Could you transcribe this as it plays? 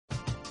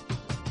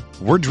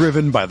We're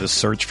driven by the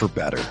search for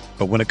better.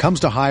 But when it comes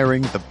to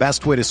hiring, the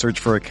best way to search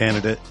for a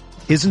candidate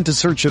isn't to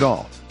search at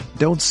all.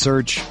 Don't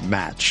search,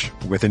 match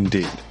with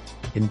Indeed.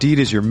 Indeed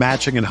is your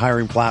matching and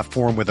hiring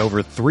platform with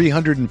over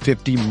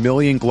 350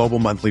 million global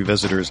monthly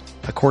visitors,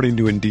 according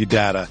to Indeed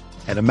data,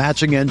 and a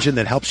matching engine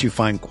that helps you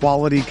find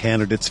quality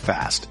candidates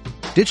fast.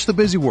 Ditch the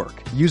busy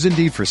work. Use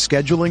Indeed for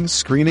scheduling,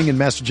 screening, and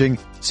messaging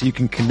so you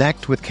can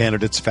connect with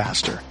candidates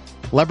faster.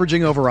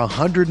 Leveraging over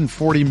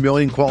 140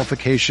 million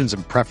qualifications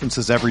and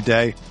preferences every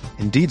day,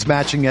 Indeed's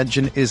matching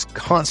engine is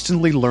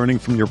constantly learning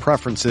from your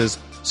preferences,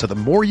 so the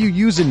more you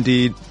use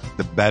Indeed,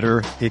 the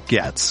better it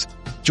gets.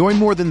 Join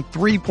more than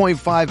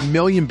 3.5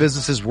 million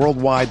businesses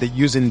worldwide that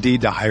use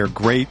Indeed to hire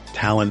great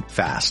talent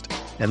fast.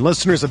 And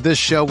listeners of this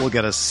show will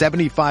get a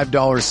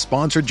 $75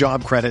 sponsored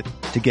job credit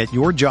to get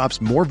your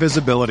jobs more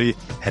visibility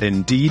at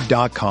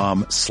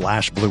Indeed.com/Blue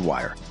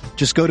Wire.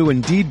 Just go to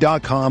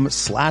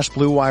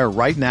Indeed.com/Blue Wire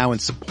right now and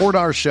support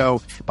our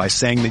show by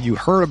saying that you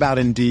heard about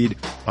Indeed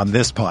on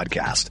this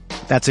podcast.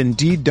 That's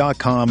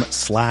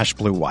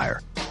Indeed.com/Blue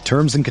Wire.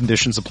 Terms and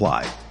conditions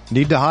apply.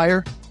 Need to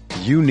hire?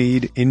 You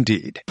need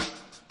Indeed.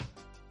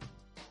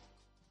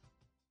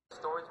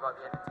 Stories about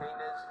the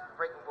entertainers,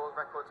 breaking world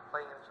records,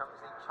 playing in the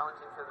Champions League,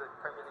 challenging for the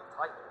Premier League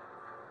title.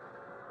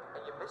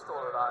 And you missed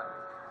all of that.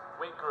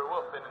 We grew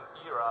up in an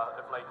era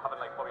of like having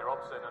like Bobby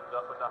Robson and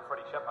that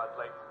Freddie Shepherd,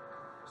 like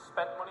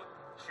spent money.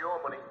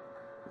 Your money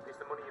is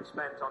the money you've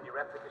spent on your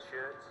replica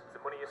shirts, it's the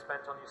money you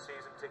spent on your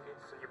season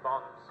tickets and your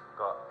bonds.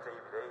 Got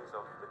DVDs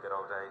of the good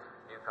old days.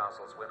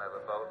 Newcastle's win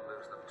over Bolton,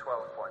 lose them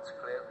 12 points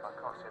clear. I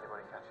can't see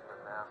anybody catching them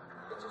now.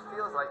 It just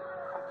feels like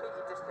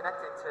completely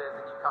disconnected to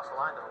the Newcastle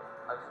I know.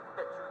 I was a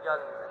bit too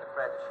young in the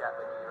Fred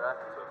Shepherd era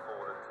to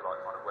afford it to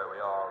like kind of where we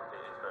are.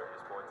 It is very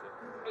disappointing.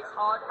 It's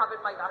hard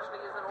having Mike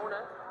Ashley as an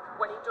owner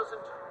when he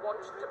doesn't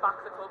want to back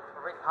the club.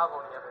 We have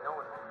only ever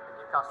known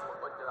Newcastle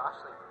under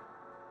Ashley.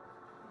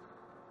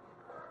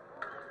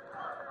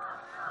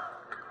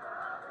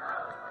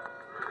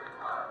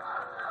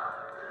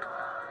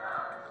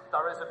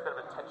 There is a bit of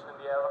a tension in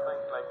the air, I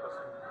think, like, because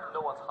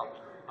no one's happy.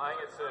 I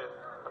think it's a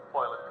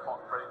boiling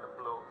pot ready to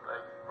blow. Like,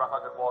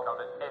 Rafa could walk out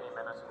at any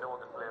minute, no one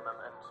can blame him,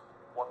 and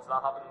once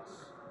that happens,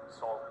 it's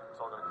all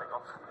going to kick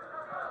off.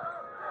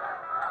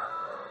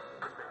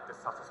 There's been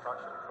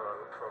dissatisfaction for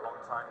a long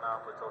time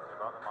now. We're talking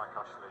about the Mike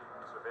Ashley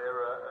sort of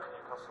era at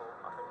Newcastle.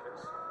 I think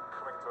it's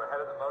coming to a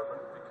head at the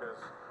moment because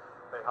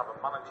they have a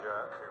manager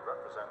who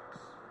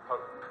represents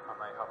hope,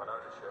 and they have an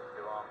ownership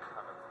who aren't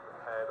kind of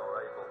prepared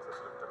or able to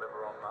sort of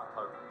deliver on that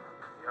hope.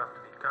 You have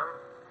to be calm,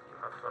 you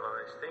have to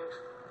analyze things,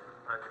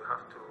 and you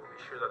have to be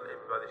sure that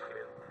everybody's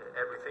feeling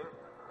everything.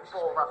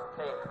 Before Rafa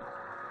came,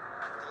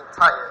 the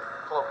entire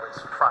club was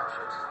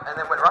fractured. And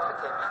then when Rafa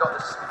came, you got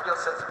this real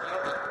sense of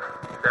unity.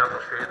 The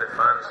atmosphere, the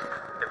fans,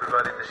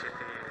 everybody in the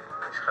city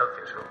is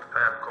helping, so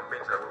I am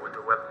convinced that we will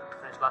do well.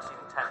 Finished last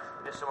season 10th.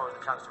 This summer was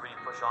the chance to really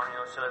push on,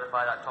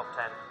 solidify that top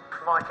 10.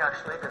 Mike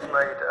Ashley has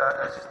made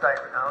a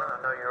statement, Alan. I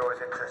know you're always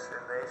interested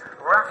in these.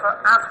 Rafa,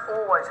 as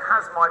always,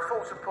 has my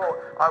full support.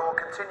 I will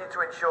continue to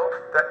ensure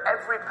that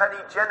every penny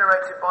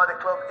generated by the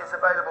club is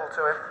available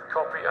to him.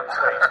 Copy and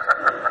paste.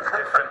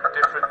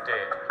 different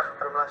day.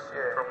 From last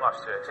year. From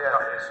last year. It's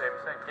exactly the same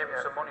thing. Give him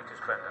some money to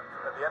spend.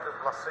 At the end of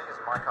last season,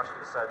 Mike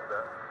Ashley said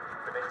that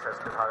Benitez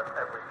could have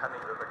every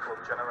penny that the club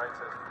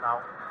generated.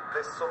 Now,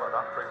 this summer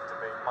that proved to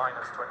be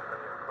minus 20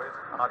 million quid,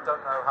 and I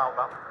don't know how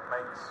that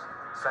makes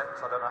sense.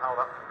 I don't know how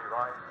that can be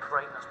right.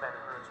 Brighton are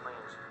spending hundreds of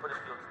millions.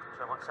 Huddersfield,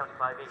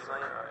 75, 80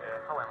 million.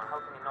 However, how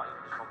can you not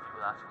even just compete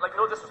with that? Like,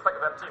 no disrespect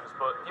to them teams,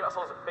 but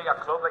Newcastle is a bigger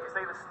club. Like, you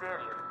say the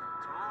stadium,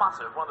 it's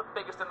massive, one of the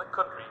biggest in the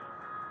country,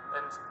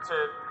 and to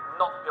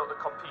not be able to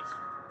compete,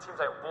 teams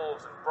like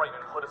Wolves and Brighton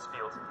and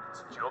Huddersfield,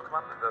 it's a joke,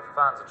 man. The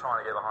fans are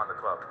trying to get behind the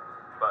club,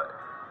 but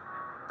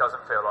it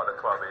doesn't feel like the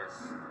club is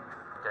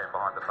getting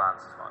behind the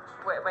fans as much.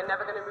 We're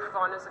never going to move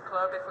on as a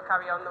club if we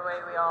carry on the way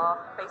we are.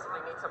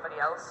 Basically need somebody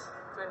else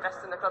to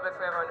invest in the club if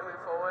we ever want to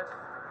move forward.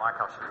 Mike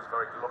Ashley was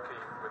very lucky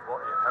with what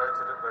he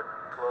inherited at the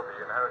club.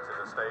 He inherited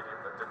a stadium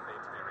that didn't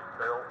need to be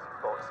rebuilt,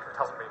 but it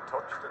hasn't been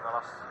touched in the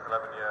last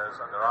 11 years,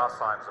 and there are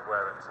signs of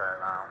wear and tear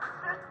now.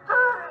 It's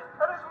dirty,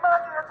 and it's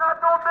muggy, it's had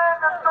no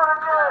maintenance done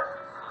in years.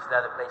 He's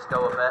let the place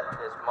go a bit.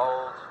 There's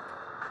mould,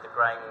 the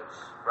ground's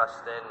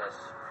rusting, it's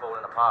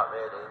falling apart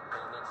really.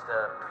 He needs to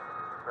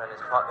run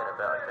his pocket a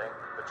bit, I think.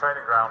 The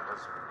training ground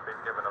has been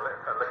given a lick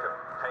of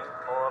paint,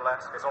 more or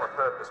less. It's not a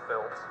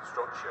purpose-built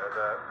structure.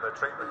 The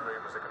treatment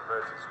room is a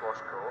converted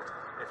squash court.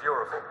 If you're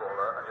a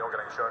footballer and you're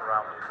getting shown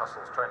around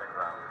Newcastle's training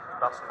ground,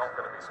 that's not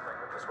going to be something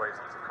that persuades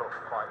you to come.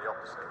 Quite the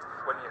opposite.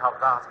 When you have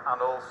that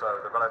and also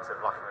the relative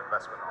lack of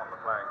investment on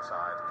the playing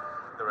side,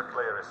 there are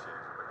clear issues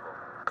with the club.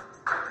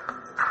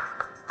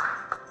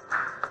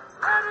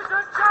 Ladies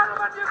and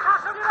gentlemen,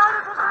 Newcastle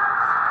United was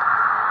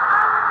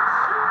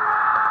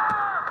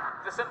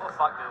The simple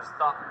fact is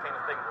that kind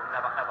of thing will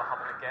never ever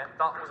happen again.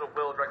 That was a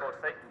world record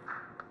thing.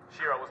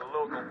 Shearer was a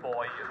local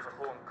boy, it was a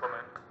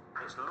homecoming.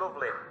 It's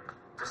lovely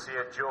to see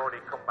a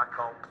Geordie come back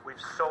home.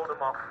 We've sold him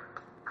off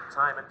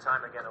time and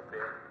time again up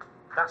here.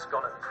 That's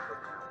gone at this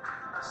club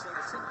now. You see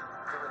the city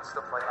doing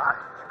stuff like that.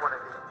 You want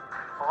to be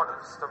part of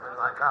something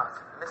like that.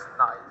 Missing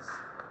that is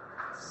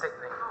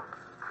sickening. You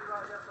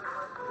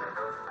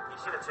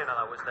see the turnout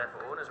that was there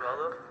for Owen as well,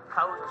 though.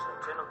 Thousands of them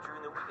turn up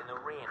during the week in the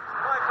rain.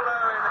 Michael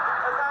Owen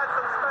has had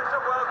some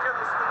special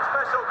welcomes, some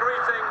special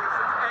greetings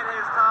in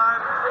his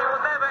time. He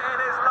will never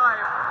in his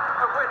life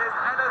have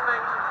witnessed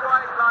anything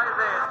quite like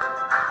this.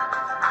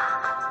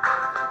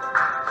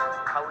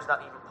 How is that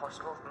even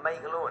possible?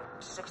 Michael Owen,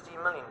 16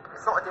 million.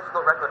 It's not a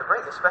difficult record to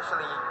break,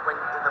 especially when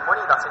the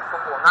money that's in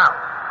football now.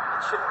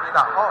 It shouldn't be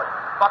that hard.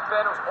 Back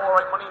then it was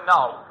alright money,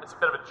 now it's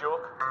a bit of a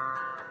joke.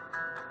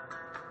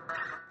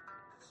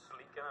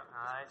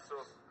 So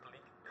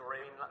bleak,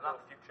 green, that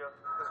future.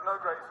 There's no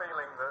great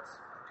feeling that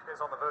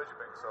he's on the verge of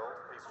being sold.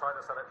 He's tried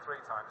to sell it 3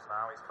 times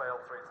now. He's failed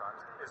 3 times.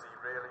 Is he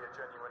really a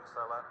genuine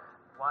seller?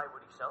 Why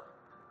would he sell?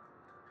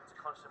 It's a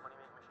constant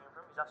money-making machine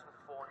for him. He's asking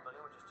for 400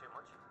 million, which is too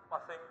much.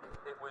 I think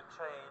it would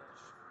change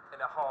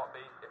in a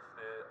heartbeat if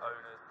the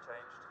owner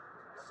changed.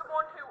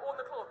 Someone who owned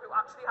the club, who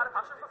actually had a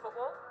passion for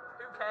football,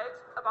 who cared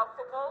about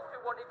football, who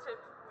wanted to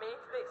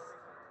make this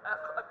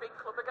a big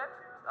club again.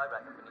 I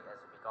reckon Benitez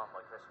will be gone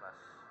by Christmas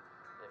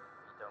if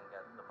you don't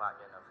get the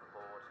backing of the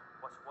board.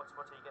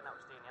 What's he getting out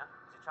of Steen, yeah?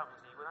 Is he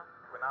Champions League winner?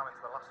 We're now into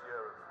the last year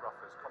of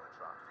Rafa's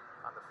contract,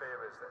 and the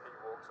fear is that he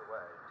walks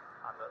away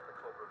and that the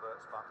club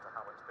reverts back to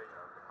how it's been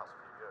over the past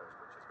few years,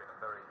 which has been a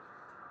very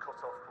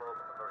cut-off club,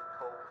 a very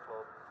cold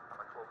club, and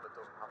a club that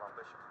doesn't have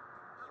ambition.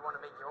 You want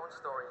to make your own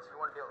stories,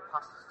 you want to be able to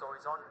pass the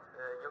stories on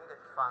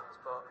younger fans,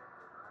 but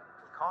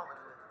you can't when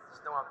there's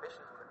no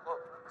ambition from the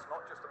club. It's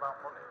not just about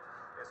money,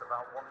 it's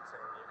about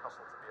wanting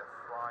Newcastle to be a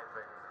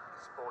thriving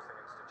sporting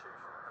institution.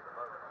 At the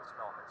moment it's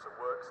not. It's a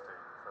works team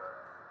for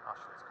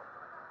Ashley's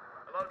company.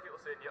 A lot of people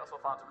say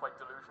Newcastle fans are quite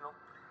delusional,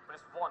 but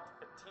it's want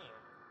a team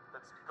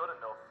that's good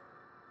enough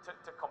to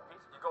compete.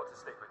 You've got to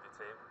stick with your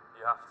team.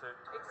 You have to.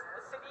 It's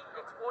the city,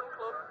 it's one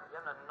club. We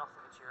haven't had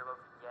nothing to cheer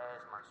about for years,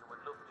 man, so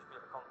we'd love to just be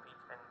able to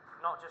compete and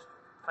not just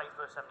fight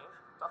for a 17th.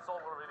 That's all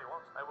we really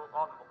want. I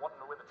want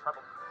to win the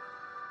treble.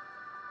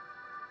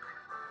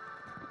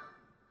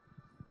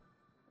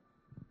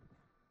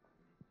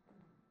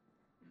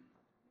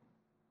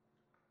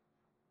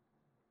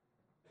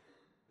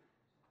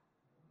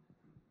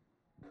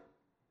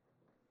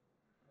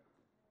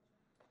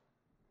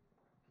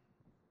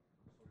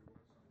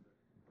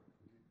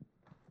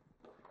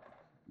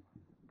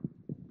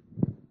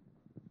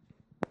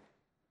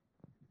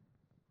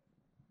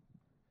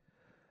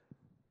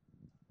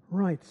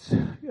 Right.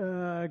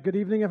 Good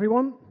evening,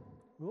 everyone.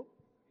 Oh,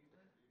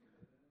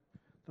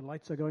 the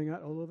lights are going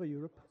out all over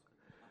Europe.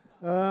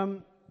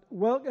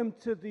 Welcome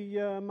to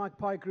the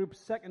Magpie Group's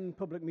second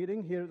public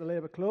meeting here at the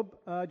Labour Club.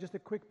 Just a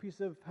quick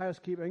piece of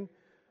housekeeping.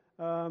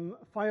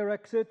 Fire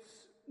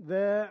exits,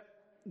 there.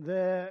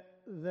 There's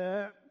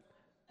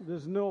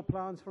no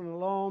plans for an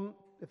alarm.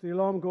 If the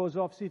alarm goes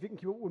off, see if you can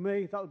keep up with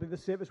me. That'll be the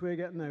safest way of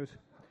getting out.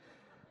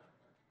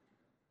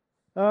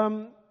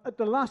 At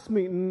the last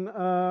meeting,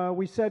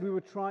 we said we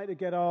would try to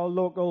get our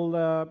local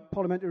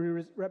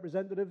parliamentary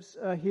representatives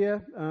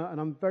here,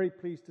 and I'm very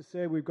pleased to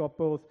say we've got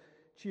both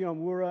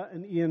Chion Wura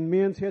and Ian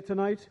Mains here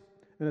tonight,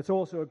 and it's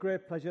also a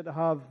great pleasure to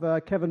have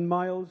Kevin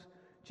Miles,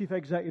 Chief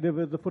Executive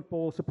of the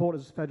Football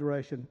Supporters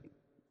Federation.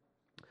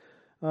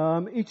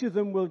 Each of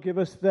them will give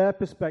us their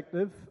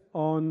perspective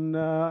on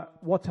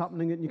what's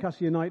happening at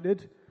Newcastle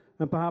United,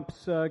 and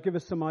perhaps give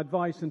us some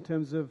advice in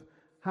terms of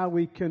how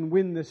we can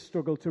win this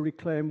struggle to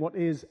reclaim what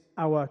is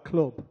our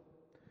club.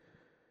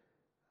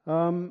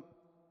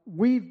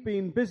 We've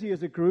been busy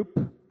as a group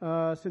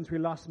since we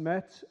last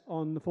met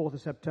on the 4th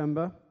of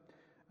September.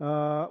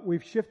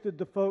 We've shifted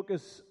the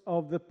focus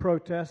of the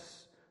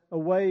protests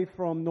away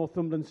from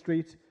Northumberland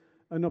Street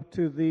and up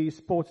to the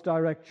Sports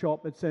Direct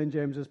shop at St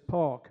James's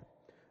Park.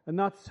 And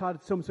that's had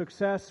some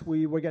success.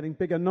 We're getting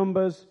bigger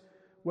numbers.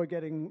 We're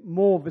getting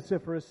more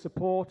vociferous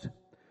support.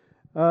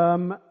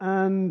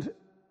 And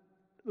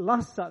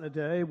last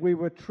Saturday, we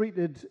were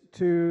treated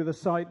to the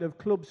sight of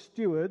club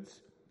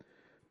stewards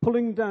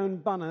pulling down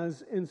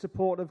banners in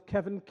support of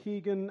Kevin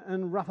Keegan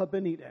and Rafa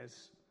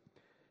Benitez,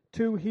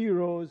 two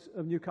heroes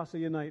of Newcastle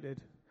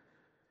United.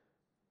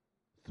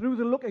 Through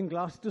the looking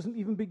glass doesn't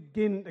even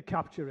begin to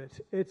capture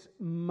it. It's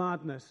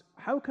madness.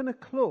 How can a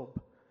club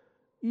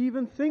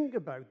even think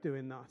about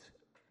doing that?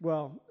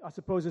 Well, I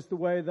suppose it's the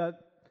way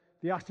that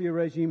the Ashley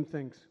regime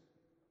thinks.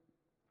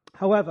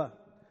 However,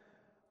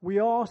 we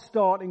are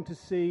starting to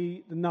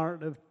see the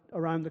narrative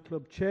around the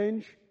club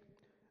change.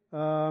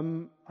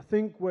 I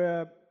think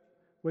we're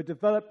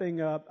developing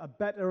a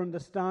better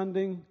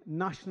understanding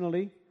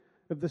nationally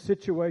of the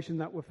situation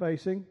that we're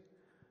facing,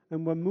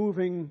 and we're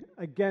moving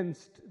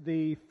against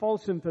the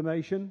false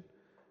information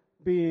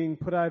being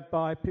put out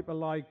by people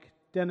like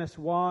Dennis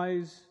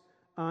Wise,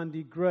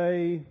 Andy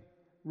Gray,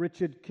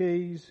 Richard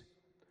Keys,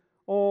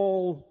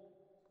 all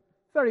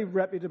very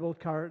reputable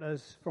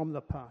characters from the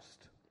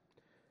past.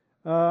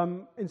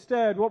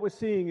 Instead, what we're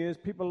seeing is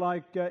people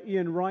like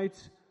Ian Wright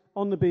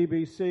on the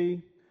BBC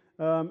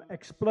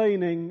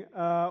explaining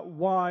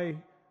why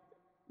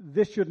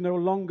this should no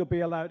longer be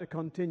allowed to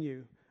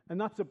continue. And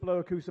that's a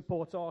bloke who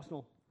supports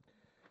Arsenal.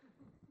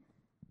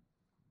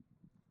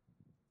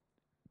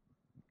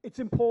 It's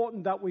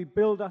important that we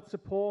build that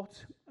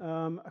support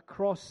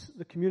across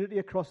the community,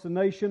 across the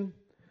nation,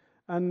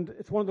 and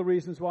it's one of the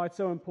reasons why it's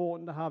so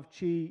important to have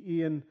Chi,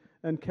 Ian,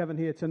 and Kevin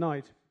here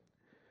tonight.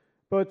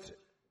 But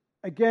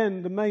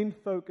again, the main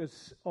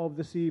focus of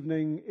this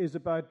evening is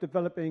about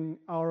developing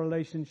our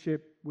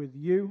relationship with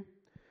you.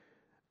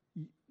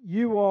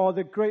 You are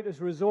the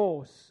greatest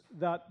resource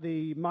that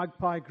the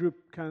Magpie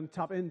Group can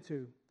tap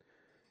into.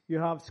 You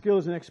have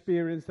skills and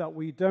experience that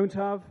we don't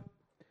have,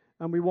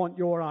 and we want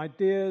your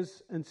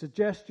ideas and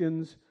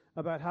suggestions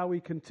about how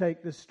we can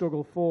take this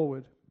struggle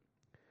forward.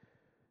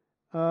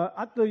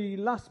 At the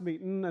last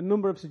meeting, a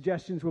number of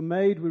suggestions were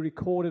made. We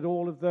recorded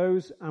all of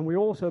those, and we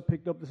also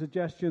picked up the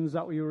suggestions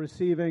that we were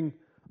receiving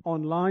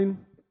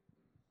online.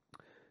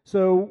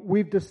 So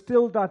we've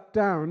distilled that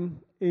down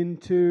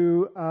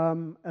into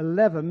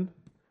 11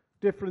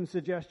 different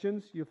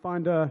suggestions. You'll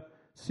find a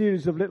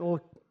series of little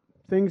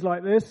things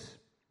like this.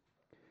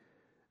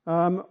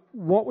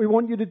 What we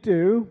want you to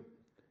do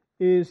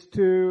is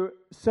to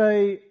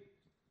say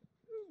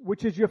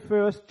which is your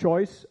first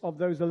choice of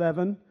those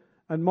 11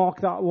 and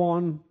mark that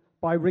one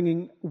by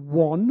ringing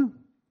 1.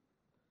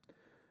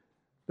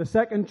 The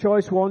second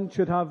choice one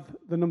should have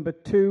the number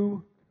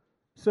 2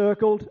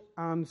 circled,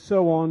 and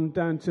so on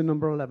down to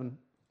number 11.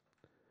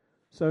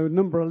 So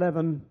number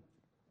 11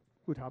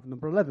 would have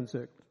number 11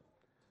 circled.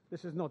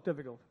 This is not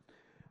difficult.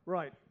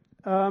 Right.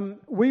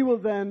 We will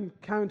then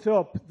count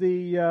up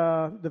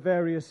the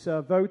various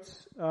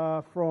votes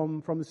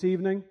from this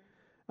evening,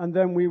 and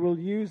then we will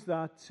use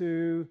that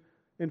to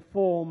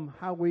inform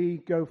how we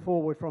go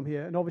forward from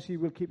here. And obviously,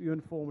 we'll keep you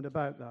informed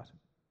about that.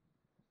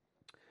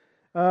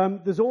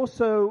 There's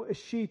also a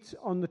sheet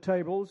on the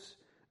tables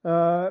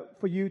for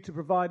you to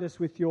provide us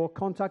with your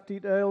contact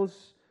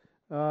details,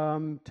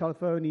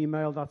 telephone,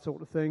 email, that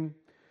sort of thing.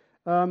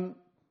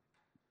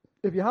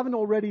 If you haven't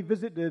already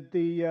visited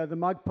the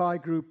Magpie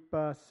Group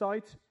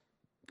site,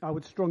 I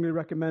would strongly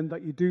recommend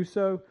that you do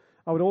so.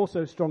 I would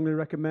also strongly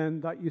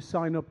recommend that you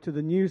sign up to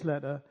the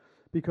newsletter,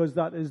 because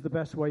that is the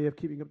best way of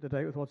keeping up to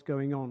date with what's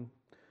going on.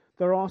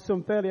 There are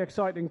some fairly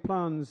exciting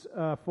plans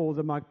for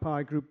the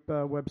Magpie Group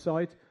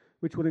website,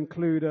 which will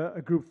include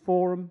a group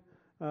forum.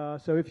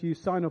 So if you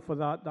sign up for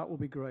that, that will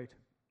be great.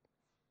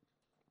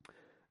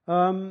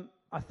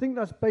 I think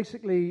that's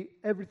basically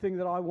everything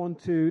that I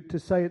want to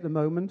say at the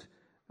moment.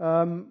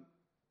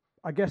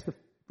 I guess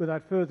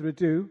without further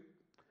ado,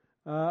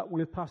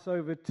 we'll pass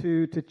over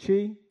to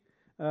Chi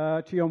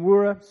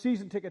Onwurah,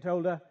 season ticket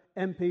holder,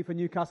 MP for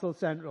Newcastle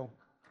Central.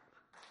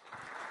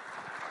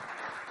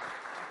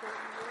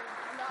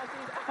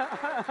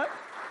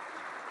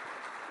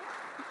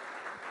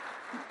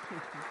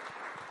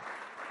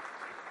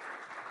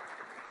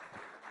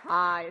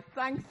 Hi,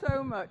 thanks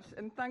so much.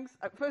 And thanks.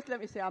 First, let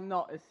me say I'm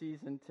not a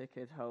season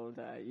ticket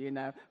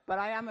holder, but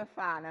I am a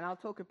fan, and I'll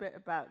talk a bit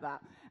about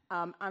that.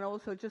 And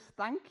also just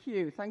thank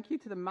you. Thank you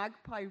to the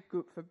Magpie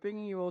Group for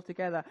bringing you all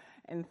together,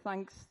 and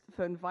thanks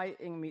for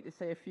inviting me to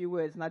say a few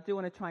words. And I do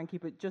want to try and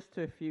keep it just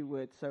to a few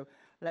words, so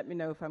let me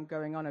know if I'm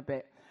going on a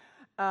bit.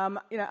 So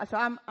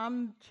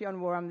I'm Chi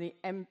Onwurah. I'm the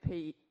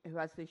MP who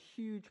has the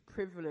huge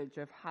privilege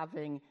of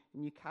having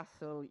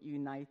Newcastle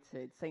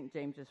United, St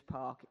James's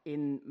Park,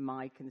 in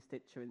my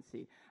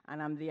constituency.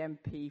 And I'm the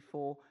MP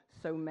for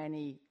so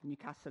many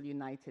Newcastle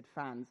United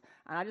fans.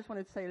 And I just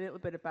wanted to say a little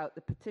bit about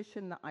the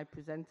petition that I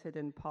presented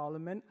in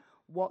Parliament,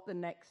 what the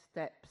next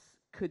steps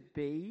could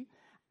be,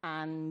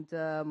 and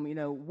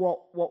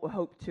what we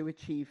hope to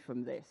achieve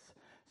from this.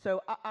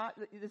 So I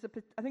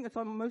think it's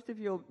on most of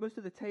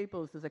the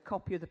tables. There's a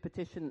copy of the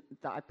petition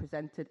that I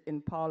presented in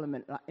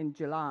Parliament in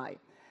July,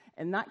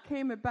 and that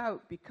came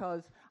about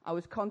because I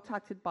was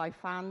contacted by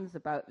fans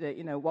about I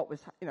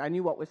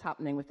knew what was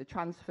happening with the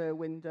transfer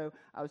window.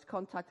 I was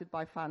contacted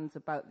by fans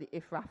about the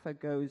If Rafa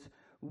Goes,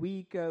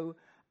 We Go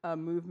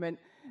movement.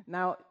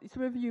 Now,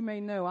 some of you may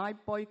know I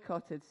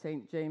boycotted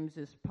St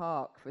James's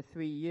Park for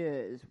 3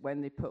 years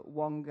when they put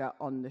Wonga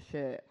on the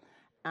shirt.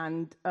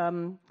 And,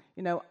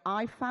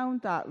 I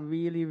found that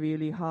really,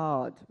 really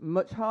hard,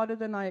 much harder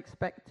than I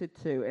expected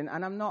to. And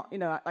I'm not,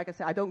 like I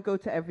said, I don't go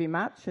to every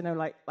match,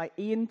 like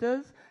Ian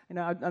does.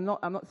 I'm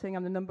not saying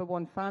I'm the number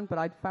one fan, but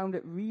I found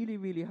it really,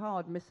 really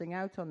hard missing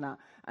out on that.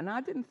 And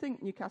I didn't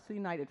think Newcastle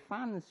United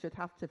fans should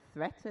have to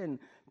threaten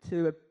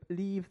to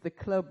leave the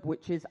club,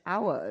 which is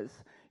ours,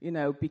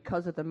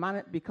 because of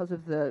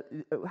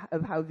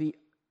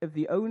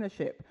the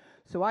ownership.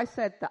 So I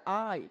said that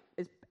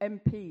as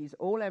MPs,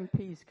 all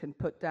MPs can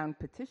put down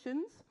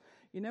petitions,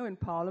 in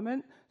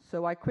Parliament.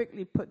 So I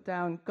quickly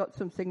got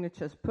some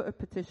signatures, put a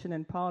petition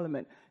in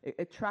Parliament. It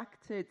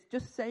attracted,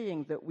 just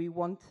saying that we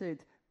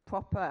wanted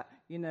proper,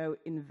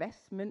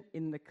 investment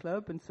in the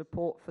club and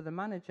support for the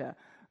manager,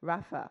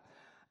 Rafa.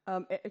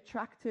 It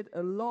attracted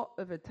a lot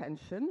of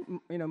attention,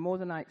 more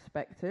than I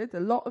expected, a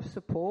lot of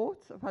support.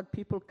 I've had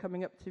people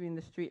coming up to me in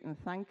the street and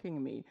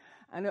thanking me.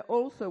 And it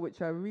also,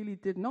 which I really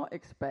did not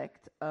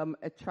expect,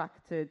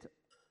 attracted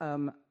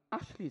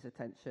Ashley's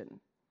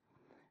attention.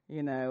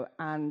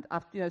 And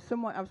after,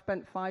 I've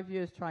spent 5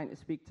 years trying to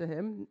speak to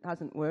him,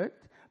 hasn't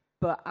worked.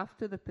 But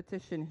after the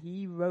petition,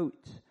 he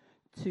wrote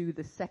to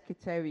the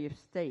Secretary of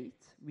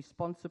State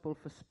responsible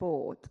for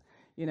sport,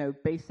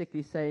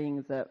 basically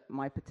saying that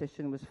my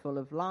petition was full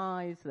of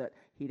lies, that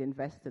he'd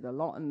invested a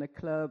lot in the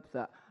club,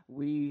 that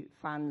we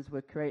fans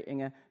were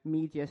creating a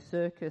media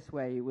circus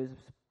where he was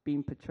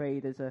being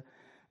portrayed as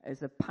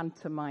a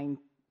pantomime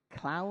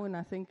clown,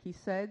 I think he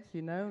said,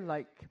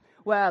 like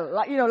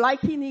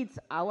he needs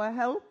our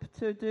help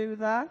to do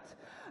that,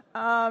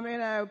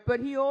 but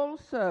he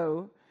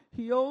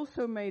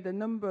also made a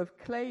number of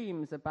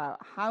claims about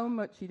how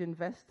much he'd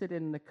invested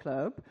in the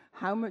club,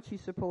 how much he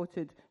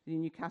supported the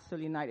Newcastle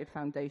United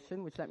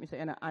Foundation, which, let me say,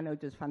 and I know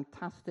does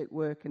fantastic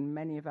work in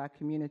many of our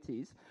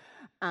communities,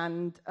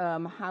 and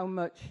how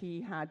much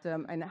he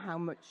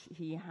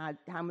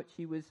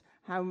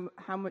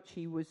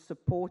was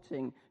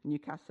supporting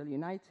Newcastle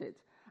United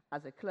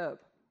as a club.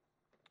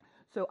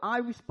 So I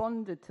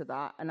responded to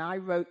that, and I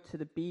wrote to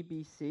the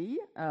BBC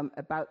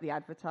about the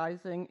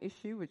advertising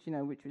issue, which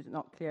was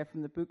not clear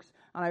from the books,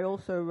 and I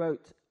also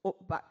wrote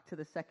back to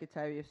the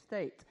Secretary of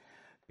State,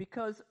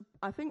 because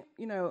I think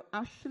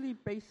Ashley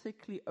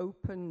basically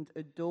opened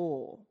a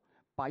door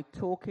by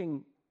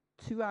talking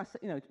to us,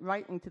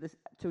 writing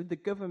to the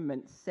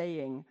government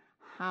saying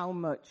how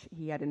much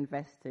he had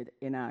invested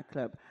in our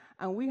club,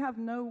 and we have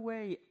no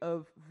way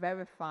of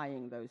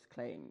verifying those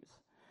claims.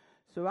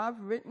 So I've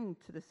written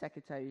to the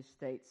Secretary of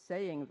State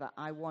saying that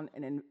I want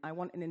an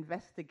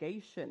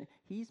investigation.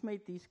 He's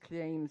made these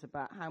claims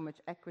about how much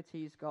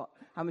equity he's got,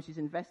 how much he's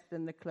invested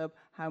in the club,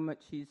 how much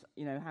he's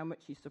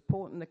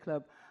supporting the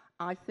club.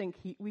 I think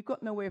we've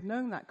got no way of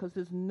knowing that because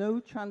there's no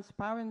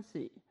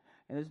transparency.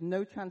 And there's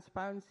no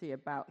transparency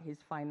about his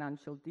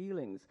financial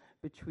dealings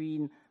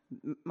between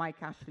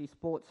Mike Ashley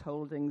Sports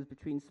Holdings,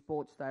 between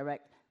Sports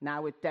Direct,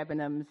 now with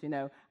Debenhams,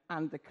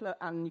 and the club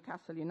and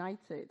Newcastle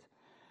United.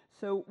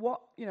 So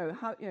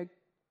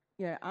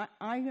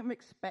I am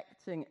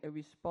expecting a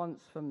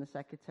response from the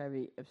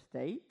Secretary of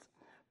State,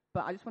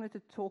 but I just wanted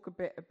to talk a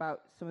bit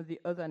about some of the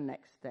other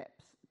next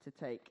steps to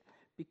take,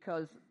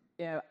 because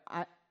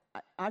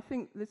I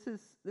think this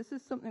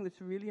is something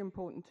that's really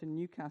important to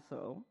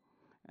Newcastle,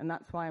 and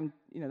that's why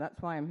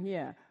I'm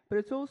here. But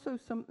it's also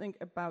something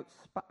about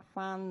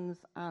fans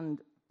and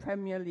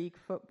Premier League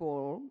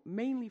football,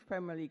 mainly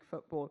Premier League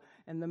football,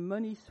 and the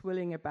money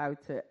swilling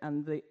about it,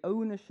 and the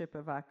ownership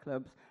of our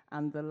clubs,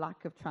 and the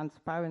lack of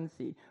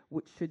transparency,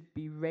 which should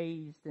be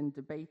raised and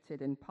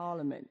debated in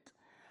Parliament.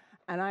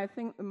 And I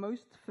think the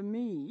most, for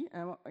me,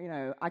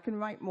 I can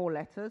write more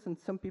letters, and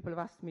some people have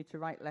asked me to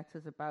write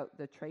letters about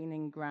the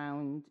training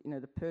ground,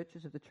 the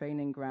purchase of the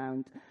training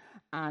ground,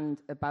 and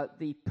about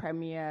the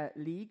Premier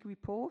League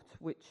report,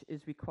 which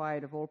is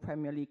required of all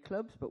Premier League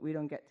clubs, but we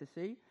don't get to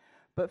see.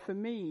 But for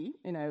me,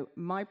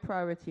 my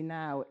priority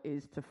now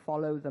is to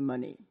follow the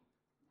money.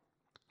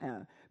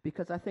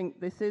 Because I think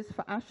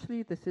for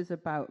Ashley, this is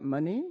about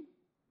money.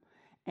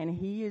 And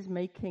he is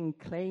making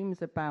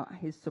claims about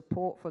his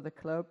support for the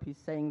club. He's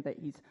saying that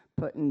he's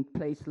put in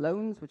place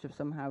loans, which have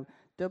somehow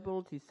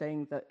doubled. He's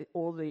saying that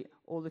all the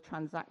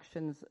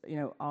transactions,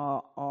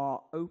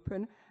 are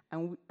open.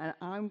 And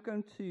I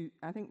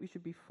think we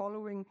should be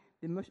following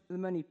the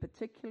money,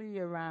 particularly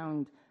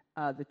around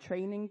the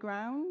training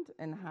ground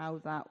and how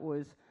that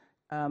was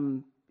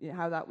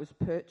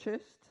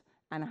purchased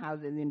and how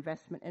the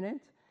investment in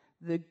it,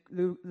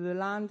 the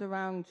land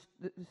around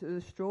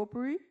the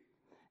Strawberry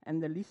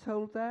and the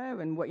leasehold there,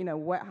 and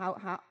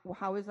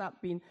how has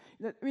that been?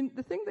 I mean,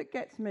 the thing that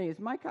gets me is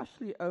Mike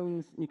Ashley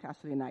owns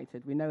Newcastle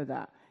United. We know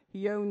that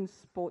he owns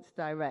Sports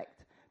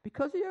Direct.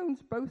 Because he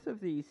owns both of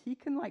these, he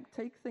can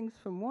take things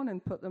from one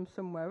and put them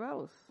somewhere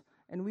else.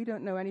 And we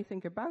don't know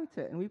anything about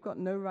it, and we've got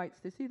no rights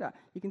to see that.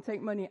 He can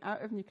take money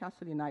out of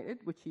Newcastle United,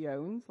 which he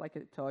owns, like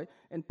a toy,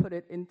 and put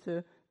it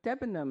into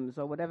Debenhams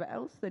or whatever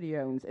else that he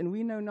owns, and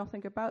we know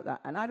nothing about that.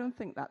 And I don't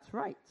think that's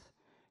right.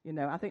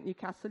 I think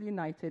Newcastle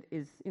United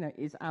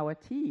is our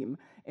team,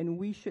 and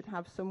we should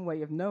have some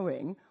way of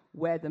knowing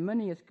where the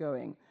money is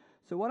going.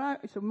 So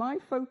my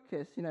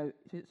focus,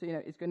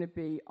 is going to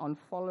be on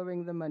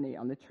following the money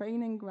on the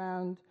training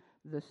ground,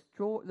 the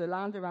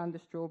land around the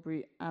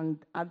Strawberry, and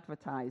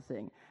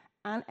advertising.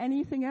 And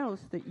anything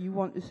else that you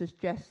want to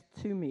suggest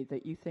to me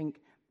that you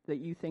think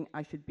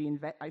I should be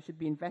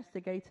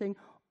investigating,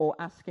 or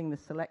asking the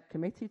select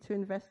committee to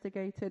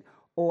investigate it,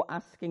 or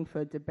asking for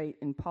a debate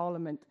in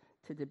Parliament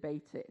to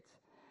debate it.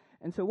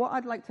 And so what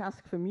I'd like to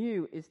ask from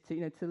you is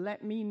to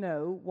let me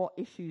know what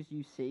issues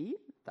you see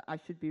that I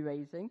should be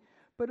raising,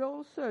 but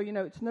also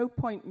it's no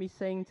point me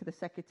saying to the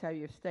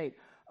Secretary of State,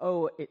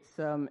 oh, it's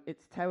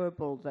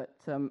terrible that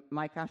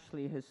Mike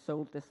Ashley has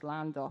sold this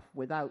land off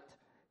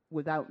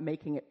without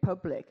making it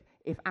public,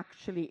 if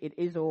actually it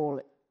is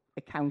all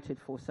accounted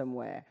for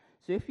somewhere.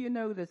 So if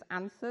there's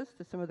answers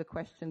to some of the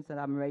questions that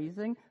I'm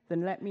raising,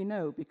 then let me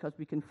know, because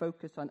we can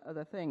focus on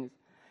other things.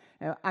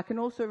 I can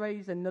also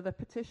raise another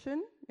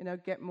petition,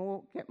 get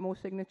more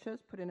signatures,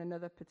 put in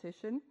another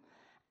petition,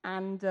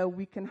 and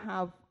we can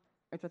have,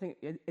 I think,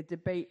 a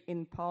debate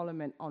in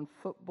Parliament on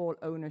football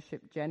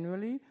ownership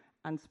generally,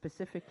 and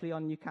specifically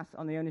on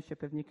the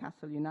ownership of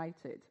Newcastle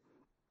United.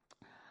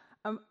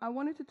 I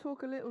wanted to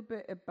talk a little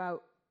bit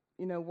about,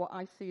 what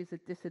I see as the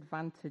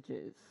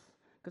disadvantages,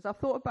 because I've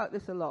thought about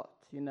this a lot.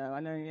 I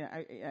know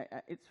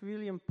it's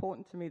really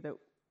important to me that,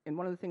 and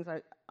one of the things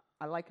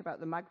I like about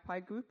the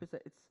Magpie group is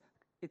that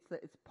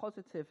it's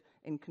positive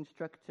and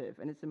constructive,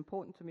 and it's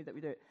important to me that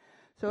we do it.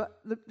 So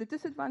the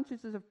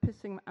disadvantages of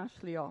pissing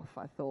Ashley off,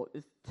 I thought,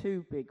 is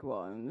two big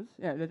ones.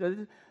 So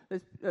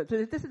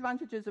the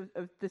disadvantages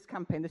of this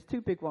campaign, there's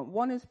two big ones.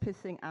 One is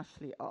pissing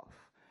Ashley off,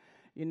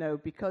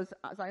 because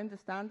as I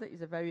understand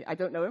it, I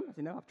don't know him, as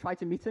you know, I've tried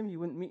to meet him, he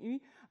wouldn't meet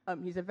me.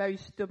 He's a very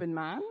stubborn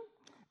man,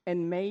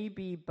 and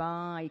maybe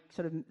by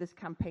sort of this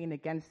campaign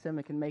against him,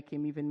 it can make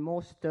him even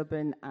more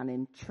stubborn and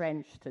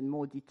entrenched and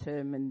more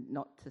determined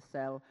not to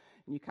sell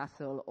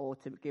Newcastle or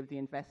to give the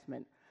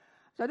investment.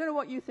 So I don't know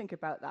what you think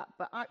about that,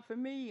 but for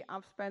me,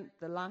 I've spent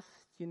the last,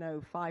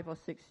 5 or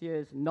 6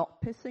 years not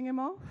pissing him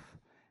off,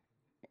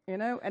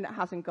 and it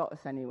hasn't got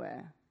us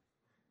anywhere,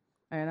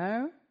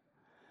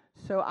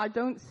 So I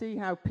don't see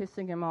how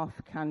pissing him off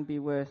can be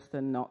worse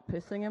than not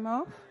pissing him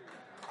off.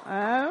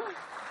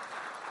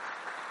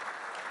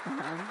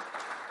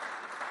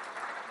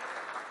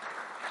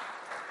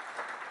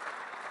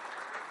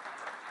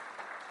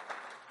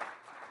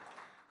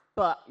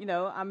 But,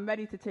 I'm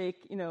ready to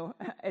take,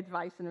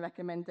 advice and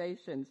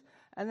recommendations.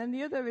 And then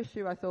the other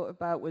issue I thought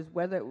about was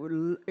whether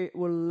it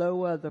will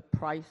lower the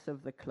price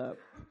of the club.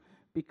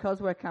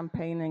 Because we're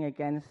campaigning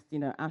against,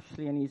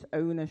 Ashley and his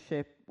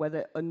ownership, whether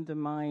it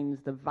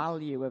undermines the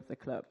value of the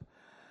club.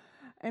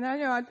 And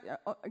I'd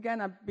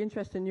be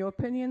interested in your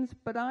opinions,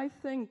 but I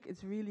think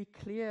it's really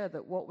clear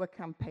that what we're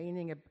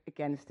campaigning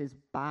against is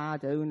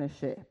bad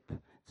ownership.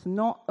 It's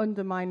not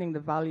undermining the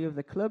value of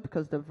the club,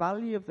 because the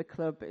value of the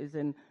club is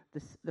in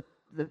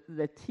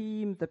the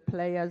team, the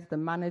players, the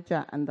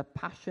manager, and the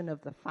passion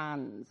of the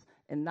fans.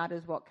 And that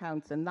is what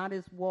counts. And that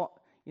is what,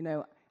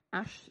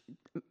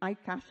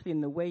 Mike Ashley,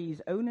 in the way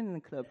he's owning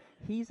the club,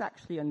 he's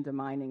actually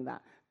undermining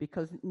that,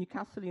 because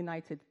Newcastle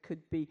United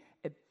could be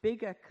a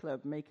bigger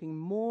club making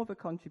more of a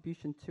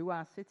contribution to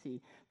our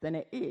city than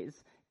it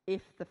is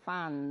if the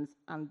fans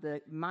and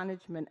the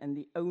management and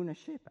the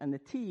ownership and the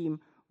team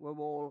were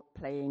all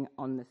playing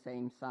on the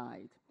same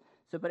side.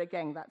 So, but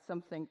again, that's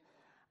something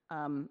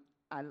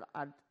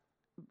I'd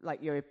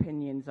like your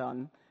opinions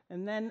on.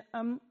 And then,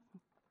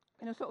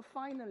 sort of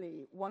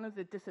finally, one of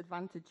the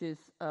disadvantages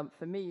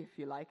for me, if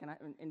you like,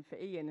 and for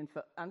Ian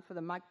and for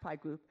the Magpie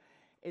group,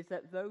 is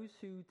that those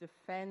who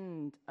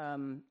defend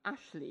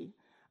Ashley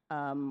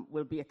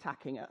will be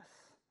attacking us.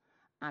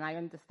 And I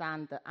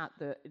understand that at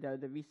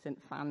the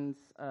recent fans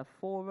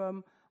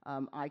forum,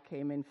 I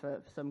came in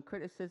for some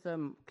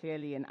criticism.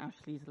 Clearly, in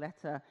Ashley's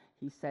letter,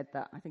 he said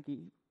that, I think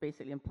he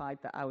basically implied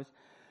that I was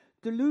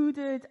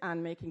deluded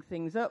and making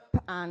things up,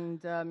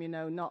 and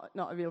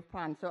not a real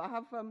plan. So I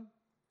have one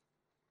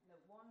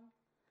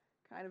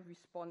kind of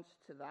response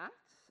to that,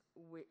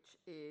 which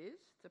is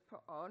to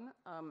put on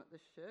the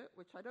shirt,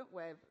 which I don't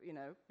wear,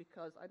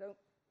 because I don't,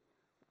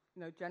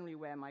 generally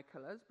wear my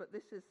colours. But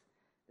this is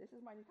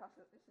my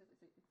Newcastle. It's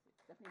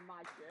definitely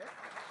my shirt.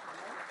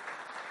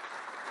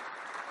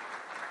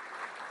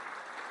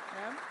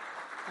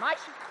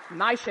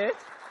 My shirt.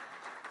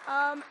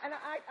 And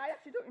I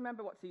actually don't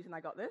remember what season I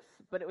got this,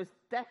 but it was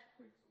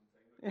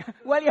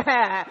well,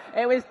 yeah,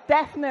 it was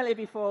definitely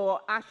before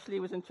Ashley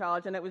was in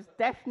charge, and it was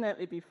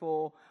definitely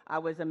before I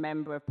was a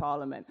member of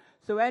Parliament.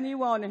 So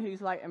anyone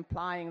who's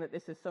implying that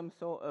this is some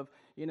sort of,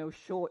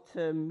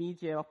 short-term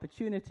media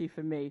opportunity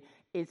for me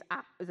as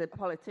a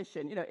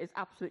politician, is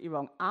absolutely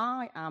wrong.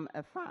 I am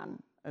a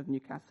fan of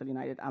Newcastle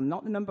United. I'm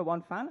not the number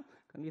one fan. I'm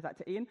going to leave that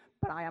to Ian,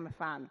 but I am a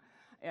fan.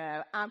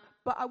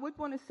 But I would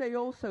want to say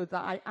also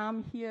that I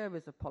am here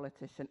as a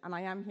politician, and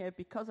I am here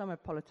because I'm a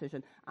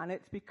politician, and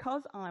it's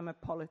because I'm a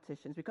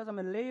politician, it's because I'm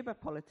a Labour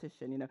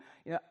politician.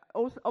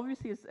 Also,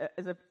 obviously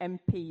as an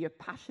MP, your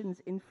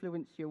passions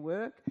influence your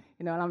work.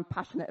 And I'm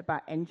passionate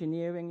about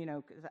engineering.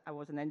 Because I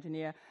was an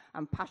engineer.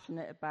 I'm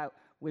passionate about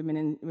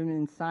women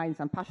in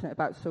science. I'm passionate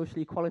about social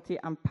equality.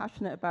 I'm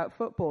passionate about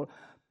football.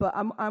 But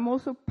I'm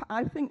also,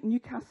 I think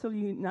Newcastle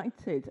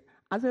United,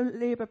 as a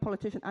Labour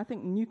politician, I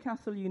think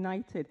Newcastle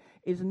United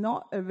is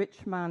not a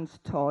rich man's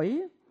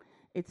toy.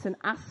 It's an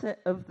asset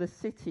of the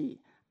city,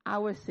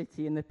 our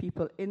city, and the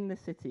people in the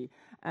city.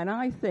 And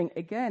I think,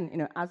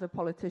 again, as a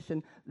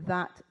politician,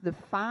 that the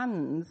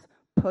fans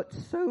put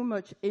so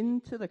much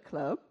into the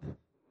club.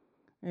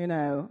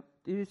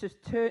 If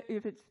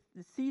it's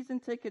the season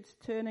tickets,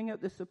 turning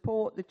up, the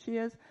support, the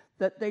cheers,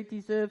 that they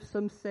deserve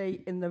some say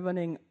in the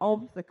running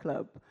of the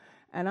club.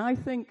 And I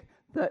think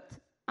that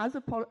as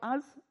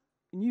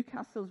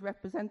Newcastle's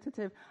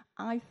representative,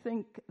 I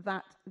think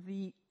that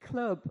the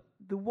club,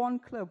 the one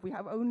club, we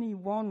have only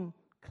one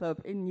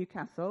club in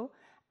Newcastle,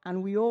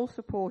 and we all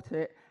support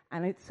it,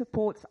 and it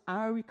supports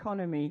our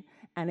economy,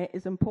 and it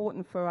is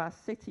important for our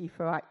city,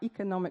 for our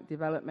economic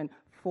development,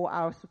 for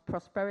our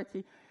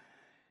prosperity.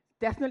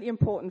 Definitely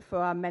important for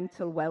our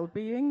mental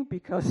well-being,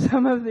 because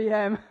some of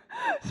the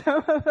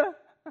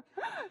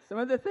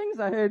things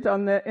I heard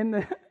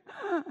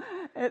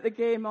at the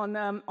game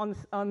on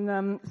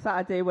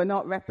Saturday were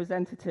not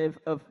representative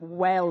of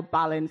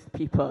well-balanced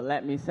people,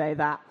 let me say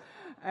that.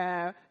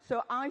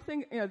 So I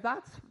think,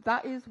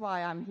 that is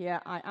why I'm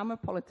here. I am a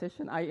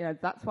politician.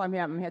 That's why I'm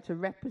here. I'm here to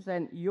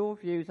represent your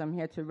views. I'm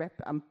here to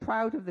I'm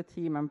proud of the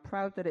team. I'm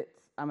proud that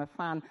I'm a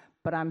fan,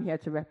 but I'm here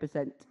to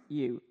represent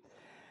you.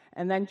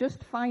 And then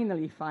just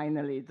finally,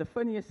 the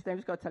funniest thing, I've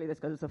just got to tell you this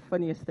because it's the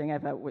funniest thing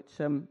ever, which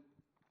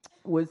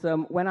was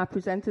when I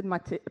presented my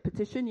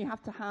petition. You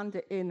have to hand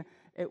it in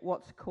at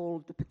what's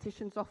called the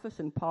Petitions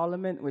Office in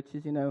Parliament, which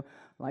is,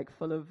 like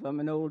full of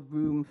an old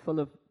room full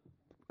of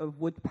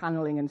wood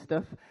panelling and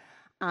stuff.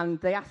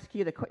 And they asked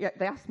me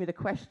the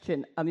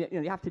question,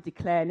 you have to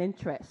declare an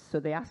interest. So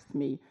they asked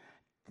me,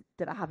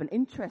 did I have an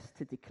interest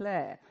to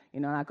declare?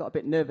 And I got a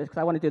bit nervous because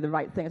I want to do the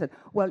right thing. I said,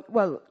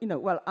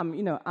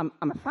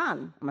 I'm a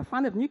fan. I'm a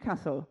fan of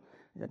Newcastle.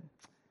 I said,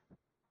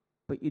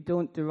 but you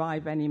don't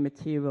derive any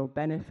material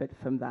benefit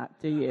from that,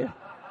 do you?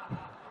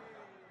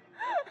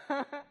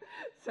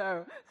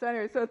 So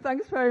anyway,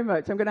 thanks very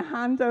much. I'm going to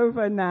hand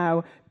over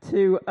now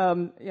to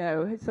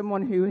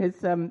someone who is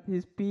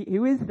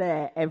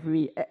there at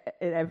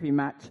every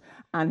match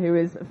and who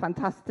is a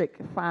fantastic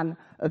fan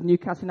of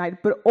Newcastle United,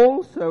 but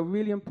also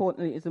really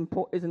importantly is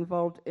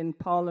involved in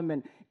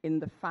Parliament in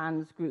the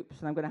fans groups.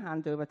 And I'm going to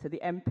hand over to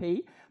the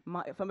MP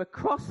from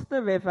across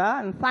the river,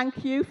 and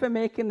thank you for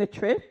making the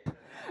trip.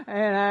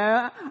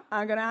 I'm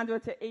going to hand over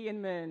to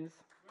Ian Mearns.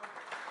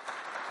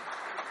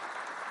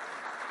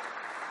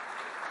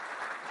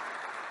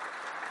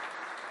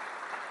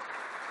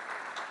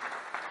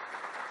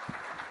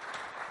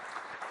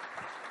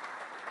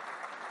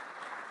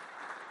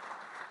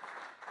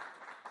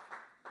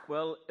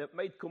 Well, it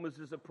might come as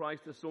a surprise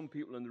to some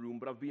people in the room,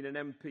 but I've been an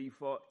MP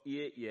for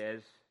 8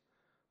 years,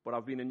 but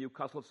I've been a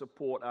Newcastle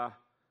supporter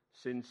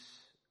since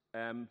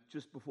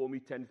just before my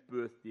 10th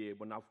birthday,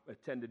 when I've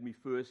attended my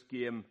first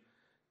game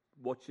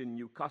watching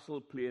Newcastle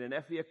playing an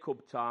FA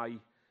Cup tie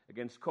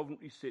against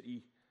Coventry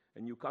City,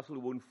 and Newcastle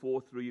won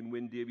 4-3 and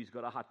Wyn Davies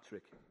got a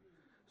hat-trick.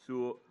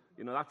 So,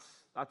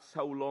 that's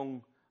how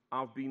long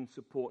I've been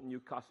supporting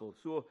Newcastle.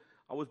 So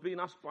I was being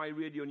asked by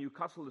Radio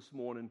Newcastle this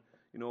morning,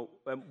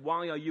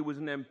 why are you as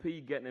an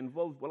MP getting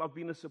involved? Well, I've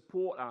been a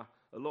supporter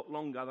a lot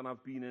longer than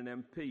I've been an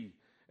MP.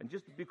 And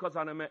just because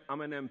I'm an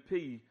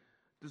MP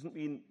doesn't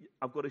mean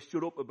I've got to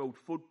shut up about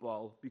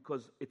football,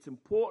 because it's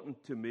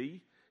important to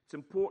me. It's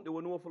important to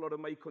an awful lot of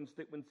my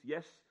constituents,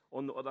 yes,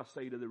 on the other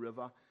side of the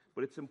river,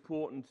 but it's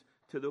important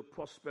to the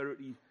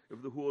prosperity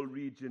of the whole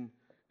region,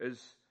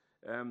 as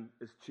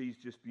Chi's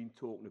just been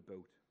talking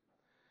about.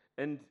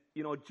 And,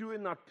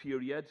 during that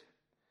period,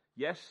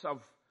 yes,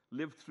 I've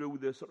lived through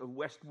the sort of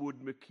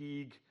Westwood,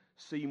 McKeague,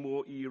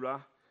 Seymour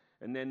era,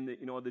 and then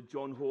the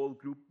John Hall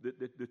group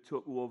that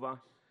took over,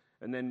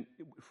 and then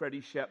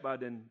Freddie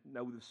Shepherd, and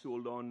now they've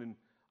sold on, and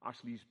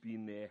Ashley's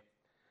been there.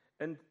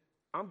 And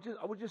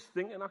I was just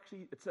thinking,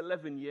 actually, it's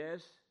 11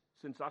 years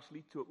since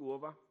Ashley took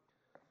over.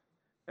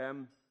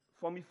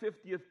 For my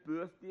 50th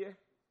birthday,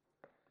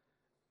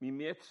 my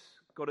mates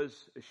got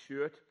us a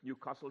shirt,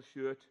 Newcastle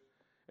shirt,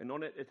 and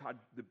on it had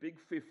the big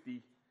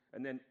 50,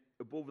 and then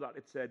above that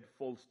it said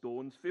full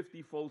stones,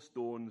 50 full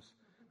stones,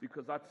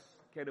 because that's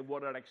kind of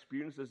what our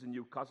experience as a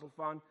Newcastle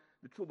fan.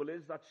 The trouble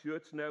is that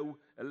shirt's now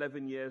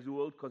 11 years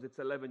old, because it's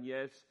 11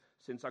 years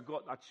since I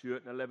got that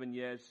shirt and 11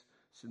 years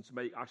since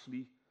Mike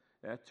Ashley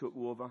took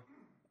over.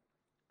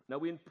 Now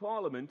in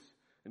Parliament,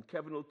 and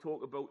Kevin will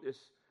talk about this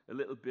a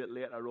little bit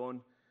later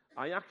on,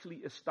 I actually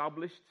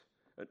established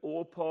an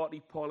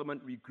all-party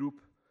parliamentary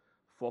group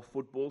for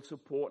football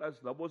supporters.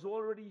 There was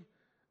already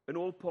an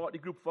all-party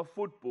group for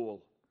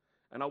football,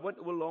 and I went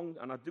along,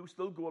 and I do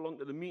still go along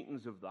to the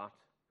meetings of that.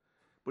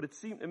 But it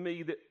seemed to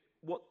me that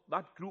what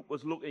that group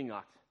was looking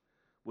at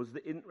was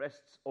the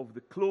interests of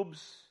the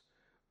clubs,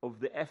 of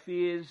the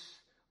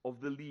FAs,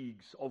 of the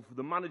leagues, of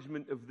the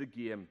management of the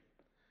game.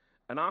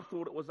 And I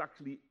thought it was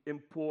actually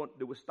important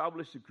to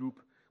establish a group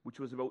which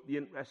was about the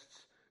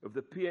interests of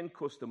the paying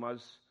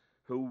customers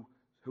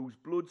whose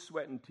blood,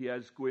 sweat and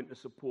tears go into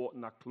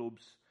supporting their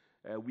clubs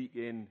week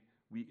in,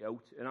 week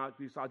out. And I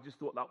just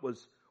thought that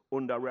was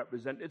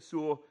underrepresented.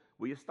 So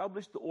we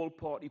established the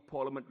all-party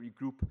parliamentary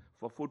group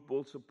for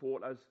football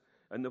supporters,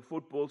 and the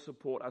Football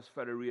Supporters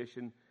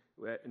Federation,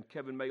 and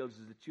Kevin Miles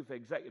is the chief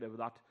executive of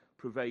that,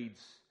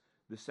 provides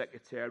the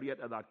secretariat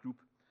of that group.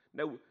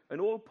 Now, an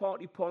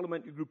all-party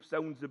parliamentary group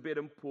sounds a bit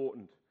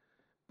important,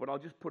 but I'll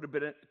just put a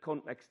bit of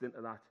context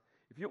into that.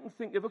 If you can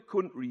think of a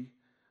country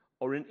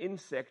or an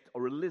insect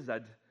or a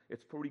lizard,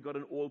 it's probably got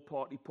an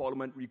all-party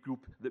parliamentary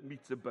group that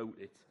meets about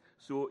it.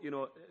 So,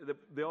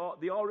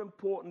 they are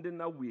important in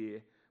their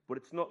way, but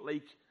it's not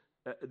like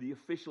the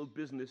official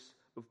business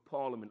of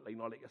Parliament,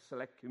 like a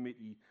select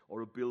committee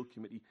or a bill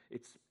committee.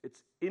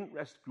 It's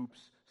interest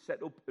groups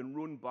set up and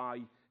run by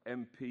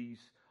MPs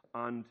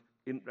and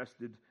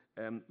interested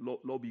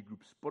lobby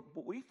groups. But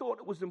we thought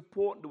it was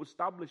important to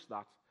establish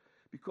that,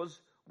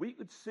 because we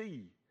could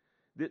see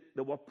that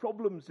there were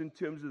problems in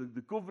terms of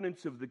the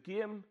governance of the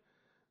game,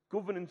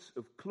 governance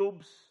of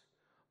clubs,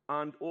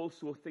 and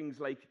also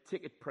things like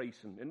ticket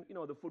pricing. And,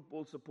 the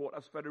Football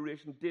Supporters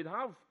Federation did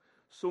have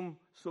some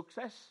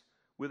success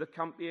with a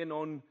campaign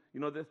on,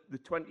 the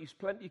 20's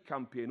Plenty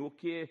campaign.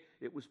 Okay,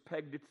 it was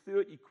pegged at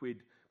 30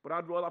 quid, but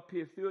I'd rather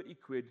pay 30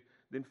 quid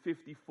than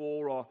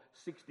 54 or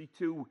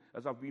 62,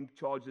 as I've been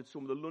charged at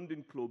some of the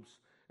London clubs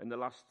in the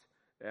last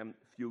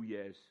few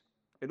years.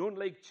 And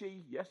unlike Chi,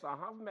 yes, I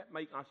have met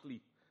Mike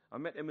Ashley. I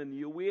met him in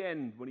the away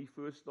end when he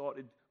first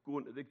started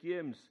going to the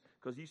games,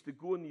 because he used to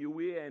go in the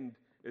away end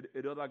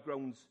at other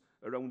grounds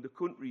around the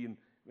country. And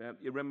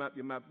you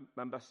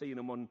remember seeing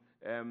him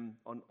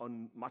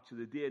on Match of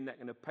the Day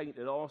necking a pint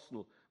at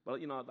Arsenal.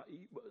 But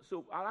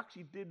so I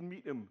actually did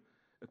meet him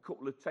a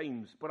couple of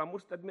times. But I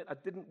must admit, I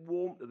didn't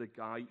warm to the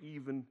guy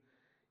even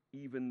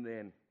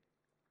then.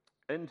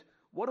 And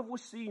what have we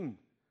seen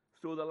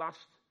through the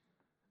last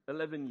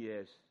 11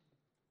 years?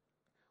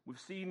 We've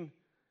seen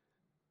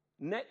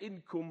net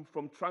income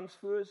from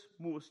transfers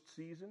most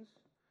seasons.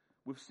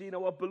 We've seen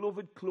our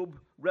beloved club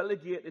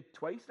relegated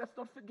twice. Let's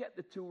not forget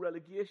the 2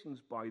 relegations,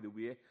 by the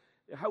way.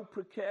 How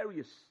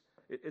precarious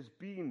it has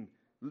been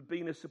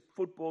being a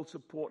football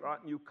supporter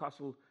at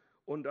Newcastle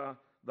under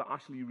the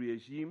Ashley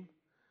regime.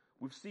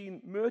 We've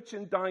seen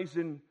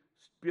merchandising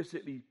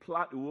basically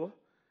plateau,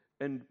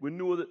 and we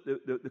know that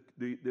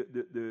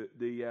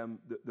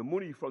the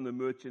money from the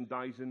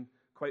merchandising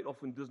quite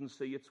often doesn't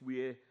see its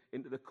way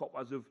into the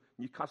coffers of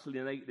Newcastle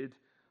United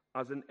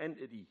as an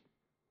entity.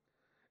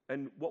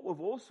 And what we've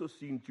also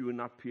seen during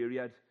that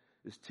period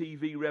is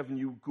TV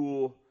revenue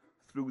go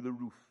through the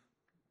roof.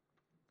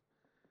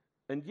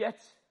 And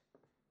yet,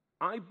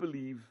 I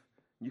believe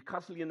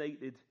Newcastle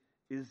United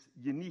is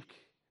unique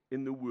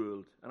in the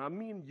world. And I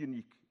mean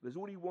unique. There's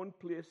only one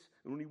place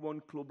and only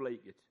one club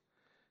like it.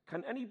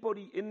 Can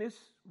anybody in this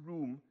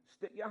room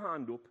stick your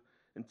hand up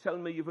and tell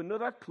me of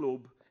another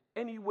club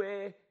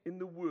anywhere in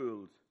the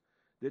world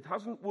that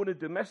hasn't won a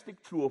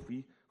domestic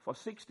trophy for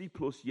 60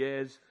 plus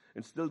years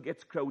and still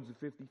gets crowds of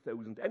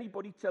 50,000?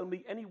 Anybody tell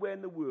me anywhere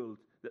in the world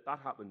that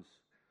happens?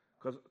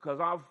 Because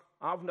I've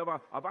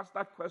asked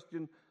that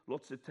question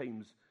lots of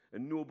times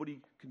and nobody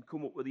can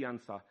come up with the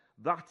answer.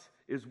 That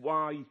is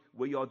why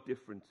we are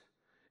different.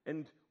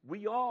 And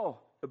we are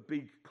a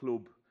big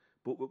club,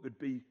 but we could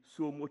be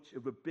so much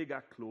of a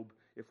bigger club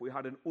if we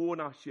had an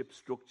ownership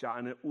structure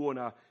and an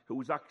owner who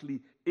was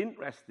actually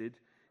interested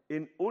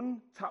in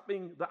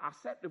untapping the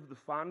asset of the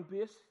fan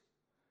base.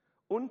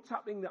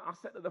 Untapping the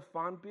asset of the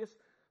fan base.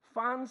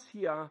 Fans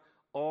here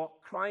are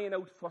crying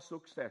out for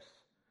success.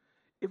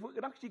 If we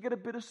could actually get a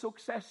bit of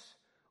success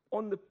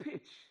on the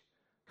pitch,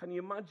 can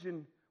you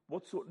imagine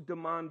what sort of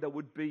demand there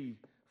would be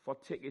for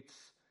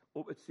tickets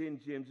up at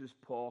St. James's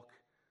Park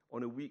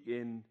on a week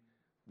in,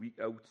 week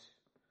out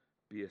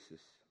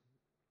basis?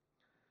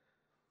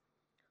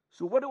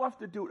 So what do I have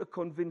to do to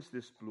convince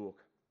this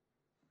bloke?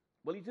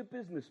 Well, he's a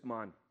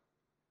businessman.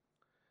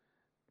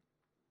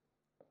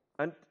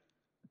 And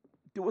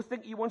do we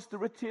think he wants to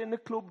retain the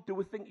club? Do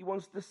we think he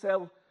wants to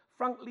sell?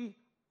 Frankly,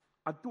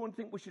 I don't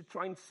think we should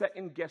try and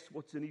second guess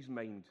what's in his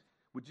mind.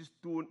 We just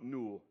don't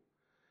know.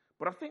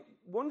 But I think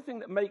one thing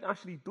that Mike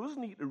Ashley does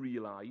need to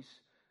realise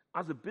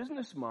as a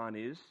businessman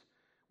is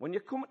when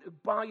you're coming to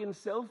buy and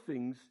sell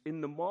things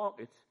in the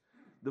market,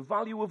 the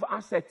value of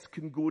assets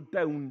can go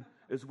down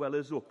as well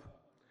as up.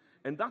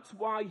 And that's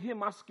why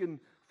him asking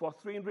for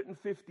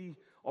 350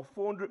 or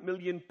 400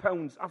 million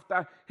pounds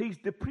after he's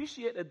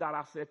depreciated that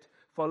asset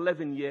for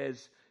 11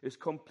 years is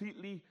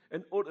completely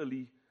and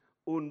utterly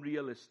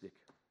unrealistic.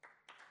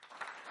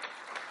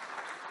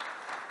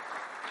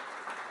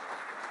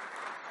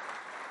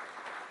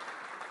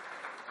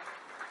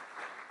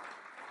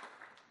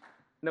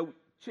 Now,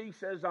 Chi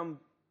says I'm,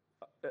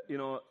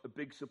 a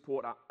big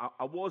supporter.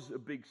 I was a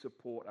big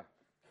supporter.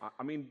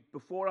 I mean,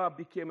 before I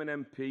became an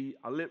MP,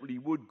 I literally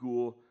would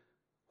go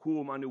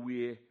home and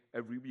away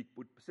every week.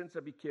 But since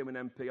I became an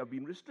MP, I've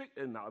been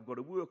restricted in that. I've got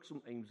to work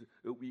sometimes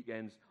at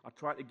weekends. I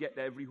try to get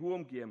to every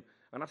home game.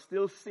 And I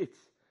still sit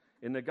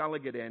in the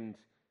Gallagher end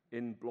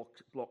in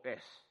Block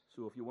S.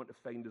 So if you want to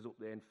find us up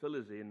there and fill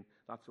us in,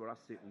 that's where I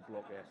sit in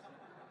Block S.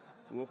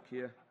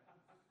 Okay.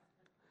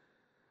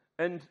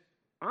 And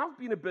I've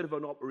been a bit of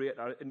an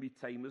operator in my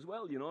time as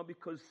well,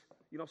 because,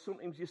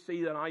 sometimes you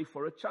see an eye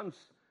for a chance.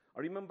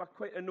 I remember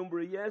quite a number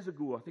of years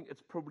ago, I think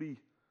it's probably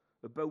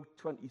about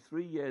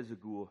 23 years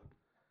ago,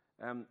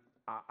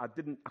 I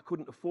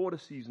couldn't afford a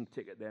season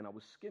ticket then, I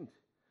was skint.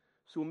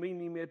 So me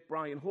and my mate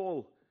Brian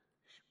Hall,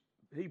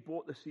 he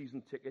bought the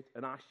season ticket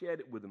and I shared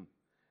it with him.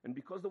 And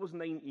because there was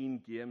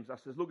 19 games, I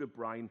says, look at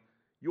Brian,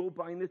 you're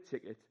buying the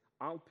ticket,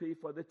 I'll pay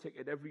for the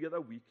ticket every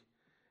other week,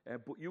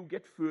 but you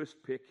get first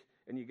pick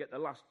and you get the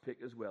last pick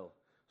as well.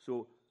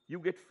 So you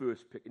get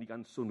first pick and you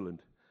go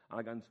Sunderland, and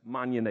I go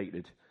Man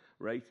United,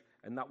 right?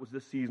 And that was the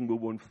season we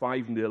won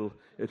 5-0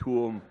 at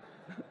home.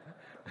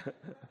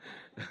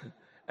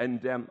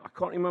 And I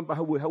can't remember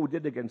how we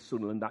did against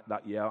Sunderland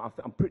that year.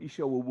 I'm pretty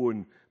sure we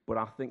won, but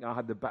I think I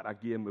had the better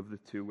game of the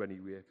two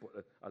anyway,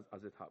 but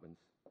as it happens.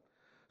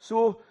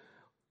 So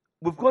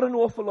we've got an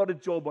awful lot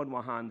of job on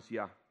our hands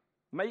here.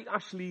 Mike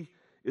Ashley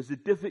is a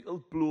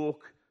difficult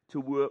bloke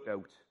to work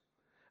out.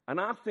 And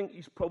I think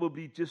he's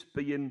probably just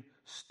being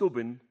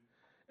stubborn,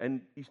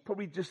 and he's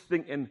probably just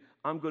thinking,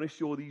 I'm going to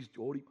show these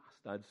Geordie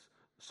bastards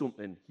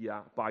something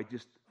here by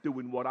just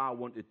doing what I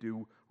want to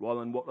do rather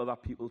than what other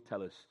people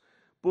tell us.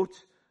 But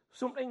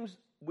sometimes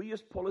we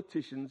as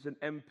politicians and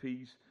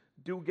MPs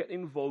do get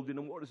involved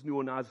in what is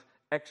known as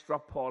extra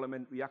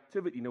parliamentary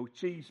activity. Now,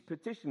 Chi's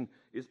petition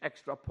is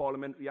extra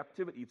parliamentary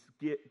activity.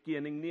 It's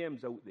gaining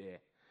names out there.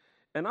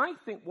 And I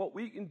think what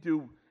we can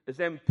do as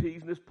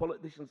MPs and as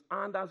politicians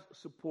and as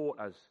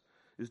supporters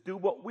is do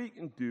what we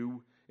can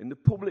do in the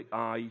public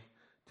eye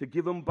to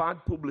give him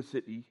bad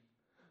publicity,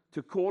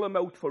 to call him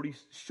out for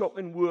his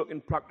shocking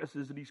working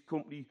practices in his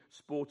company,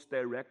 Sports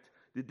Direct,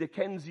 the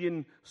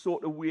Dickensian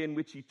sort of way in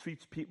which he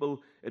treats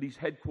people at his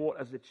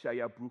headquarters at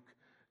Shirebrook,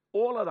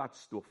 all of that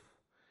stuff.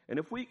 And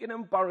if we can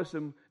embarrass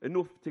him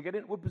enough to get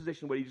into a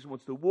position where he just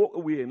wants to walk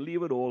away and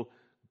leave it all,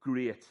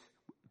 great,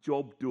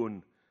 job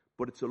done.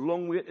 But it's a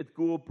long way to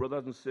go,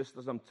 brothers and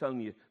sisters, I'm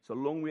telling you. It's a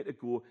long way to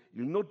go.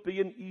 You'll not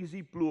be an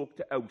easy bloke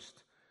to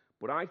oust.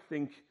 But I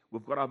think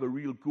we've got to have a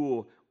real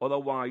go.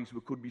 Otherwise,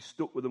 we could be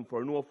stuck with him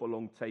for an awful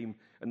long time.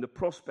 And the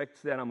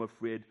prospects there, I'm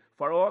afraid,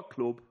 for our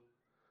club,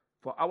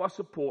 for our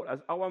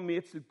supporters, our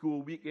mates that go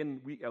week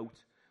in, week out,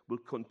 will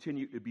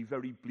continue to be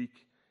very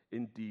bleak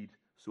indeed.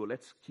 So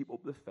let's keep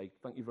up the fight.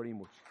 Thank you very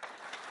much.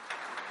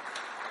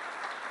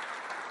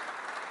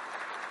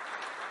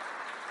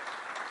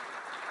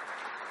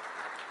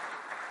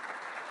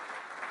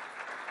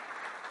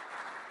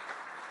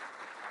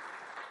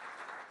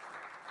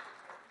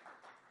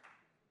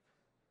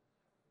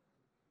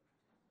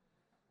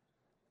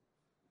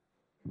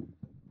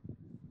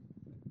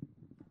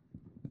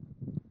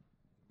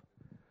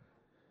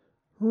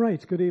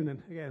 Right, good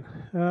evening again.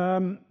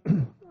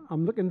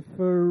 I'm looking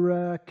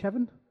for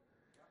Kevin.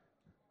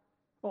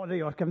 Oh, there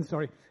you are, Kevin,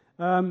 sorry.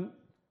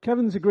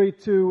 Kevin's agreed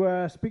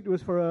to speak to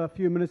us for a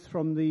few minutes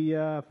from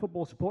the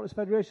Football Supporters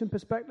Federation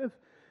perspective,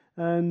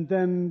 and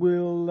then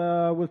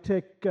we'll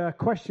take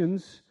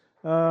questions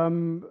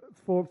from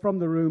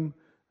the room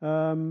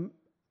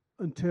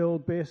until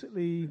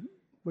basically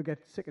we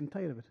get sick and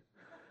tired of it.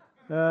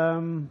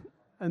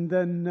 And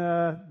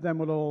then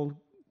we'll all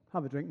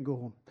have a drink and go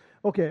home.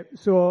 Okay,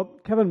 so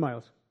Kevin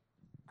Miles.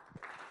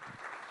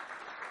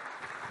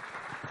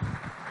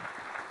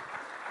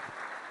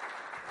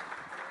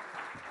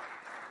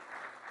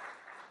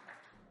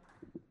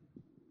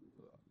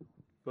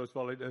 First of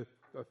all, I'd like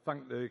to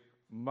thank the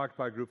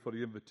Magpie Group for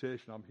the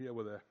invitation. I'm here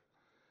with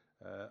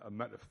a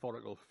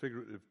metaphorical,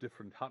 figurative,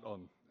 different hat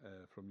on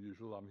from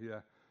usual. I'm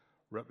here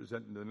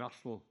representing the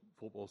National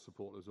Football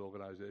Supporters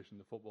Organisation,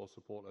 the Football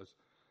Supporters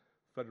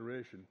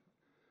Federation,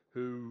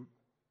 who,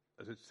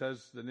 as it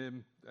says, the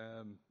name,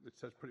 it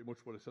says pretty much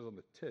what it says on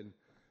the tin.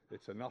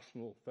 It's a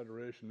national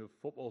federation of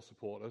football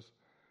supporters,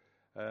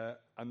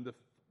 and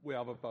we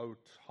have about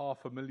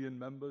 500,000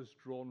 members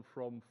drawn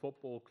from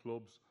football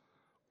clubs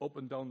up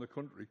and down the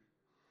country,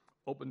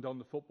 up and down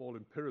the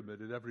footballing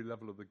pyramid at every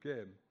level of the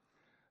game.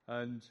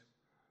 And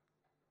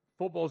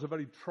football is a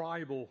very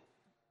tribal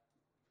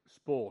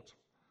sport,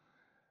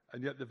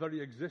 and yet the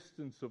very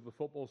existence of the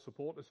Football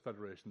Supporters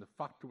Federation, the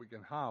fact that we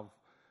can have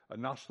a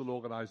national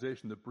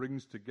organisation that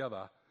brings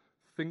together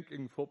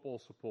thinking football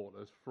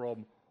supporters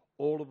from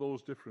all of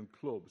those different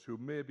clubs who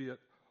may be at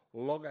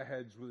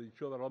loggerheads with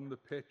each other on the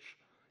pitch,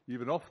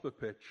 even off the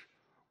pitch,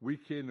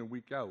 week in and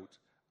week out,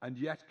 and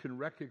yet can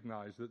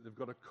recognise that they've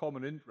got a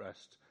common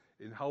interest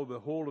in how the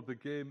whole of the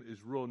game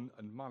is run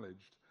and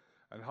managed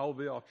and how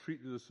they are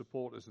treated as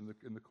supporters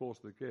in the course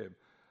of the game.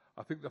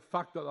 I think the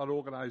fact that that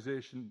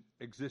organisation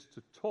exists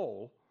at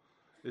all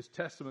is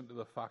testament to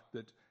the fact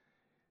that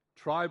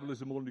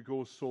tribalism only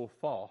goes so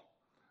far,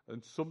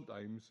 and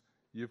sometimes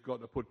you've got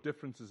to put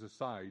differences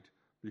aside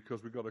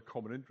because we've got a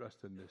common interest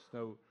in this.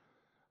 Now,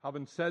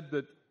 having said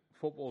that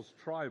football's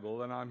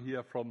tribal, and I'm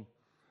here from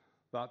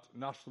that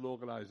national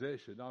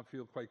organisation, I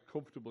feel quite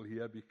comfortable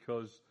here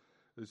because,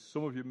 as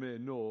some of you may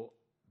know,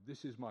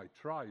 this is my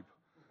tribe.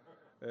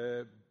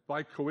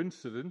 By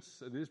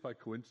coincidence, and it is by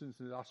coincidence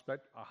in this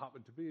aspect, I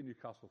happen to be a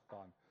Newcastle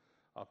fan.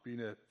 I've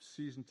been a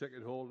season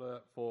ticket holder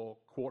for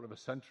a quarter of a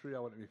century. I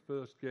went to my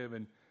first game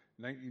in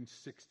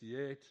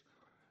 1968.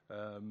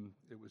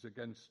 It was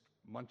against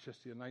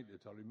Manchester United.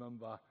 I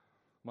remember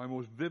my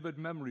most vivid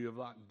memory of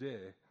that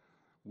day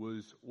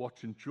was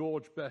watching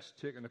George Best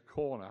taking a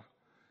corner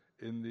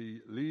in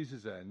the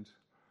Leazes End,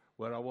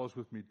 where I was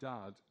with my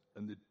dad,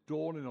 and it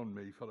dawning on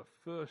me for the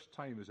first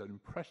time as an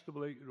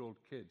impressionable 8-year-old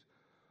kid,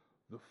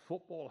 the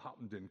football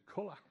happened in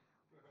colour.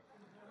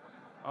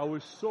 I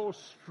was so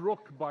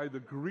struck by the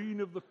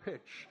green of the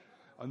pitch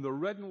and the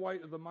red and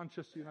white of the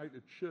Manchester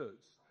United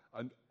shirts,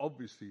 and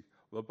obviously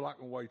the black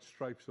and white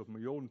stripes of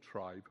my own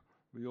tribe,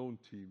 my own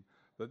team,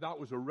 that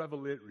was a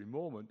revelatory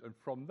moment. And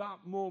from that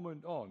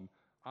moment on,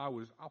 I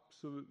was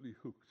absolutely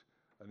hooked.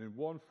 And in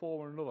one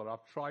form or another,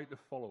 I've tried to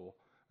follow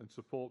and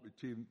support my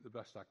team the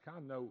best I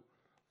can. Now,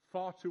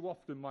 far too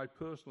often in my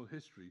personal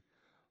history,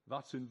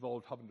 that's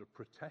involved having to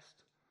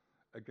protest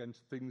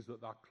against things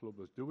that club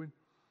was doing.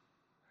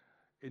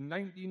 In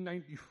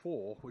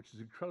 1994, which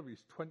is incredible,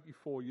 it's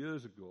 24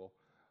 years ago,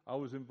 I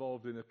was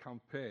involved in a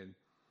campaign,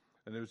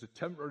 and there was a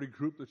temporary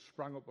group that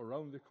sprang up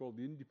around it called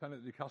the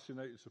Independent Newcastle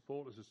United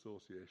Supporters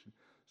Association.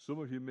 Some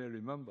of you may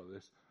remember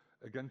this,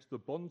 against the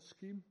bond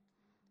scheme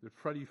that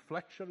Freddie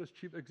Fletcher, as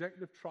chief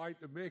executive, tried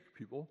to make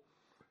people,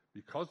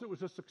 because it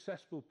was a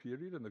successful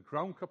period and the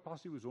ground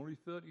capacity was only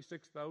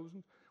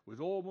 36,000, was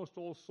almost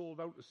all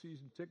sold out to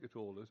season ticket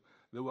holders.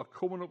 They were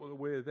coming up with a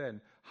way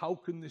then, how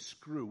can they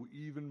screw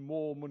even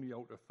more money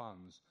out of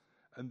fans?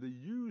 And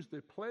they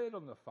played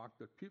on the fact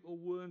that people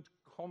weren't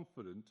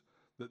confident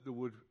that they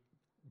would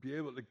be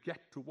able to get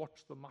to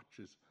watch the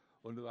matches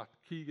under that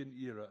Keegan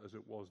era as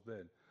it was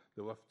then.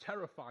 They were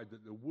terrified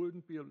that they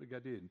wouldn't be able to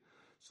get in.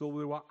 So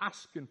they were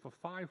asking for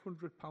 £500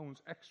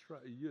 extra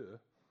a year.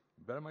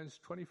 Bear in mind, it's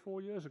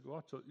 24 years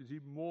ago, so it's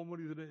even more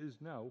money than it is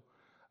now.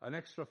 An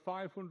extra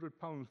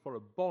 £500 for a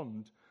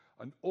bond,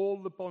 and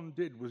all the bond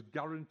did was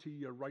guarantee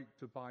your right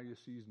to buy a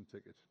season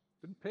ticket.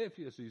 Didn't pay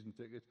for your season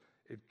ticket,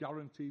 it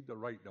guaranteed the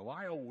right. Now,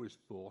 I always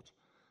thought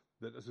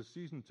that as a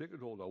season ticket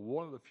holder,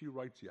 one of the few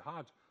rights you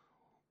had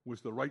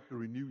was the right to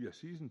renew your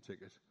season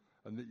ticket,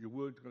 and that you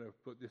weren't going to...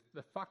 But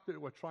the fact that they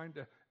were trying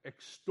to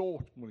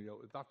extort money out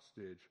at that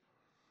stage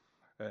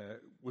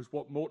was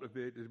what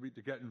motivated me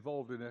to get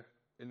involved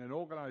in an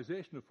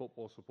organisation of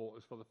football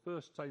supporters for the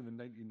first time in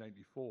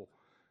 1994.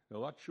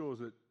 Now, that shows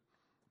that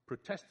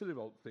protesting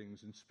about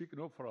things and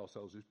speaking up for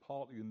ourselves is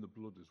partly in the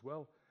blood as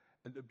well.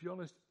 And to be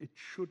honest, it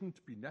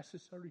shouldn't be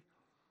necessary.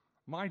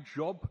 My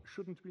job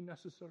shouldn't be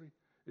necessary.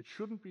 It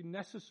shouldn't be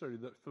necessary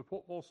that for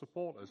football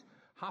supporters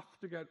have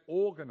to get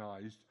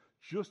organised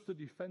just to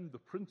defend the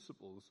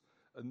principles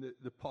and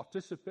the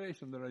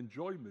participation, their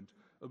enjoyment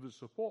of the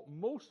support.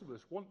 Most of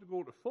us want to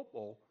go to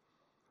football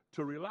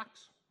to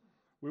relax.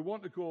 We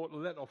want to go to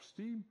let off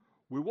steam.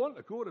 We want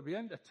to go to be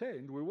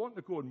entertained. We want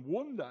to go and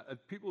wonder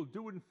at people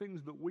doing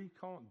things that we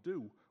can't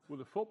do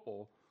with a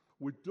football.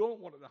 We don't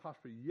want it to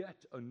have to be yet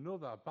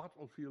another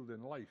battlefield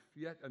in life,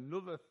 yet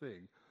another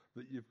thing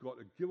that you've got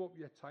to give up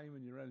your time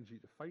and your energy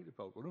to fight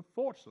about. But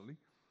unfortunately,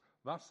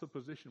 that's the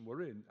position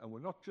we're in, and we're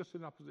not just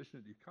in that position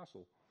at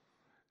Newcastle.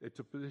 It's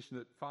a position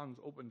that fans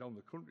up and down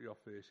the country are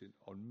facing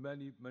on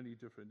many, many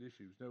different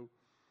issues. Now,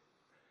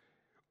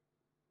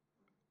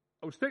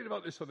 I was thinking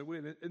about this on the way,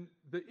 and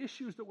the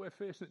issues that we're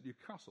facing at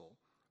Newcastle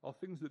are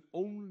things that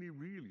only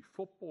really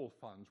football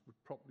fans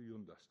would properly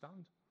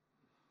understand.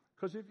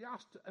 Because if you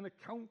asked an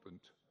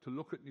accountant to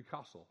look at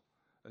Newcastle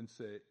and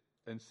said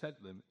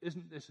to them,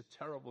 isn't this a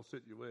terrible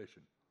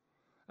situation?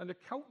 An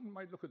accountant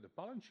might look at the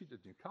balance sheet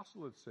at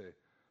Newcastle and say,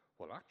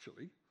 well,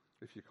 actually,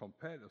 if you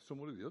compare to some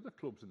of the other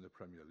clubs in the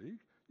Premier League,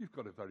 you've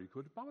got a very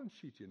good balance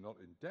sheet. You're not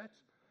in debt.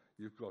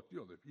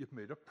 You've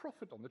made a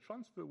profit on the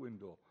transfer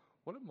window.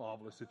 What a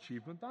marvellous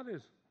achievement that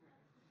is.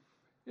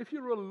 If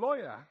you're a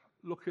lawyer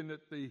looking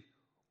at the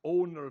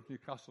owner of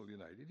Newcastle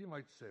United, you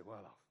might say,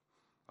 well,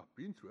 I've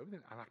been through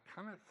everything and I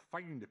cannot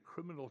find a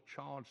criminal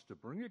charge to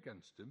bring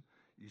against him.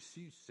 He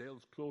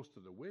sails close to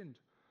the wind,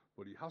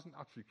 but he hasn't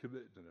actually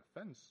committed an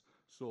offence,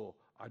 so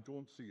I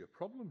don't see a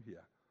problem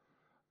here.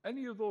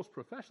 Any of those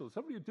professionals,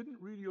 somebody who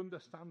didn't really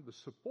understand the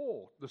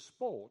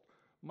sport,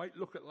 might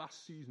look at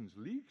last season's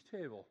league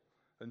table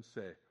and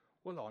say,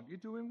 well, aren't you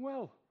doing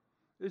well?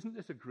 Isn't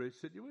this a great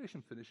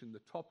situation, finishing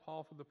the top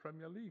half of the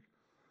Premier League?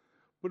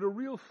 But a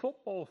real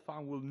football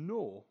fan will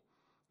know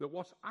that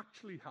what's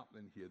actually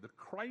happening here, the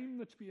crime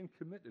that's being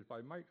committed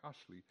by Mike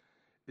Ashley,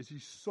 is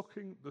he's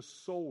sucking the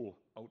soul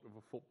out of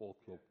a football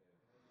club.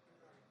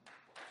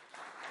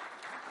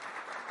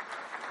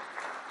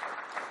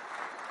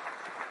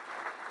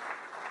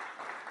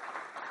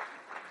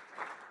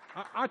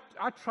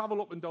 I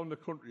travel up and down the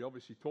country,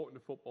 obviously, talking to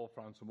football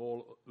fans from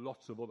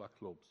lots of other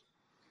clubs.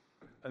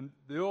 And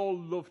they all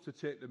love to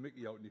take the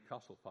mickey out of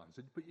Newcastle fans.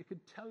 But you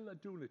can tell they're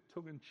doing it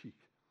tongue-in-cheek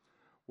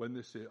when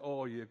they say,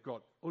 oh, you've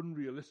got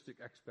unrealistic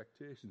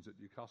expectations at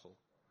Newcastle.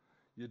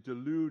 You're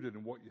deluded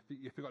in what you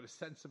think. You've got a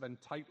sense of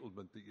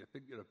entitlement that you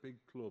think you're a big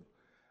club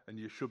and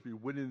you should be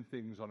winning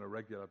things on a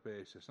regular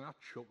basis. And I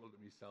chuckle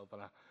to myself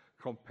and I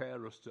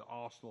compare us to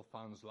Arsenal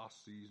fans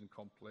last season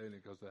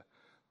complaining because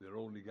they're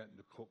only getting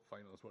to cup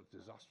finals. What a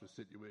disastrous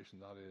situation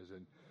that is,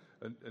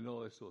 and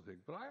all this sort of thing.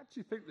 But I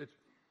actually think that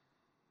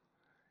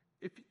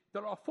if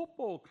there are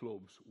football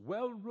clubs,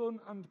 well run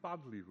and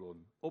badly run,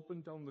 up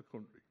and down the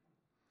country,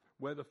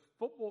 where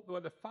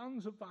the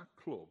fans of that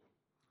club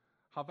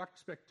have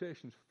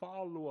expectations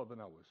far lower than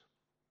ours.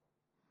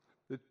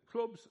 The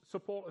club's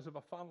supporters of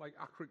a club like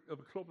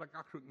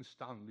Accrington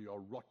Stanley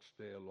or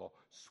Rochdale or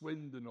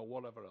Swindon or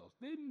whatever else,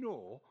 they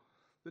know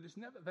that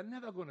they're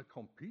never going to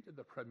compete at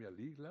the Premier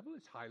League level.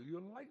 It's highly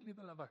unlikely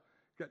they'll ever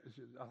get to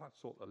that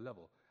sort of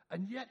level.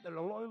 And yet they're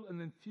loyal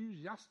and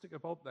enthusiastic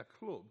about their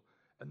club,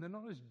 and they're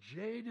not as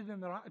jaded in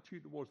their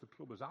attitude towards the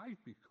club as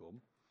I've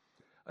become.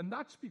 And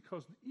that's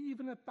because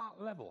even at that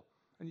level,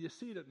 and you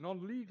see it at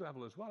non-league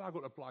level as well, I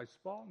go to Blythe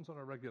Spartans on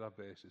a regular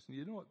basis, and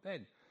you know what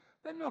then?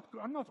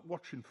 I'm not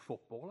watching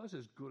footballers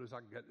as good as I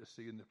can get to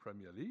see in the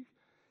Premier League.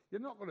 You're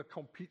not going to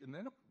compete in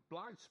there.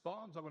 Blythe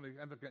Spartans are going to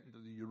ever get into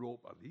the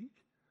Europa League.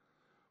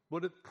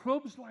 But at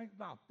clubs like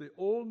that, they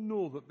all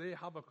know that they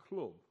have a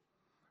club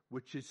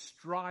which is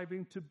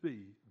striving to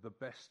be the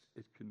best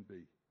it can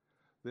be.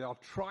 They are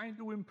trying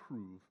to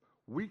improve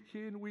week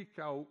in, week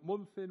out,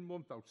 month in,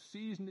 month out,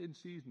 season in,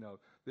 season out.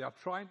 They are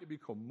trying to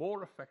become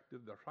more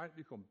effective. They're trying to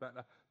become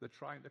better. They're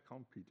trying to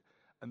compete.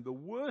 And the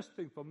worst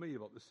thing for me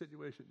about the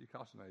situation at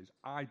Newcastle United is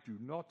I do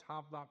not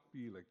have that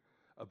feeling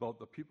about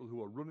the people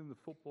who are running the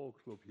football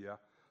club here,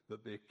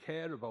 that they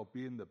care about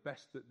being the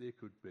best that they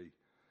could be.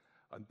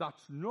 And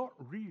that's not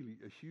really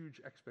a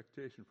huge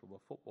expectation from a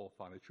football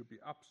fan. It should be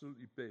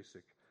absolutely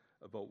basic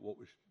about what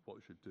we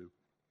should do.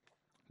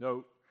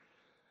 Now,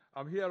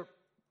 I'm here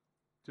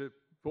to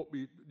put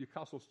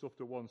Newcastle stuff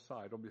to one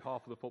side on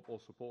behalf of the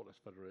Football Supporters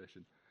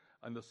Federation.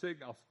 And the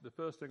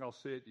first thing I'll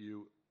say to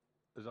you,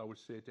 as I would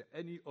say to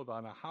any other,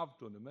 and I have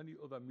done in many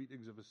other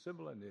meetings of a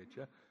similar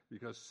nature,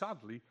 because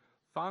sadly,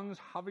 fans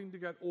having to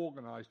get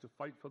organised to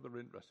fight for their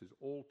interests is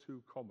all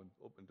too common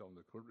up and down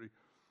the country.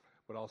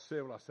 But I'll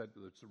say what I said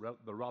to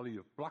the rally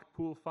of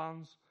Blackpool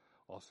fans.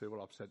 I'll say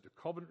what I've said to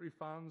Coventry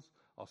fans.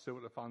 I'll say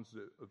what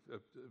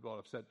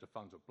I've said to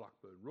fans of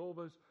Blackburn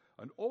Rovers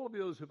and all of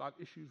the others who've had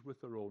issues with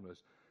their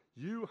owners.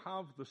 You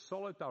have the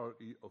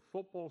solidarity of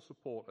football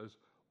supporters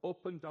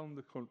up and down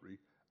the country.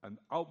 And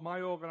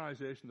my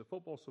organisation, the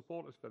Football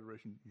Supporters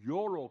Federation,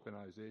 your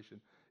organisation,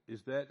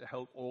 is there to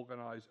help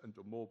organise and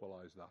to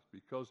mobilise that.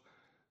 Because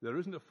there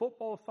isn't a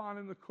football fan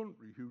in the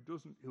country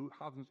who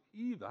hasn't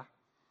either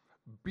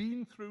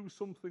been through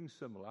something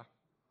similar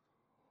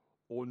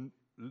or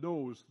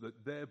knows that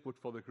there, but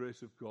for the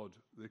grace of God,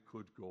 they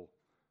could go.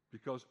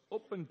 Because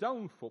up and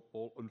down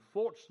football,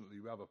 unfortunately,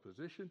 we have a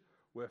position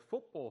where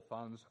football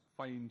fans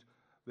find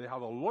they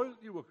have a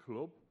loyalty to a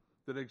club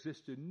that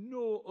exists in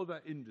no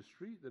other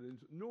industry, that in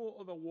no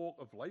other walk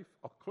of life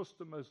are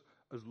customers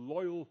as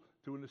loyal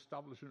to an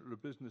establishment or a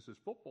business as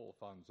football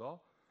fans are.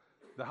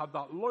 They have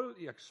that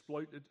loyalty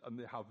exploited, and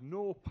they have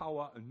no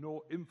power and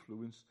no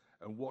influence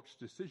and watch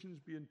decisions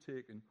being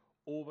taken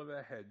over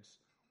their heads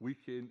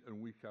week in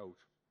and week out.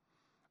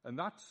 And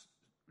that's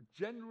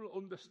general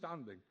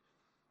understanding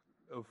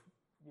of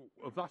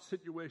that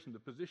situation, the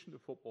position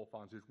of football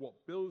fans, is what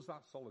builds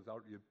that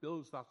solidarity, it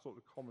builds that sort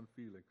of common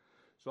feeling.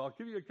 So I'll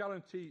give you a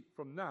guarantee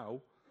from now,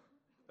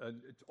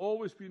 and it's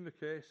always been the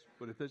case,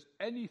 but if there's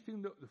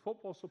anything that the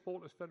Football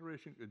Supporters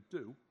Federation can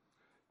do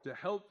to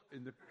help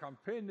in the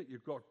campaign that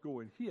you've got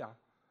going here,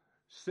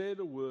 say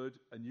the word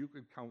and you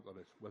can count on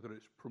it, whether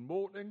it's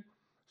promoting,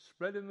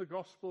 spreading the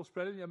gospel,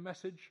 spreading your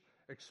message,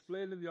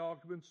 explaining the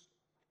arguments,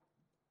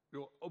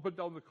 up and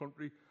down the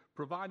country,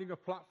 providing a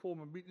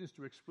platform and meetings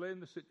to explain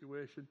the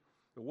situation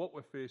and what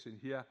we're facing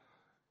here.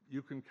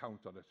 You can count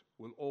on it.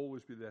 We'll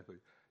always be there for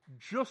you.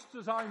 Just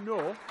as I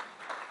know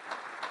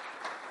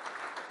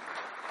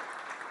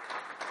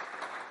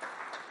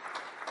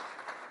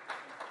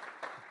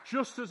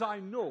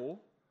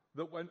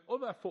that when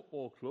other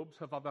football clubs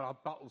have had their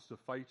battles to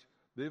fight,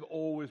 they've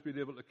always been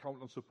able to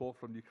count on support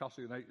from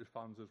Newcastle United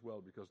fans as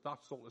well, because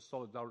that sort of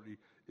solidarity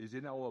is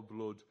in our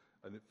blood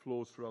and it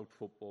flows throughout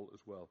football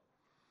as well.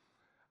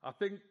 I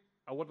think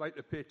I would like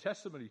to pay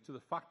testimony to the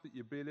fact that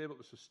you've been able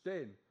to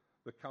sustain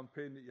the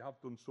campaign that you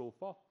have done so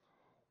far.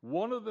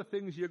 One of the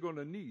things you're going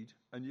to need,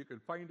 and you can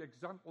find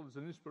examples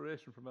and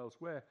inspiration from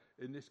elsewhere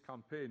in this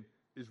campaign,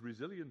 is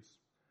resilience.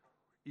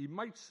 He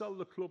might sell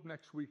the club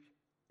next week.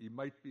 He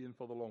might be in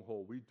for the long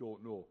haul. We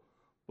don't know.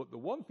 But the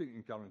one thing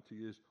you can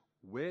guarantee is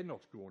we're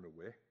not going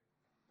away.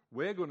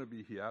 We're going to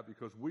be here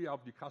because we have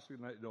Newcastle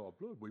United in our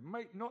blood. We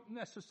might not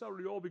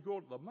necessarily all be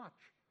going to the match.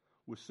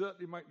 We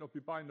certainly might not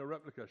be buying the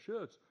replica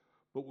shirts.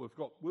 But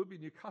we'll be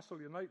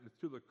Newcastle United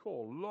to the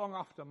core long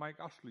after Mike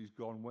Ashley's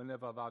gone,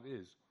 whenever that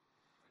is.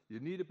 You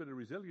need a bit of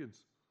resilience.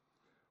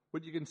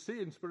 But you can see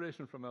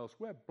inspiration from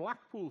elsewhere.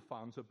 Blackpool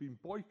fans have been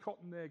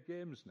boycotting their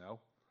games now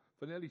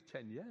for nearly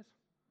 10 years.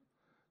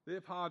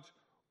 They've had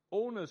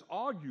owners,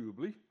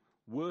 arguably,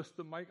 worse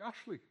than Mike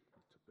Ashley.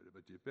 It's a bit of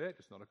a debate.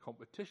 It's not a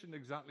competition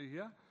exactly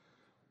here.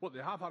 But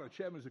they have had a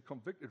chairman who's a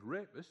convicted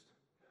rapist,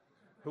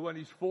 who, when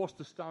he's forced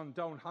to stand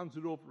down, hands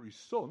it over to his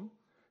son,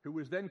 who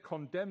was then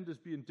condemned as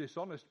being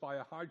dishonest by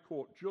a High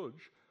Court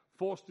judge,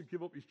 forced to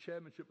give up his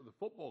chairmanship of the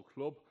football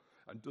club,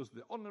 and does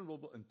the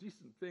honourable and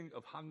decent thing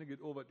of handing it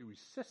over to his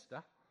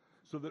sister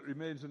so that it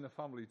remains in the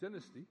family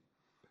dynasty.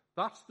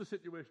 That's the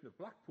situation of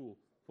Blackpool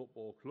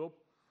Football Club.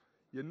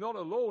 You're not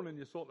alone in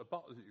your sort of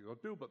battles that you've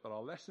got to do, but there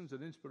are lessons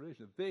and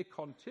inspiration. They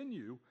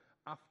continue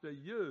after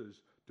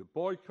years to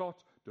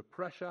boycott, to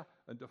pressure,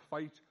 and to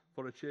fight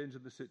for a change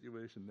in the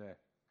situation there.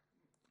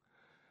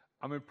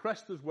 I'm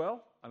impressed as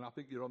well, and I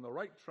think you're on the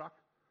right track,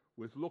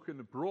 with looking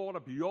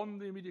broader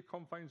beyond the immediate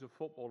confines of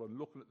football and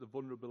looking at the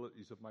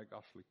vulnerabilities of Mike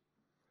Ashley.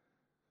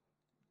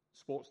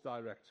 Sports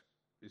Direct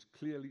is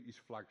clearly his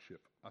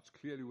flagship. That's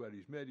clearly where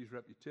he's made his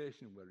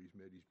reputation and where he's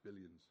made his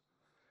billions.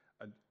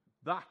 And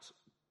that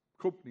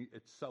company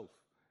itself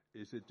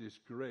is a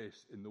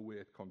disgrace in the way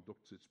it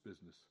conducts its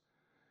business,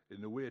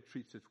 in the way it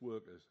treats its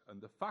workers. And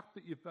the fact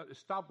that you've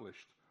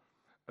established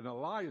an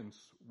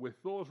alliance with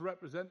those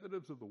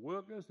representatives of the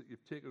workers, that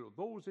you've taken up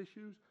those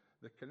issues,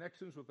 the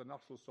connections with the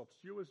National Soft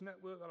Stewards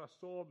Network that I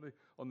saw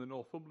on the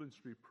Northumberland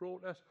Street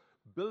protest,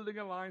 building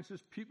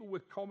alliances, people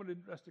with common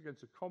interest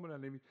against a common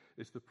enemy,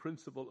 is the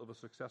principle of a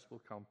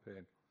successful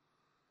campaign.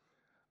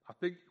 I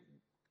think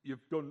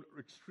you've done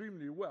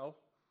extremely well,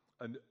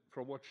 and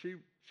from what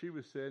she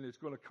was saying, it's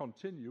going to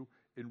continue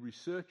in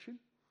researching,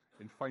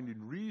 in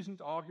finding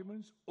reasoned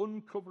arguments,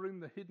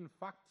 uncovering the hidden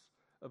facts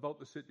about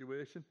the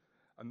situation,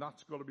 and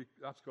that's got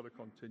to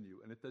continue.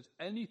 And if there's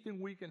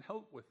anything we can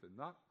help with in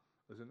that,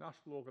 as a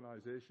national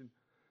organisation,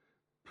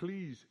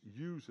 please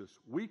use us.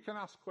 We can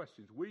ask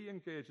questions. We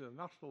engage at a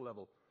national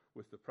level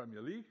with the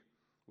Premier League,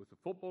 with the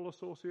Football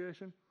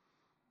Association,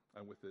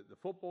 and with the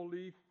Football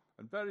League,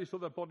 and various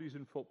other bodies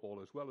in football,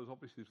 as well as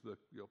obviously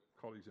your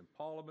colleagues in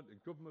Parliament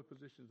and government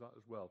positions that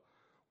as well.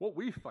 What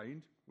we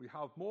find, we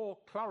have more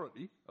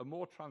clarity and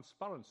more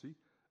transparency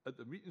at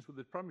the meetings with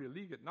the Premier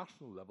League at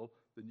national level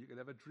than you could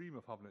ever dream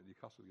of having at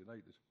Newcastle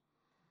United.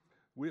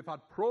 We've had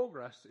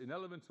progress in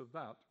elements of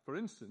that. For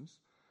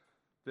instance,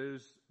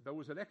 there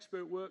was an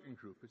expert working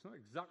group. It's not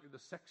exactly the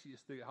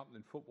sexiest thing that happened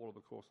in football over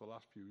the course of the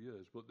last few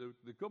years, but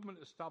the government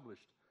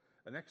established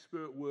an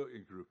expert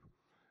working group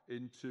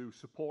into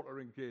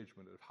supporter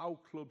engagement, of how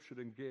clubs should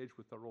engage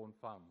with their own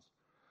fans.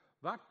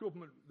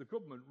 The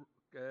government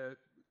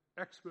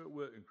expert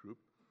working group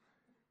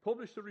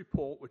published a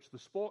report which the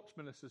sports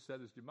minister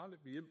said is demanded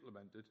to be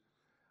implemented,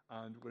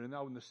 and we're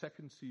now in the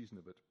second season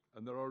of it.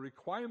 And there are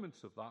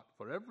requirements of that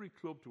for every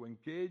club to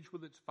engage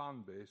with its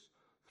fan base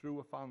through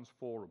a fans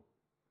forum.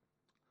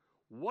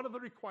 One of the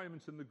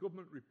requirements in the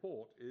government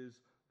report is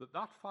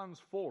that fans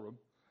forum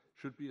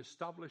should be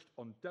established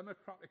on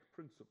democratic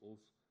principles,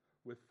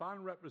 with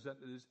fan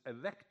representatives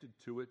elected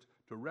to it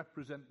to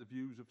represent the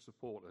views of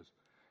supporters.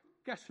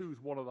 Guess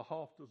who's one of the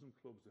half-dozen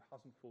clubs that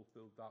hasn't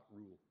fulfilled that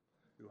rule,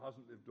 who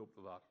hasn't lived up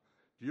to that?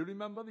 Do you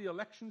remember the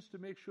elections to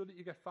make sure that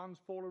you get fans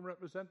forum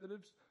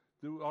representatives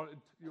who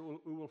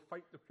will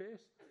fight the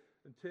case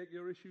and take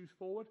your issues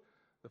forward?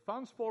 The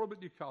fans forum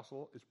at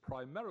Newcastle is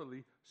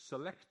primarily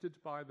selected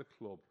by the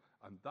club,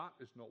 and that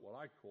is not what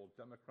I call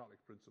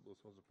democratic principles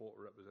for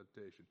supporter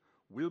representation.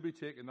 We'll be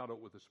taking that up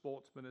with the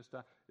sports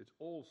minister. It's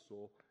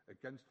also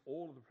against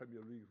all of the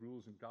Premier League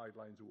rules and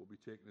guidelines, and we'll be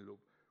taking it up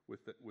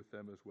with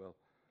them as well.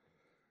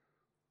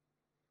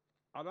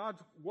 I'd add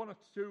one or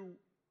two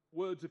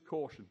words of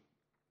caution.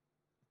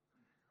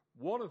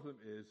 One of them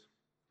is,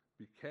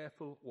 be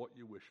careful what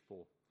you wish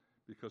for,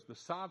 because the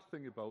sad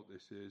thing about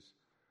this is,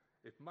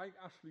 if Mike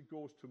Ashley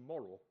goes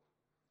tomorrow,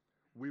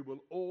 we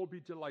will all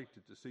be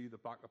delighted to see the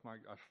back of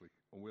Mike Ashley,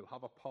 and we'll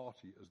have a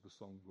party, as the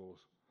song goes,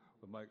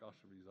 when Mike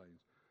Ashley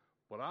resigns.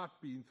 But I've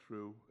been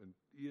through, and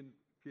Ian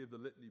gave the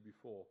litany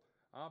before,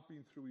 I've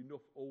been through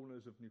enough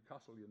owners of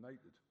Newcastle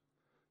United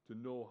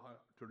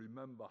to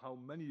remember how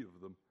many of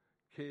them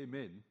came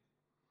in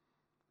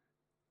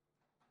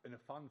a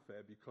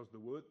fanfare because they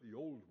weren't the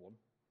old one,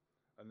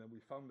 and then we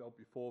found out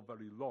before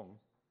very long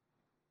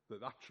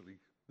that actually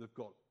they've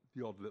got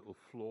the odd little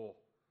flaw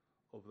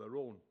of their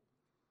own.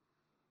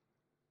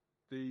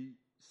 The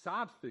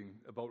sad thing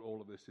about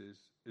all of this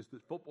is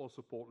that football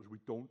supporters, we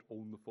don't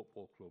own the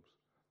football clubs.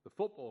 The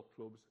football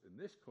clubs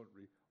in this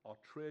country are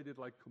traded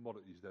like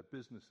commodities. They're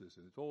businesses,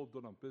 and it's all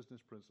done on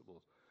business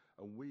principles,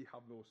 and we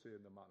have no say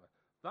in the matter.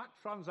 That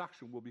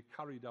transaction will be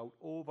carried out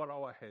over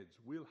our heads.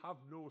 We'll have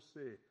no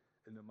say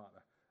in the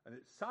matter. And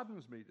it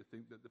saddens me to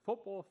think that the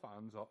football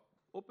fans are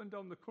up and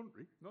down the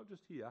country, not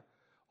just here,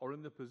 are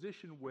in the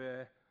position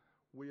where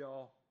we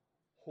are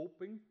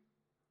hoping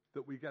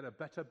that we get a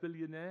better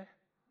billionaire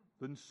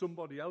than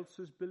somebody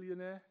else's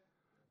billionaire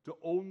to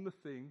own the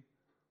thing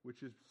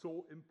which is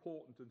so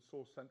important and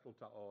so central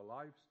to our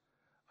lives.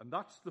 And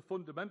that's the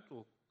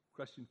fundamental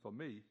question for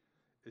me,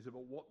 is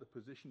about what the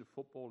position of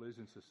football is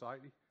in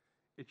society.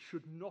 It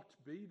should not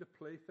be the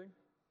plaything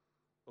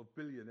of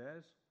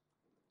billionaires,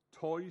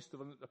 toys for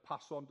them to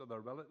pass on to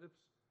their relatives,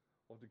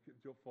 or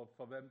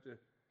for them to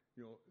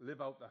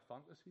live out their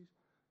fantasies.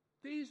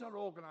 These are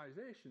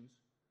organisations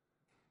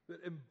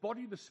that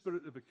embody the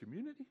spirit of a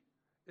community.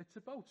 It's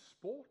about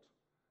sport,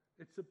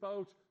 it's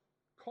about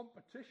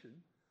competition,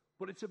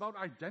 but it's about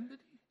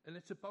identity, and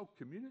it's about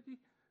community.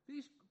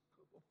 These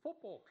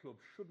football clubs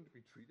shouldn't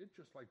be treated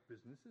just like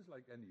businesses,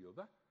 like any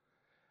other.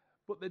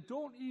 But they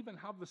don't even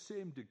have the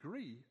same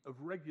degree of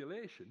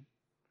regulation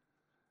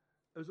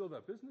as other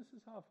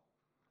businesses have.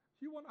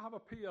 If you want to have a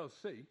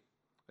PLC,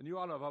 and you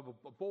want to have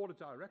a board of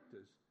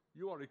directors,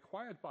 you are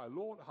required by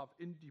law to have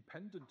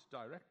independent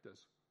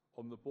directors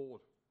on the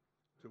board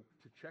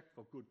to check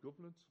for good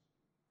governance.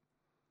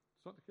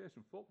 It's not the case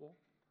in football.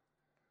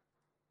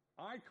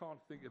 I can't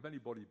think of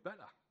anybody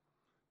better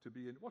to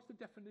be in. What's the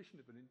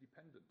definition of an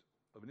independent?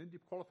 Of an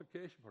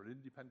qualification for an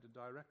independent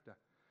director?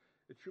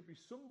 It should be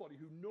somebody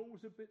who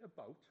knows a bit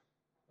about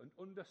and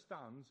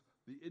understands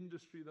the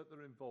industry that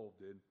they're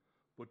involved in,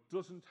 but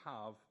doesn't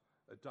have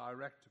a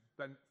direct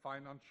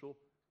financial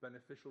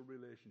beneficial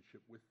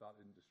relationship with that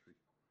industry.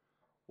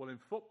 Well,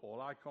 in football,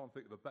 I can't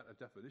think of a better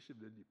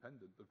definition of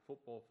independent than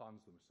football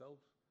fans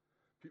themselves.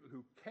 People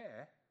who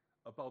care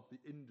about the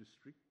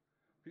industry,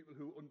 people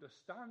who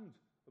understand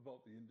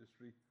about the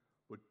industry,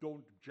 but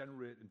don't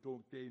generate and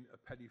don't gain a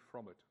penny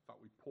from it. In fact,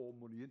 we pour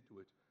money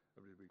into it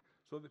every week.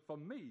 So that for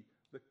me,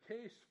 the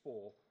case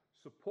for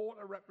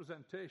supporter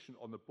representation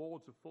on the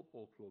boards of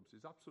football clubs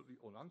is absolutely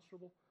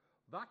unanswerable.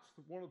 That's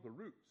one of the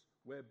routes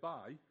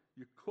whereby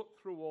you cut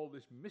through all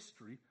this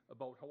mystery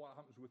about what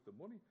happens with the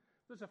money.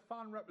 There's a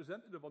fan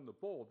representative on the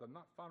board, and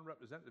that fan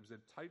representative is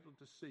entitled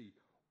to see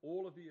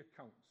all of the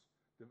accounts,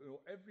 to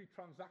know every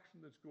transaction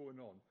that's going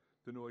on,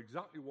 to know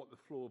exactly what the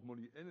flow of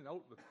money in and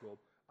out of the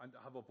club, and to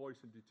have a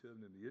voice in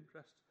determining the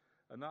interest.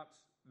 And that's,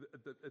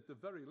 at the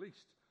very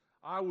least,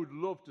 I would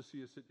love to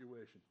see a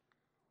situation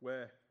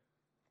where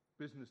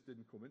business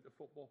didn't come into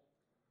football,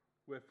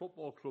 where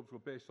football clubs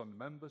were based on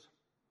members,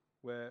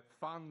 where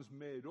fans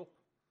made up.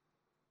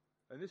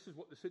 And this is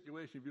what the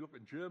situation, if you look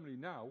at Germany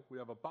now,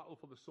 we have a battle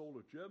for the soul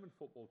of German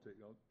football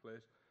taking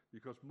place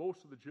because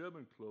most of the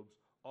German clubs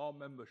are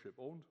membership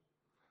owned.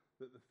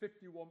 That the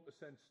 51%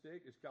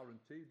 stake is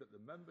guaranteed, that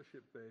the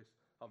membership base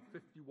have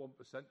 51%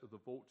 of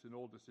the votes in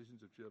all decisions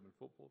of German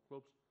football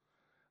clubs.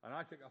 And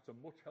I think that's a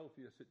much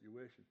healthier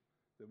situation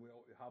than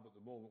we have at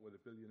the moment where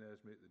the billionaires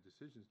make the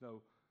decisions.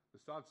 Now,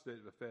 the sad state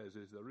of affairs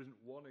is there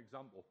isn't one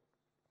example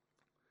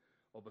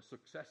of a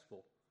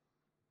successful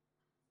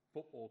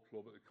football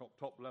club at the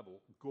top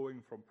level going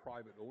from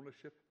private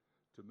ownership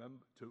to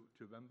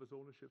members'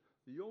 ownership.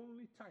 The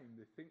only time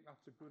they think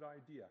that's a good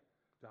idea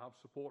to have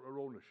supporter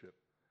ownership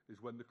is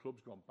when the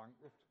club's gone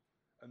bankrupt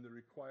and they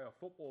require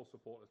football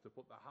supporters to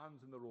put their hands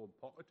in their own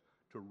pocket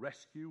to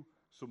rescue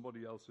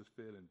somebody else's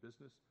failing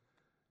business,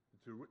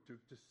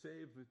 to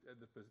save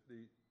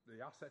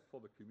the asset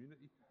for the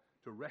community,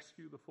 to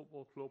rescue the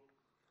football club.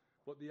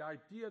 But the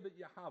idea that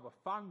you have a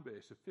fan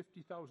base of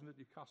 50,000 at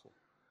Newcastle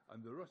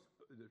and the rest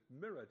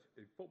mirrored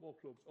in football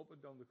clubs up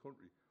and down the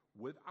country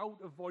without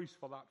a voice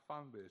for that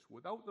fan base,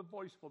 without the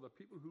voice for the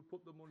people who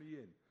put the money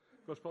in.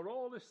 Because for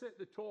all they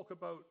talk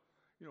about,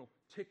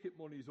 ticket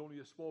money is only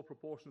a small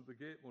proportion of the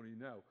gate money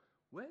now.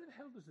 Where the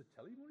hell does the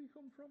telly money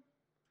come from?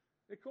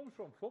 It comes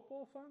from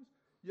football fans.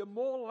 You're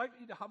more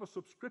likely to have a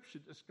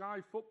subscription to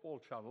Sky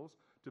football channels,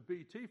 to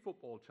BT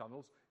football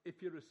channels,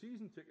 if you're a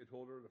season ticket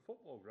holder at a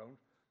football ground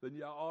than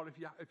you are if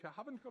you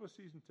haven't got a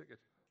season ticket.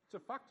 It's a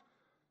fact.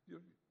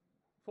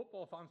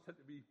 Football fans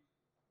tend to be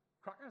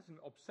crackers and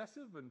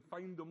obsessive and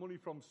find the money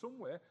from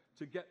somewhere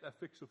to get their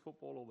fix of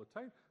football all the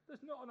time.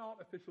 There's not an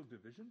artificial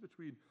division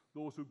between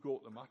those who go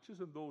to the matches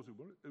and those who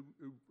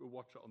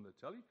watch it on the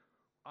telly.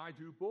 I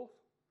do both.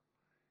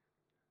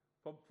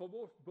 For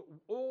both, but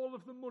all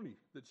of the money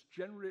that's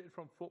generated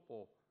from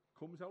football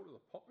comes out of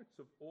the pockets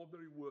of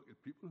ordinary working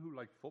people who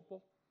like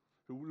football,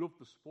 who love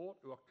the sport,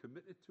 who are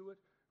committed to it,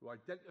 who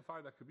identify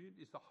their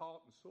community. It's the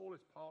heart and soul,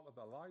 it's part of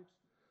their lives.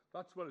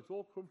 That's where it's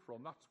all come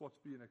from. That's what's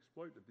being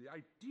exploited. The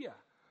idea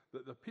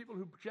that the people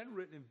who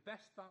generate and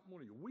invest that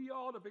money, we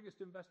are the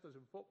biggest investors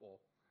in football,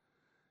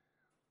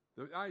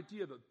 the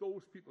idea that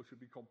those people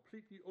should be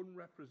completely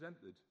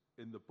unrepresented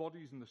in the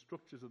bodies and the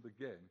structures of the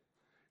game,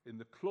 in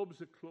the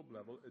clubs at club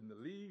level, in the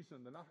leagues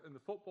and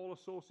the Football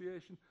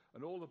Association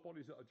and all the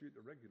bodies that are due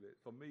to regulate,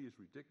 for me is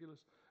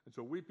ridiculous. And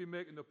so we've been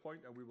making the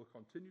point, and we will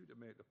continue to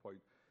make the point,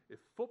 if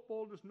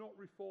football does not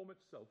reform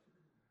itself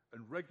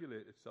and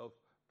regulate itself,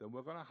 then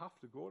we're going to have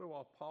to go to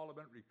our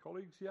parliamentary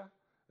colleagues here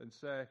and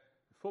say,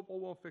 if football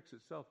won't fix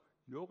itself,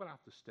 you're going to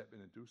have to step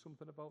in and do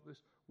something about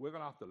this. We're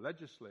going to have to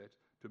legislate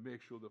to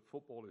make sure that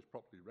football is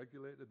properly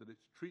regulated, that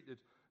it's treated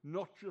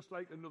not just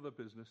like another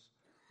business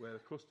where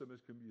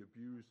customers can be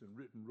abused and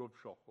ridden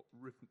roughshod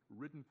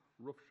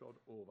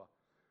over,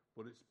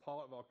 but it's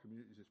part of our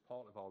communities, it's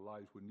part of our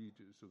lives. We need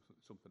to do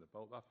something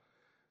about that.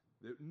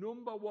 The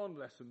number one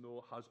lesson,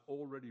 though, has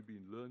already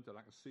been learned, and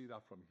I can see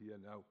that from here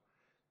now.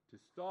 To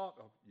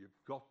start up, you've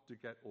got to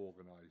get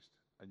organised,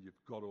 and you've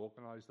got to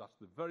organise. That's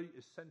the very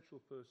essential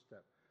first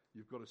step.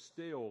 You've got to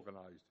stay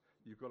organised.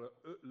 You've got to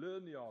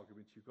learn the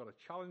arguments. You've got to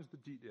challenge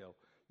the detail.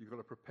 You've got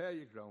to prepare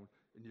your ground,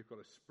 and you've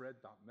got to spread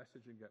that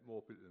message and get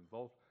more people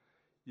involved.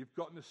 You've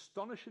got an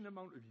astonishing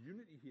amount of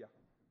unity here,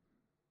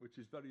 which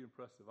is very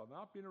impressive. I mean,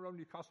 I've been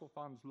around Newcastle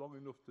fans long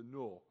enough to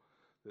know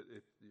that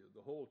if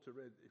the whole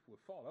terrain, if we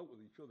fall out with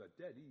each other,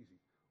 dead easy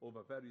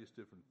over various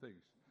different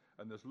things.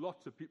 And there's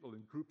lots of people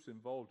and groups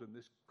involved in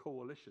this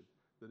coalition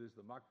that is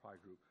the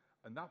Magpie Group.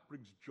 And that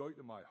brings joy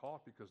to my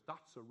heart because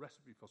that's a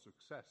recipe for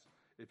success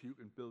if you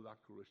can build that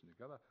coalition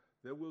together.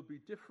 There will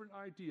be different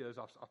ideas.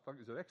 I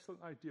think it's an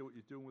excellent idea what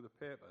you're doing with the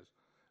papers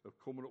of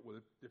coming up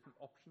with different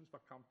options for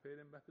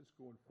campaigning methods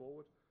going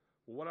forward.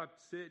 But what I'd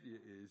say to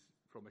you is,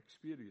 from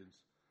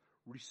experience,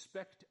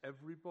 respect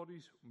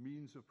everybody's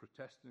means of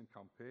protesting and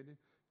campaigning.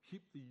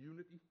 Keep the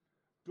unity.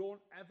 Don't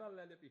ever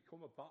let it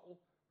become a battle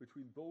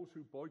between those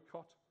who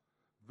boycott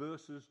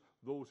versus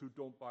those who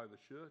don't buy the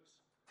shirts,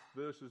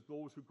 versus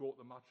those who go to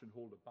the match and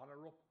hold a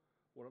banner up,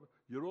 whatever.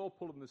 You're all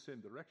pulling in the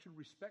same direction.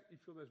 Respect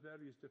each other's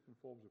various different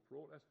forms of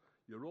protest.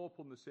 You're all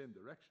pulling in the same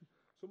direction.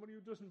 Somebody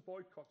who doesn't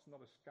boycott's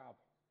not a scab.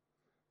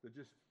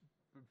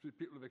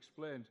 People have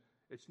explained,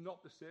 it's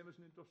not the same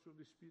as an industrial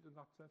dispute in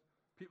that sense.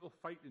 People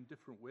fight in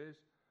different ways.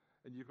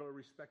 and you've got to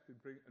respect and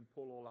bring and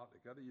pull all that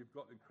together. You've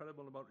got an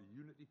incredible amount of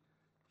unity.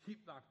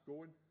 Keep that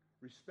going.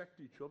 Respect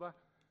each other.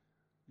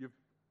 You've,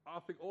 I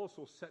think,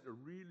 also set a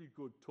really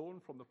good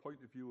tone from the point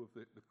of view of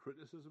the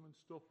criticism and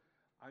stuff.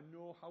 I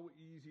know how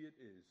easy it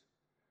is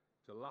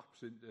to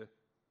lapse into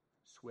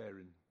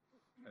swearing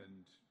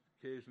and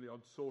occasionally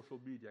on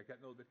social media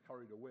getting a little bit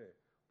carried away.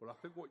 But I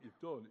think what you've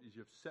done is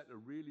you've set a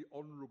really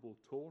honourable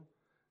tone,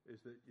 is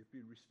that you've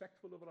been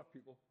respectful of other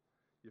people,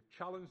 you've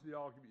challenged the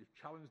argument, you've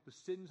challenged the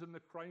sins and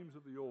the crimes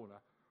of the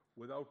owner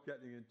without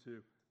getting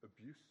into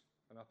abuse.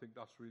 And I think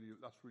that's really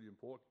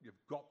important. You've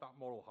got that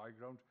moral high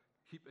ground.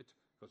 Keep it,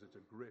 because it's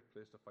a great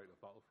place to fight a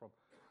battle from.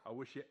 I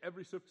wish you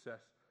every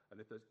success. And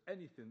if there's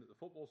anything that the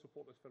Football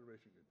Supporters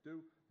Federation can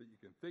do that you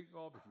can think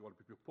of, if you want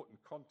to be put in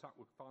contact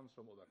with fans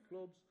from other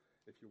clubs,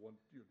 if you want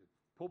to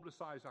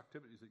publicise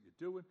activities that you're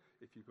doing,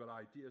 if you've got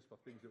ideas for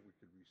things that we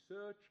can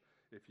research,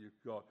 if you've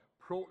got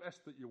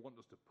protests that you want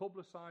us to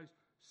publicise,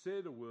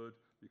 say the word,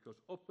 because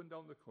up and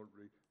down the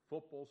country,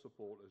 football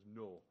supporters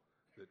know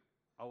that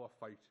our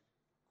fight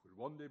could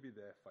one day be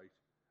their fight,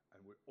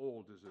 and we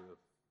all deserve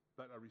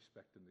better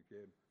respect in the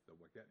game than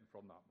we're getting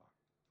from that man.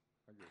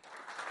 Thank you.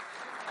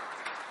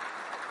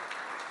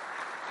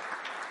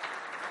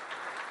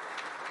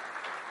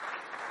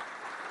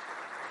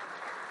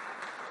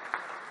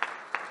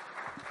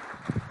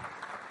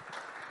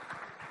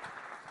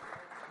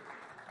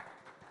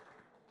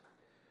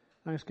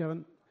 Thanks,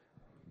 Kevin.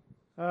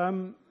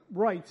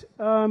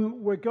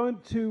 We're going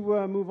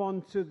to move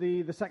on to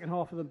the second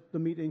half of the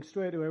meeting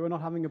straight away. We're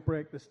not having a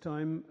break this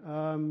time.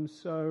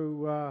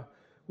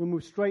 We'll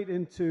move straight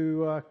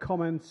into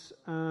comments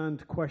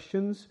and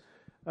questions.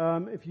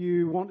 If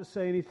you want to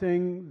say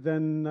anything,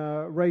 then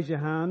raise your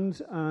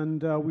hand,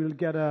 and we'll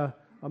get a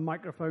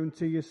microphone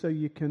to you so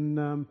you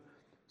can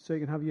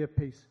have your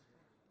piece.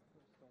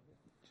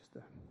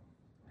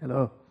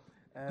 Hello.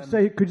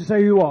 Could you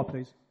say who you are,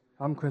 please?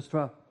 I'm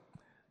Christopher.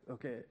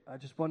 Okay, I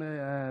just want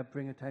to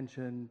bring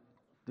attention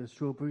to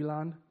Strawberry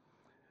Land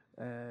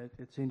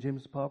at St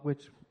James's Park,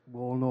 which we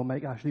all know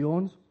Mike Ashley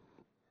owns,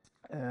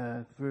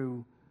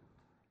 through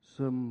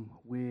some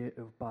way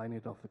of buying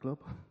it off the club.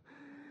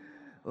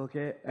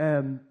 Okay,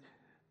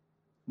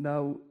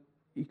 now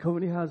he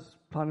currently has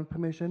planning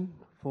permission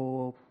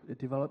for a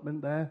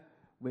development there,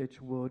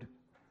 which would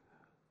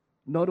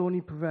not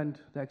only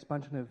prevent the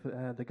expansion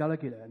of the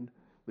Gallagher end,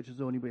 which is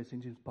the only way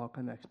St James's Park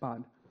can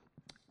expand,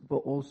 but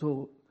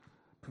also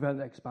prevent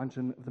the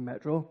expansion of the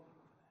metro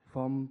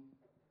from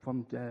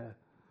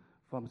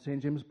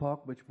St James's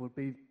Park, which would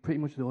be pretty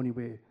much the only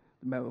way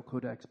the metro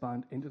could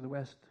expand into the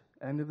west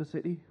end of the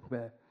city,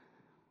 where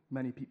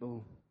many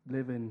people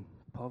live in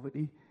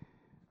poverty.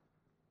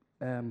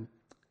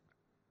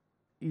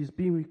 He's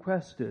been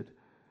requested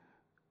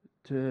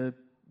to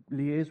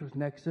liaise with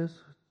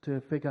Nexus to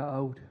figure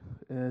out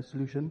a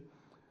solution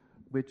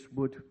which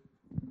would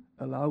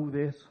allow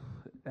the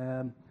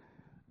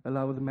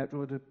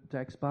metro to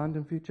expand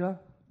in future.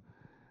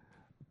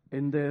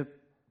 And the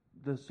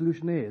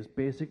solution is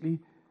basically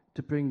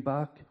to bring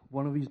back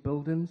one of these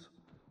buildings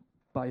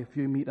by a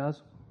few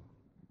meters.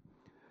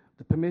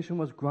 The permission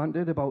was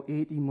granted about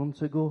 18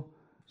 months ago.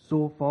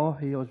 So far,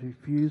 he has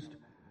refused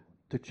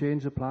to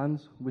change the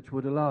plans, which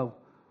would allow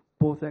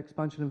both the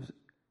expansion of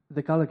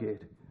the Gallagher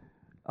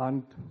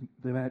and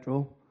the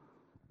metro.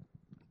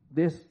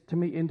 This, to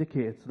me,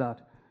 indicates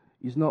that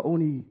he's not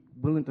only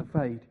willing to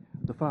fight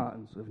the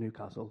fans of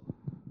Newcastle,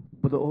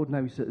 but the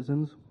ordinary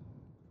citizens.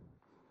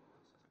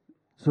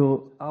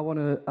 So I want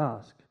to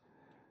ask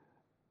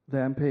the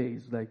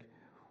MPs,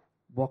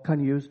 what can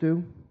you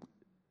do?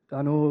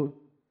 I know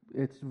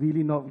it's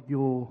really not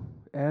your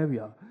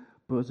area,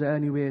 but is there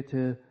any way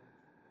to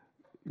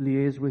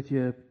liaise with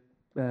your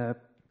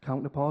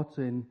counterparts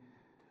in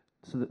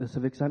the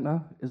Civic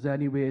Centre? Is there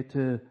any way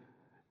to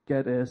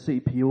get a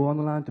CPO on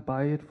the land to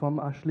buy it from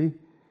Ashley,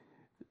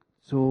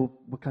 so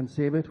we can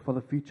save it for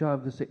the future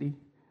of the city?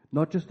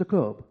 Not just the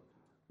club,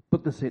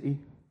 but the city.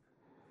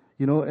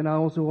 And I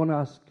also want to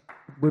ask,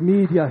 with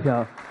media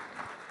here,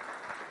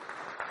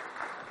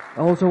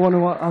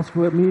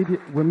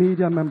 with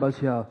media members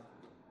here,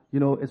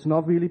 it's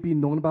not really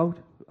been known about.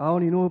 I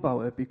only know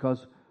about it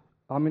because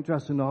I'm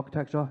interested in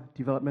architecture,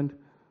 development,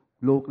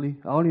 locally.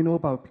 I only know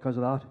about it because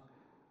of that.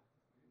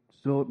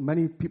 So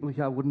many people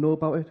here wouldn't know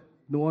about it.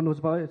 No one knows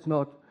about it. It's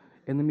not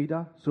in the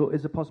media. So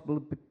is it possible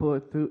to put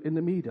it through in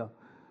the media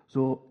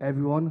so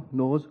everyone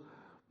knows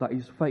that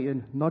he's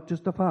fighting not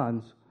just the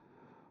fans,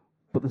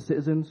 but the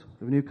citizens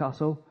of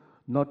Newcastle,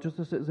 not just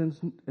the citizens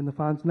and the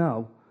fans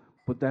now,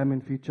 but them in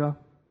future?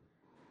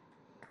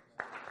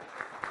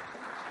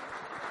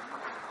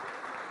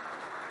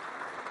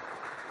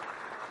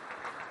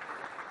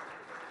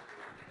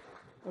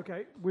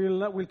 Okay,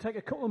 we'll take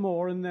a couple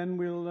more, and then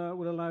we'll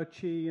allow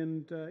Chi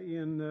and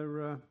Ian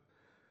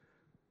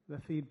their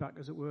feedback,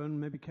 as it were, and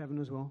maybe Kevin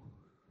as well.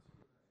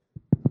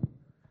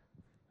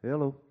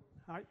 Hello.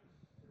 Hi.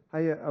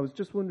 Hi. I was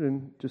just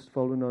wondering, just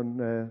following on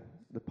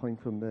the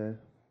point from the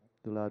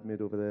lad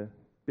made over there.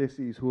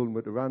 Basically, he's holding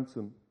with a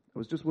ransom. I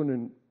was just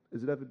wondering,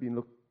 has it ever been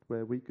looked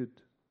where we could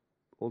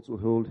also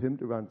hold him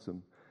to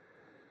ransom.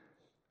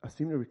 I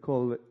seem to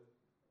recall that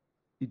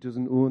he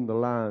doesn't own the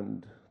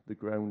land the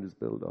ground is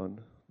built on.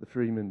 The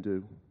freemen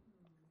do.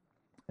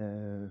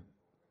 And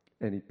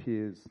he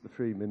pays the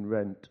freemen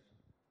rent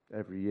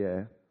every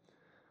year,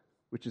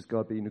 which has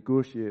got to be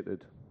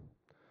negotiated.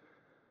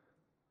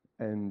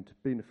 And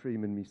being a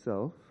freeman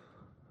myself,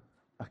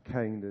 I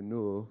kind of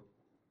know,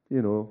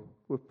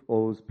 we've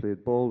always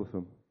played ball with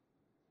him.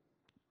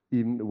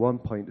 Even at one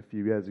point a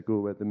few years ago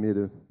where they made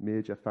a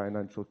major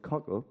financial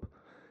cock-up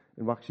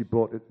and we actually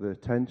brought it to their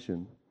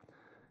attention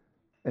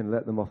and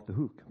let them off the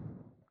hook.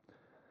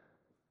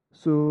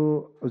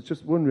 So I was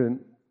just wondering,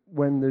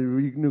 when the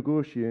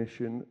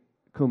renegotiation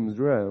comes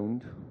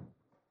round,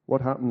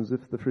 what happens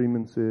if the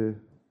freemen say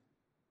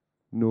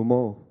no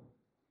more?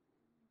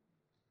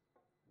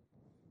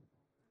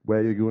 Where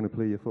are you going to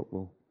play your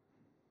football?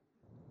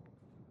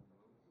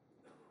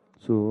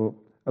 So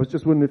I was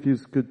just wondering if you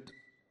could,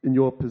 in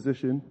your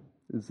position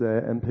as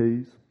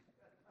MPs,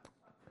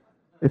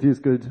 if you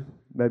could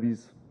maybe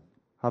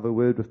have a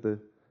word with the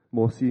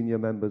more senior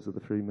members of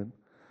the Freemen.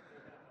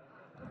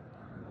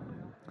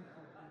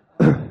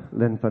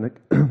 Len Funnick.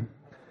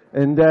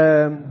 And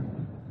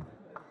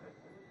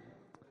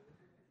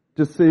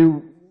just see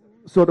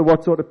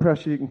what sort of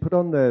pressure you can put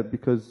on there,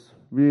 because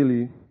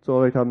really it's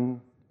all right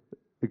having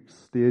a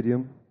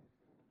stadium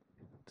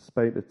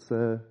despite its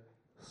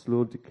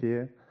slow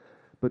decay,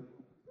 but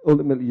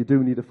ultimately you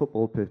do need a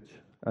football pitch,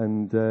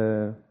 and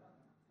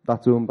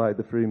that's owned by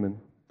the Freemen.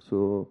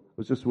 So I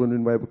was just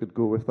wondering where we could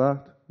go with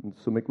that, and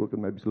something we could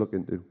maybe look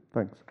into.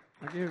 Thanks.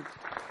 Thank you.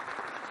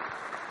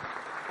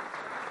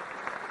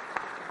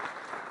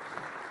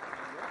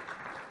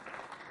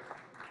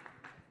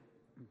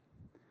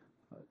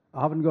 I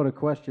haven't got a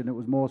question. It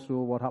was more so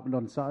what happened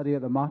on Saturday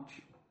at the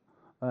match.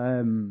 It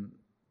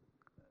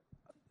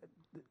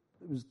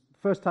was the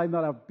first time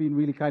that I've been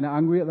really kind of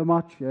angry at the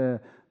match.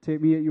 Take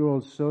my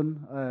 8-year-old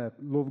son.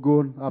 Love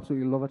going.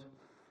 Absolutely love it.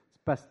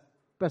 It's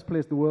best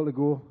place in the world to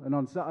go. And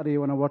on Saturday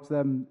when I watched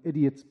them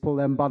idiots pull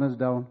them banners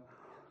down,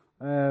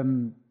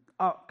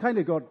 I kind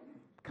of got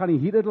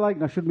heated,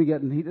 and I shouldn't be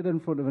getting heated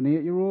in front of an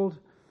 8-year-old.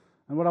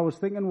 And what I was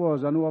thinking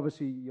was, I know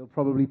obviously you'll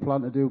probably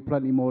plan to do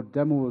plenty more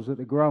demos at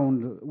the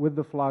ground with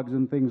the flags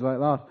and things like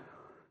that.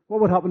 What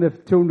would happen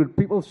if 200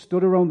 people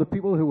stood around the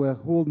people who were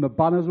holding the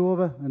banners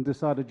over and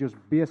decided just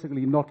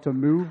basically not to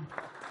move?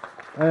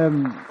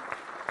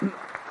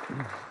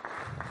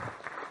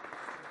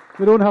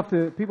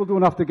 People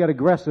don't have to get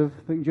aggressive.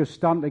 They can just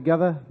stand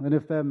together. And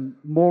if them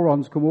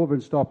morons come over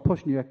and start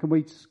pushing you, can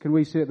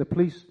we say to the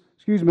police,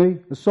 "Excuse me,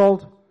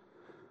 assault"?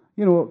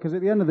 Because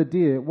at the end of the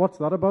day, what's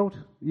that about?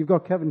 You've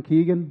got Kevin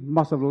Keegan,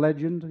 massive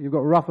legend. You've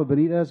got Rafa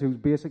Benitez, who's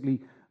basically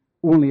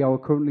only our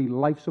currently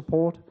life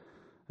support.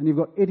 And you've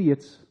got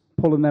idiots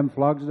pulling them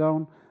flags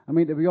down. I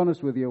mean, to be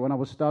honest with you, when I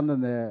was standing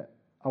there,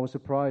 I was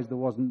surprised there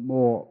wasn't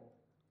more,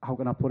 how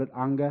can I put it,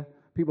 anger.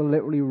 People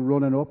literally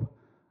running up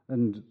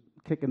and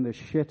kicking the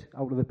shit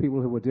out of the people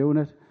who were doing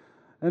it.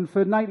 And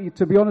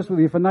to be honest with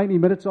you, for 90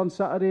 minutes on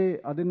Saturday,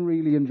 I didn't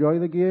really enjoy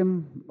the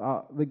game.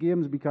 The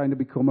game's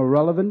become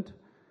irrelevant.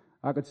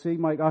 I could see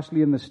Mike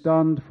Ashley in the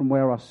stand from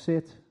where I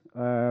sit,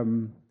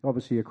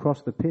 obviously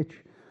across the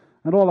pitch.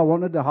 And all I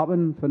wanted to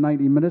happen for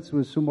 90 minutes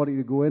was somebody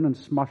to go in and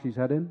smash his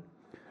head in.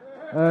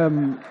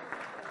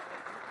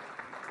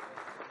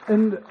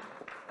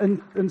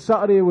 And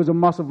Saturday was a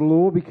massive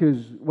low,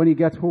 because when you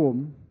get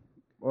home,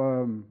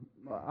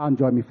 I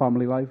enjoy my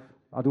family life.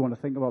 I don't want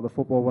to think about the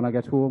football when I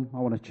get home. I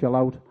want to chill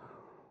out.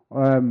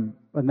 And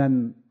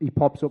then he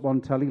pops up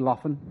on telly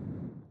laughing.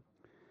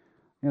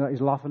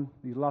 He's laughing.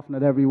 He's laughing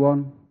at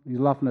everyone. He's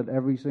laughing at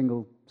every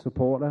single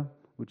supporter,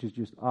 which is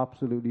just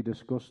absolutely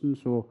disgusting.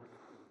 So,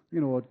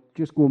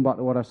 just going back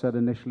to what I said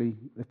initially,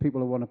 if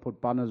people want to put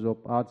banners up,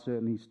 I'd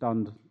certainly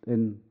stand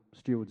in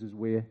Stewards'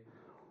 way.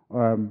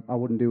 I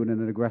wouldn't do it in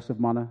an aggressive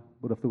manner,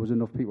 but if there was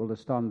enough people to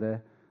stand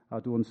there, I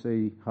don't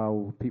see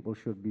how people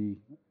should be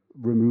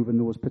removing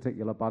those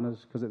particular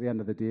banners, because at the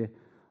end of the day,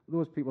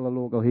 those people are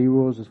local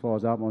heroes as far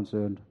as I'm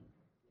concerned.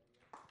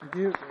 Thank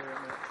you.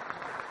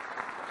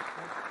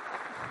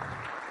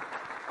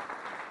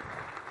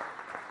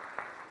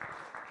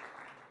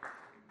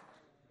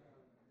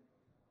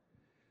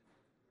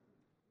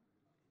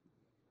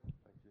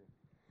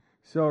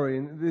 Sorry,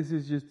 this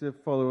is just a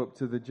follow-up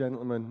to the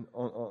gentleman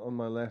on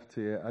my left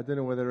here. I don't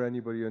know whether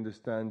anybody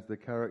understands the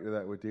character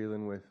that we're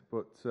dealing with,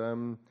 but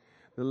the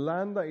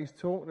land that he's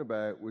talking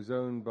about was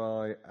owned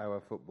by our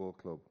football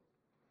club.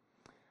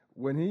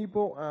 When he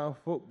bought our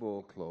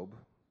football club,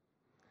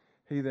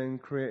 he then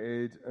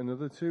created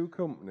another 2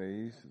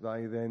 companies that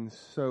he then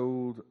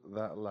sold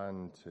that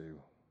land to.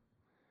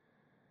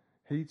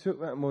 He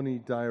took that money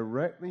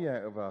directly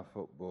out of our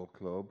football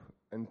club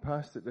and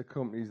passed it to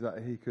companies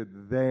that he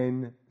could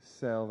then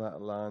sell that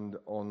land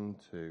on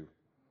to.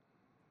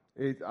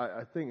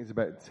 I think it's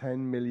about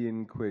 10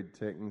 million quid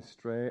taken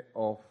straight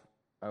off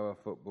our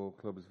football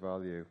club's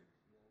value.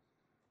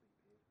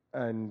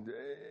 And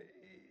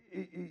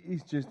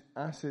he's just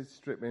asset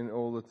stripping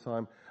all the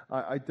time.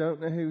 I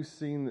don't know who's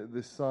seen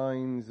the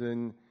signs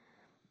and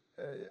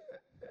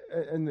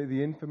and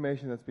the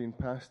information that's been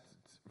passed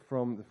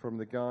from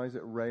the guys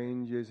at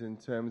Rangers in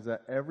terms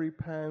that every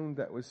pound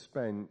that was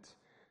spent,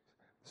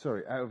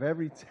 out of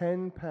every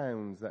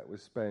 £10 that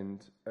was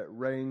spent at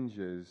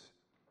Rangers,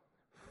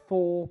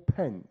 4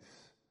 pence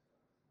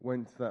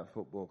went to that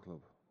football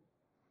club.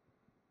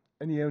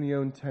 And he only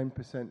owned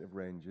 10% of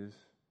Rangers.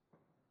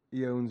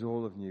 He owns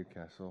all of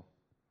Newcastle.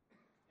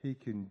 He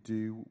can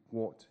do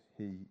what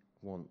he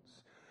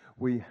wants.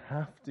 We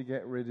have to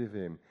get rid of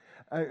him.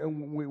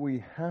 And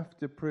we have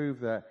to prove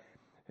that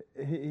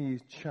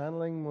he's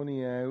channeling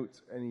money out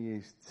and he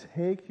is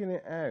taking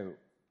it out,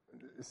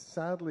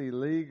 sadly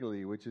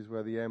legally, which is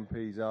where the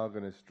MPs are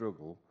going to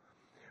struggle.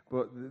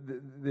 But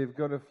they've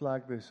got to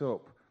flag this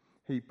up.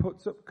 He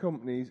puts up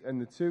companies,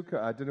 and the two,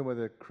 I don't know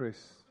whether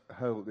Chris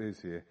Holt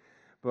is here,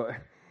 but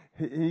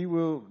he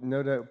will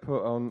no doubt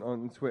put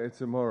on Twitter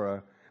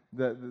tomorrow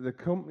that the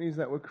companies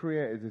that were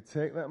created to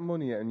take that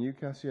money out of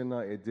Newcastle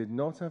United did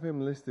not have him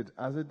listed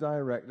as a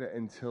director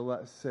until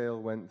that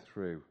sale went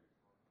through.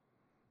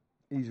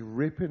 He's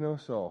ripping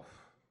us off.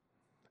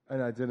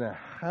 And I don't know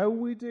how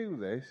we do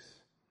this,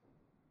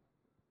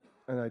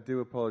 and I do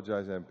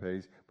apologise,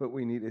 MPs, but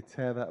we need to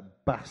tear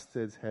that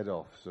bastard's head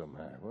off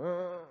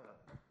somehow.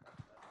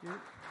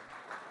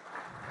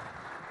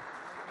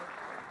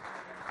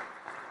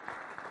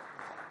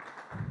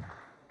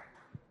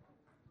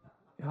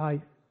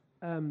 Hi.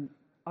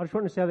 I just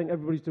want to say I think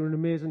everybody's doing an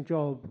amazing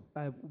job.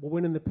 We're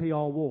winning the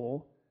PR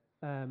war,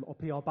 or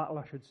PR battle,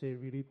 I should say,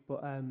 really,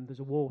 but there's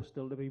a war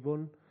still to be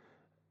won.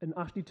 And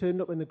Ashley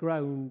turned up in the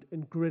ground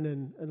and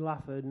grinning and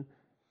laughing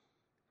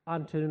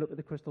and turning up at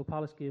the Crystal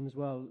Palace game as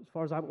well. As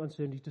far as I'm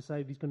concerned, he's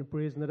decided he's going to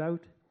brazen it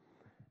out.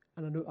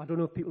 And I don't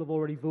know if people have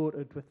already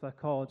voted with their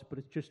cards, but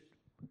it's just,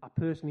 I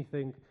personally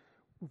think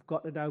we've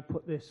got to now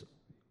put this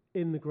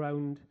in the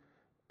ground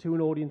to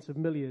an audience of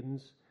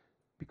millions,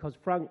 because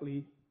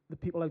frankly, the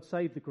people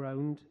outside the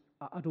ground,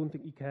 I don't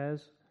think he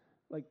cares.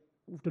 Like,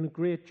 we've done a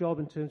great job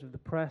in terms of the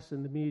press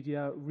and the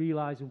media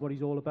realising what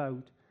he's all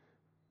about,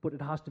 but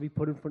it has to be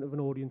put in front of an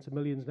audience of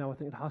millions now. I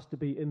think it has to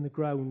be in the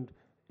ground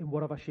in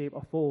whatever shape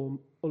or form,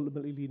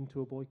 ultimately leading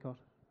to a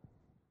boycott.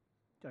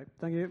 Okay,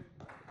 thank you.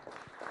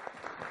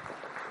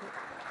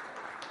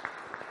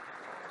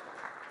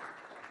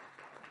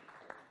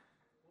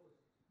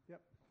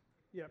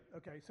 Yep.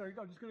 Okay. Sorry,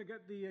 I'm just going to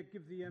give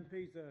the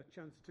MPs a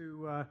chance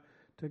to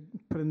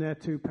put in their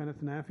 2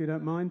 penneth now, if you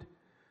don't mind.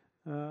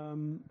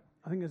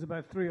 I think there's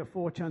about 3 or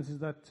 4 chances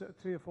that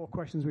 3 or 4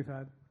 questions we've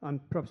had, and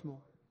perhaps more.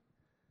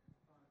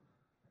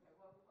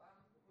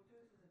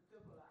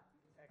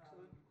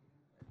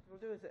 We'll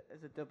do it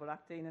as a double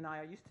act. Dean and I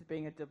are used to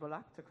being a double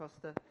act across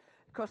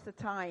the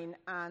Tyne,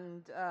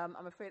 and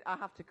I'm afraid I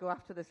have to go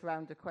after this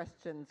round of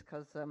questions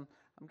because I'm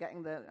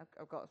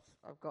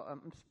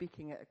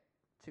speaking at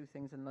 2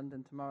 things in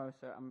London tomorrow,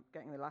 so I'm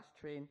getting the last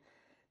train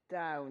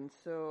down.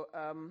 So,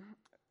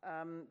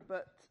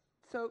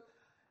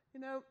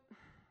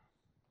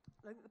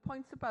 like the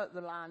points about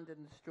the land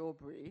and the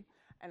strawberry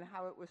and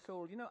how it was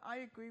sold. I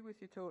agree with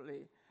you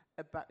totally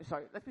about.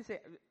 Sorry, let me say,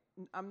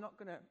 I'm not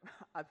going to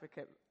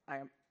advocate.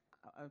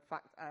 In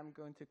fact, I'm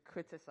going to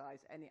criticise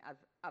any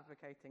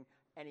advocating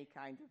any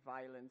kind of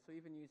violence, or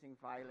even using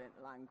violent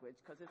language,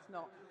 because it's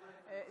not.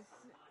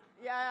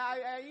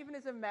 Even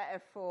as a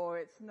metaphor,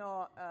 it's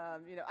not.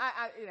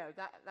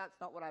 That's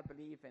not what I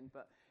believe in.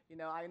 But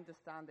I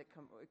understand it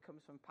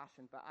comes from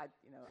passion. But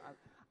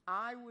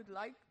I would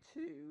like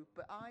to.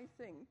 But I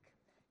think,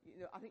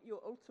 I think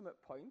your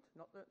ultimate point,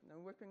 not no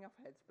whipping off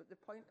heads, but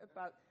the point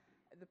about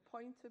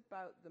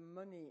the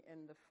money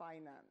and the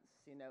finance,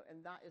 and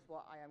that is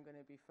what I am going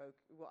to be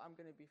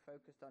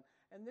focused on.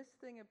 And this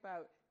thing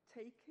about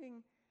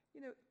taking,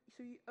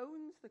 so he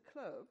owns the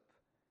club,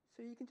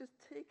 so you can just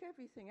take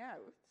everything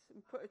out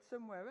and put it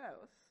somewhere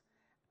else,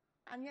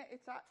 and yet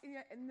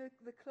and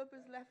the club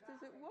is left as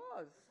it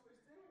was.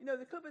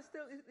 The club is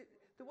still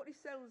what he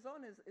sells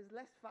on is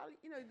less value.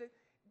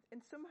 And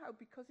somehow,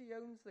 because he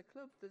owns the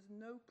club, there's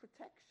no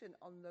protection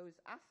on those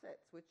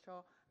assets, which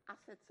are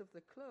assets of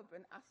the club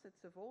and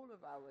assets of all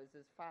of ours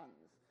as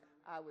fans,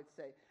 I would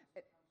say.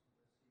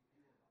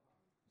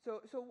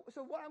 So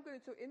what I'm going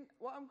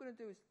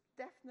to do is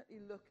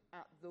definitely look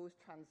at those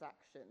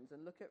transactions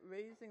and look at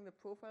raising the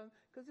profile.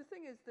 Because the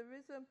thing is, there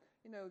is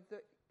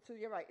so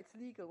you're right, it's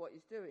legal what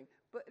he's doing,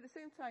 but at the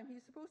same time,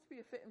 he's supposed to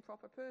be a fit and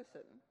proper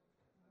person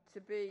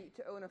to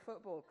own a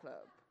football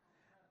club.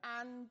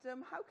 And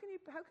how can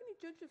you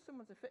judge if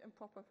someone's a fit and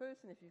proper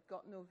person if you've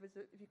got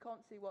if you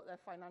can't see what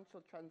their financial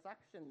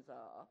transactions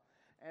are,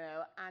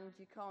 and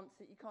you can't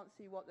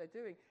see what they're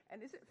doing?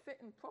 And is it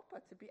fit and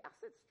proper to be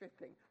asset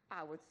stripping?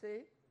 I would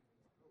say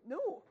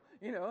no.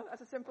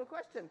 That's a simple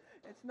question.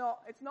 It's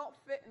not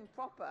fit and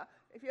proper.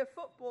 If you're a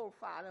football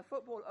fan, a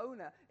football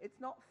owner,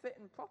 it's not fit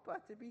and proper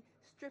to be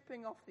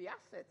stripping off the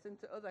assets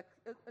into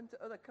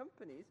other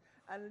companies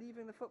and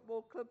leaving the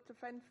football club to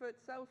fend for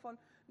itself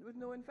with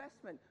no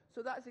investment.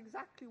 So that's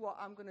exactly what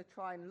I'm going to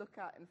try and look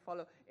at and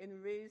follow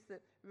and raise the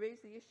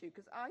issue,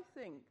 because I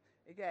think,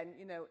 again,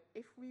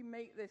 if we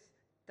make this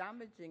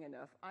damaging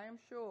enough, I am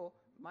sure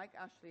Mike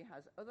Ashley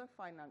has other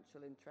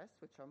financial interests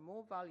which are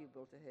more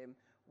valuable to him,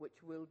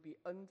 which will be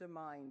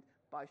undermined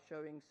by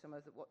showing some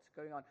of what's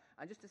going on.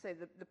 And just to say,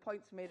 the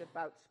points made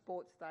about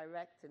Sports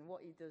Direct and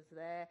what he does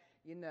there,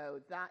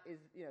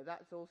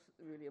 that's also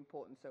really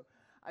important. So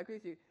I agree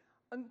with you.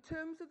 In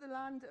terms of the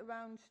land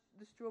around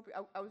the Strawberry,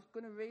 I was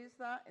going to raise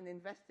that and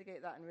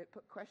investigate that and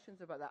put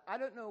questions about that. I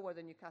don't know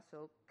whether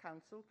Newcastle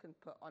Council can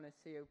put on a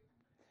CO,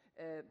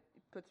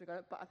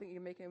 but I think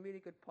you're making a really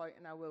good point,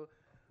 and I will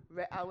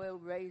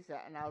raise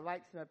it and I'll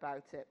write to them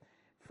about it.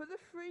 For the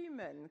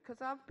Freemen,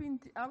 because I've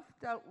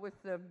dealt with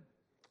the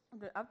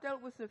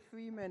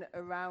Freemen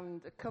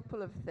around a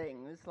couple of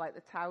things like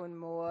the Town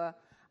Moor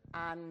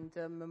and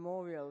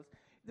memorials.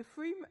 The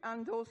Freemen,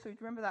 and also, do you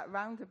remember that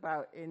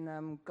roundabout in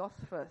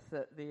Gosforth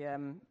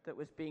that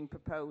was being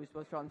proposed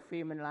was on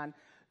Freeman land?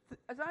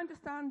 As I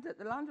understand it,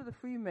 the land of the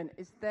Freemen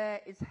is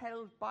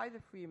held by the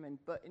Freemen,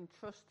 but in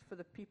trust for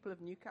the people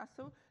of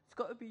Newcastle. It's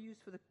got to be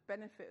used for the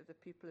benefit of the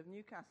people of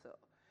Newcastle.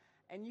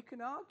 And you can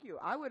argue,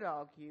 I would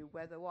argue,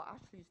 whether what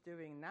Ashley's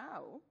doing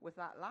now with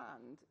that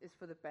land is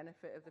for the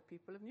benefit of the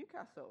people of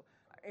Newcastle.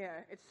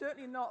 It's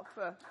certainly not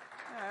for,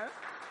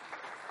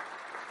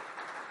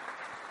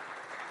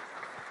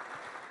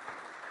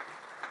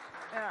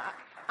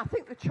 I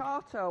think the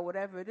charter or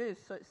whatever it is,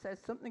 so it says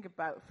something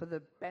about for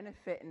the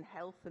benefit and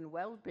health and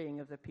well-being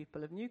of the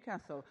people of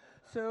Newcastle.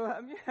 So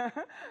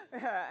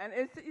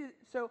and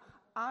so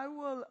I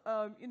will,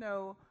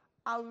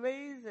 I'll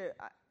raise it.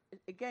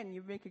 Again,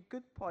 you make a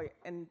good point,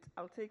 and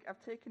I've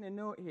taken a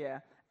note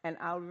here, and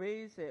I'll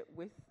raise it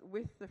with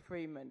the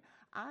Freemen.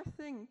 I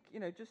think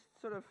just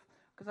sort of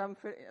because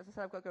as I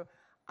said, I've got to go.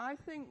 I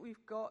think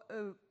we've got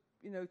to.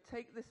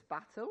 Take this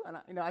battle,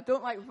 and I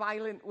don't like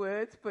violent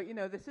words, but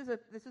this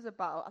is a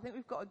battle. I think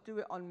we've got to do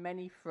it on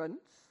many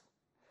fronts,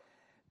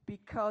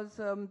 because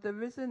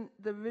there isn't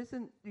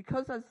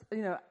because as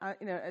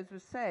as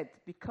was said,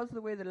 because of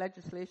the way the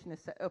legislation is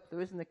set up, there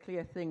isn't a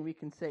clear thing we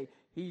can say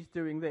he's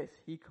doing this,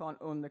 he can't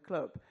own the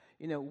club.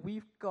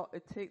 We've got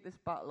to take this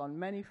battle on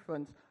many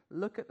fronts.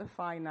 Look at the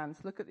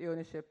finance, look at the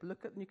ownership,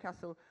 look at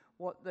Newcastle,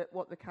 what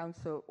the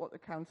council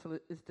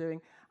is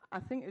doing. I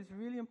think it's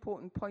really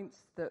important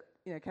points that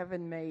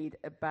Kevin made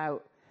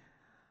about,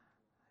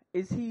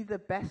 is he the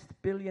best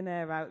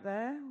billionaire out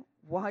there?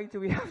 Why do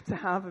we have to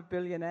have a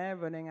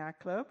billionaire owning our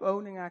club?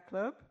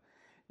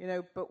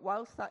 But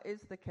whilst that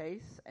is the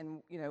case,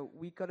 and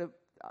we've got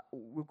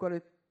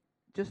to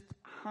just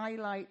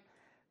highlight,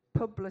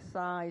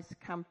 publicise,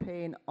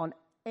 campaign on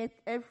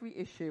every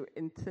issue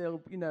until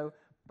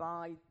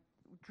by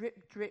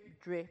drip,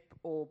 drip, drip,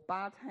 or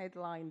bad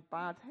headline,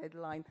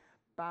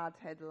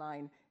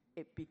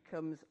 it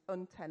becomes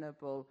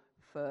untenable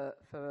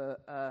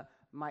for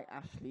Mike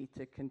Ashley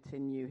to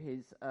continue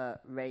his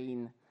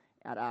reign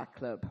at our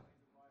club.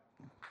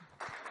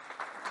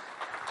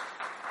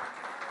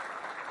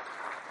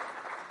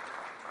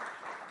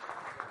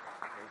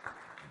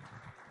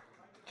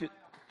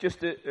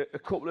 Just a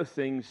couple of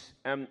things.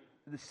 The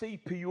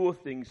CPO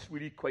thing's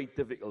really quite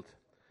difficult,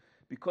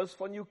 because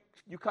for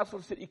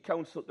Newcastle City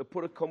Council to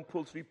put a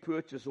compulsory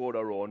purchase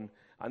order on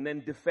and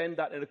then defend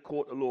that in a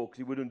court of law, because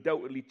he would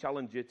undoubtedly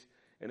challenge it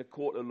in a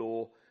court of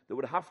law, there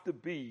would have to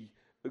be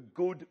a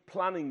good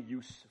planning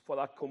use for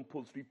that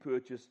compulsory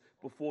purchase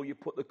before you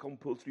put the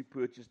compulsory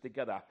purchase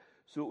together.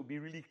 So it would be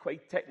really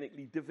quite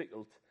technically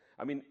difficult.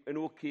 I mean,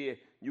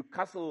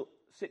 Newcastle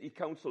City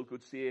Council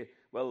could say,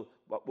 well,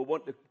 we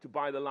want to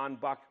buy the land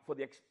back for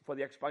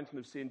the expansion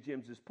of St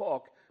James's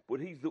Park, but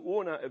he's the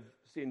owner of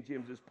St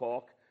James's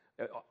Park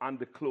and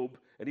the club,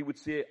 and he would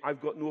say, I've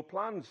got no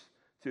plans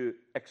to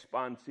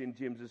expand St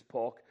James's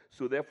Park,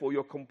 so therefore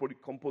your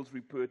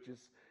compulsory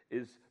purchase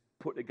is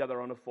put together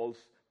on a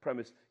false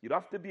premise. You'd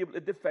have to be able to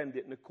defend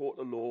it in a court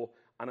of law,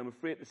 and I'm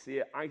afraid to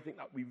say I think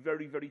that would be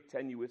very, very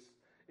tenuous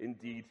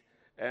indeed.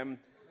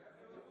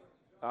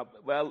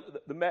 Well,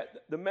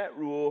 the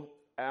Metro,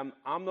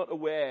 I'm not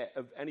aware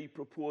of any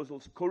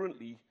proposals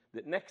currently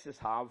that Nexus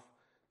have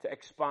to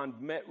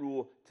expand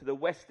Metro to the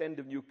west end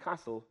of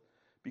Newcastle,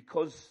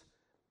 because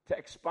to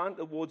expand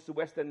towards the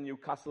west end of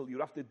Newcastle, you'd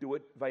have to do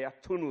it via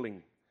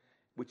tunnelling,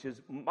 which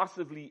is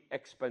massively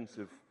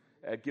expensive,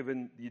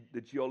 given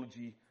the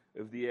geology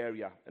of the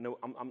area. And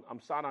I'm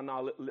sad I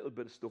know a little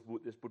bit of stuff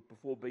about this, but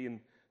before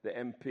being the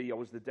MP, I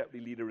was the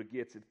deputy leader of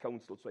Gateshead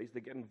Council, so I used to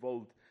get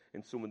involved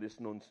in some of this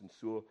nonsense.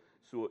 So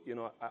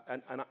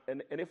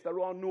and if there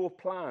are no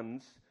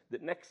plans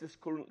that Nexus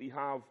currently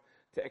have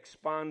to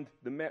expand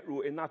the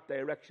Metro in that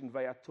direction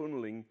via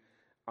tunnelling,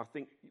 I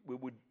think we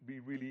would be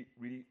really,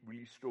 really,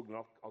 really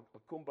struggling. I'll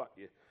come back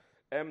to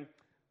you.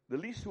 The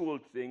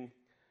leasehold thing.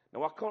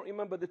 Now, I can't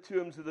remember the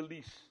terms of the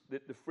lease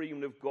that the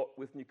Freemen have got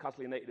with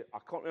Newcastle United. I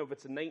can't remember if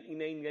it's a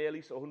 99-year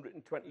lease or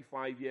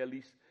 125-year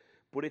lease,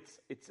 but it's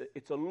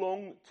a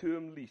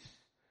long-term lease.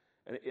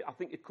 And I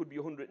think it could be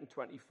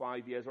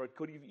 125 years, or it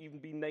could even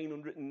be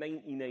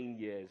 999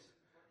 years.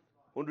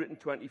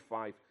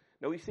 125.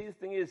 Now, you see, the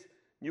thing is,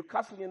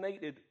 Newcastle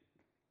United,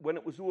 when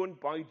it was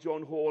owned by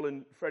John Hall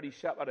and Freddie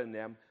Shepherd and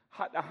them,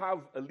 had to have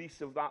a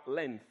lease of that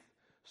length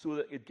so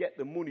that you'd get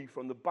the money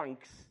from the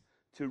banks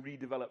to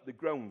redevelop the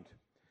ground.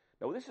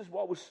 Now, this is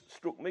what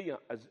struck me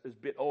as a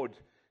bit odd,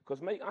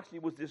 because Mike Ashley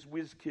was this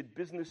whiz-kid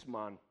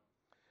businessman,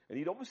 and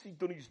he'd obviously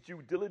done his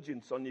due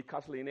diligence on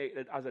Newcastle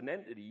United as an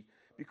entity,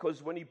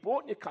 because when he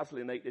bought Newcastle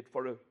United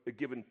for a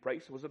given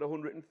price, was it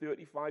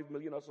 135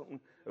 million or something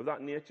of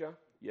that nature?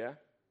 Yeah.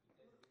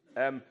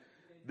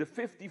 The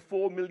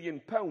 £54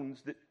 million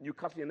that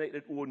Newcastle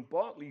United owned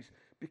Barclays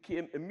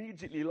became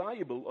immediately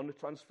liable on the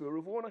transfer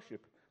of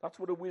ownership. That's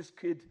what a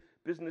whiz-kid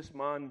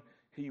businessman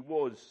he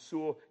was.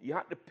 So he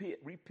had to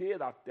repay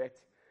that debt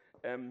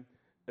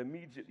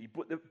immediately.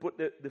 But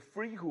the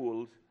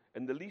freehold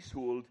and the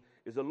leasehold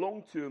is a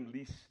long-term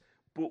lease,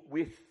 but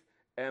with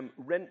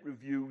rent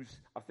reviews,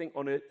 I think,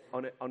 on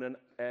an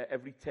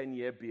every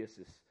 10-year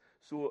basis.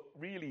 So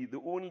really,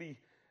 the only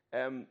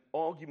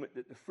argument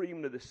that the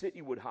freeman of the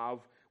city would have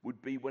would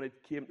be when it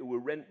came to a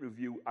rent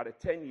review at a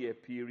 10-year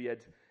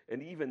period,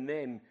 and even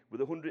then,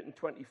 with a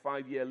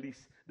 125-year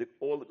lease, that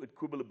all it would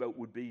quibble about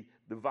would be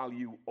the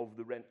value of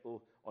the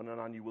rental on an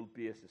annual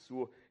basis.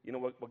 So,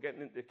 we're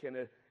getting into kind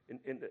of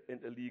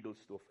into legal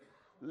stuff.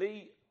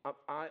 Lee,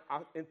 I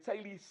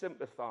entirely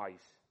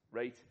sympathise,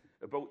 right,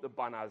 about the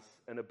banners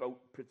and about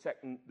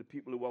protecting the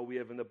people who are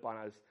waving the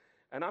banners.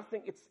 And I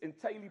think it's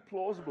entirely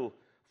plausible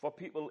for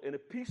people in a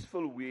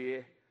peaceful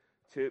way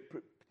to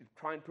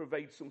try and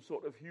provide some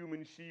sort of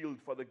human shield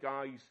for the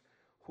guys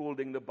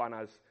holding the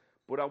banners.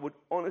 But I would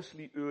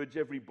honestly urge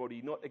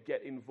everybody not to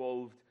get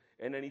involved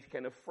in any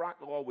kind of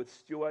fracas with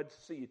stewards.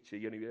 See you, Chi,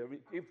 anyway.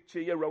 Give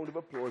Chi a round of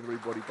applause,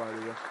 everybody, by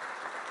the way.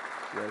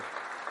 Yes.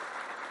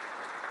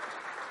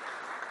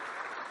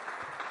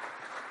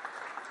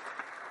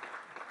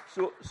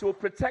 So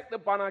protect the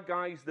banner,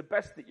 guys, the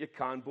best that you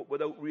can, but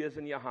without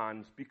raising your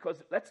hands.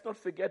 Because let's not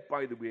forget,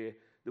 by the way,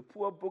 the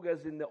poor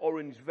buggers in the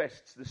orange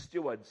vests, the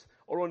stewards,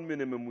 are on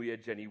minimum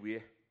wage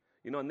anyway.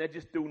 And they're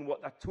just doing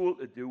what they're told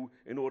to do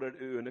in order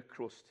to earn a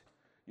crust.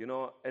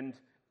 And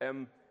I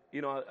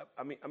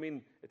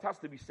mean, it has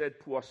to be said,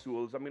 poor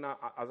souls. I mean,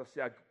 as I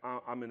say,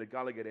 I'm in the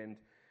Gallagher end,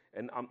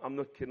 and I'm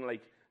not kidding.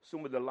 Like,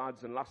 some of the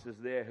lads and lasses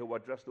there who were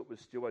dressed up as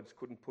stewards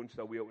couldn't punch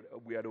their way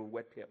out of a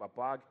wet paper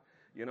bag.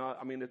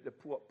 I mean, the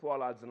poor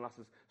lads and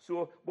lasses.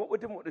 So what we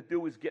didn't want to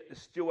do is get the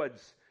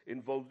stewards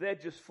involved. They're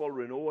just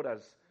following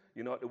orders,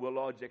 to a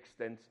large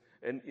extent.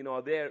 And,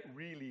 they're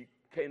really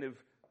kind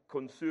of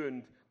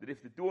concerned that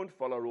if they don't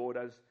follow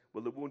orders,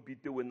 well, they won't be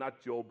doing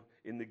that job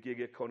in the gig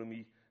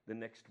economy the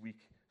next week.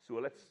 So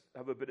let's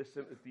have a bit of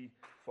sympathy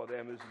for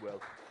them as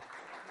well.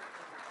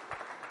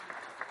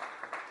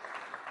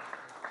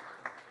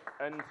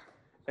 And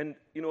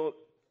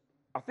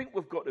I think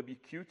we've got to be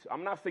cute. I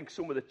mean, I think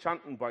some of the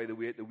chanting, by the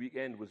way, at the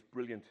weekend was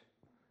brilliant.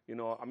 If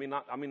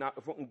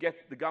I can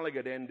get the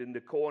Gallagher end in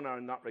the corner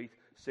and that, right,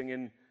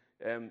 singing,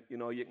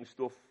 you can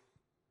stuff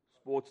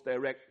Sports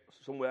Direct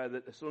somewhere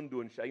that the sun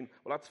don't shine.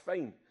 Well, that's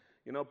fine,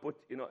 but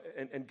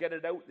and get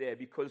it out there,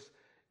 because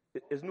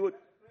there's no.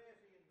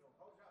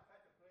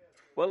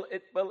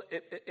 It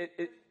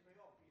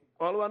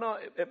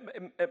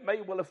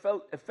may well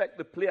affect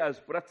the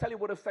players, but I tell you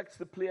what affects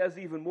the players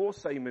even more,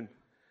 Simon.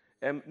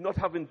 Not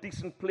having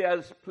decent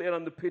players playing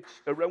on the pitch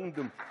around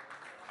them.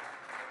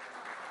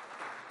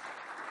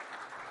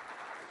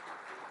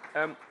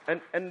 And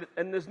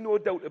there's no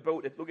doubt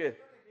about it. Look here,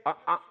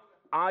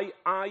 I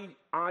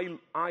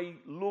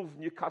love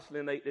Newcastle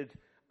United,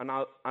 and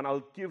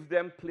I'll give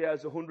them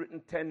players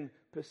 110%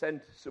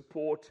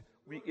 support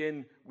week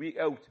in, week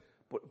out.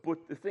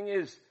 But the thing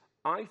is,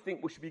 I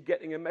think we should be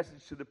getting a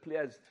message to the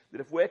players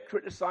that if we're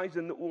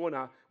criticising the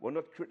owner, we're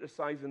not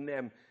criticising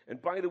them. And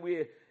by the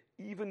way,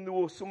 even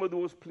though some of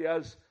those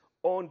players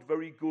aren't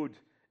very good,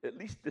 at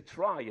least they're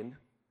trying.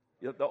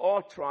 They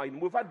are trying.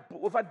 We've had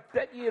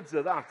decades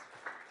of that.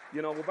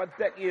 We've had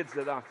decades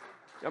of that.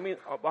 I mean,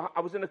 I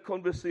was in a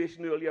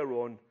conversation earlier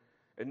on,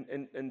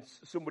 and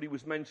somebody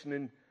was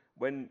mentioning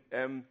when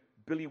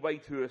Billy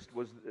Whitehurst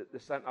was the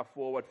centre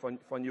forward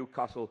for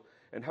Newcastle,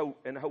 and how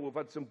we've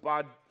had some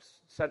bad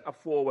centre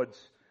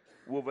forwards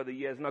over the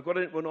years. And I got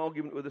into an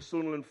argument with a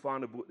Sunderland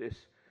fan about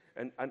this,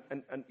 and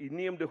he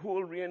named a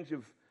whole range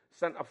of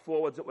centre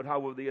forwards that would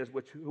have over the years,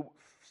 who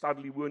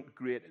sadly weren't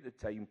great at the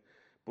time.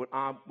 But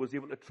I was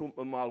able to trump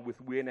them all with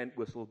Wayne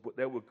Entwistle. But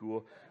there we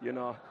go,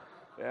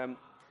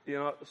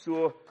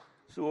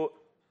 So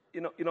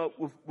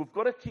we've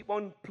got to keep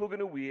on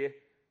plugging away.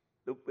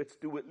 Let's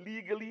do it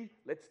legally.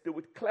 Let's do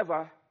it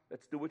clever.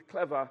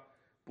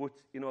 But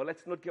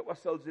let's not get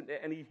ourselves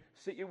into any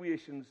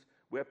situations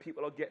where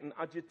people are getting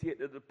agitated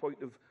to the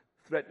point of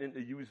threatening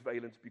to use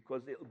violence,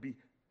 because it'll be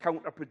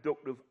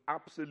counterproductive.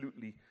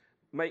 Absolutely.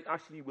 Mike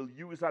Ashley will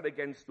use that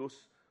against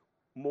us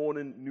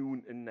morning,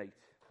 noon, and night.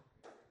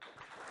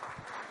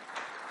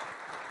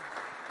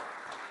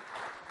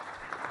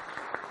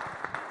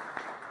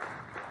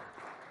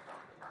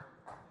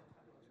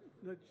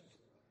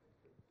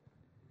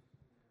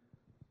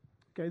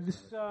 Okay,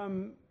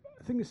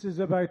 I think this is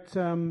about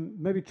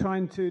maybe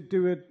trying to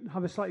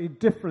have a slightly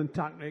different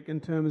tactic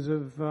in terms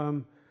of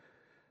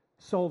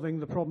solving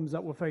the problems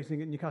that we're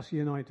facing at Newcastle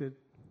United.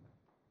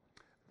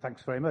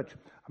 Thanks very much.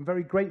 I'm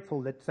very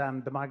grateful that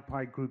the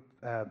Magpie Group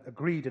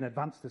agreed in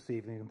advance this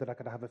evening that I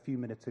could have a few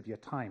minutes of your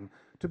time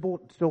to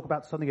talk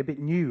about something a bit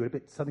new,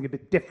 something a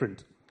bit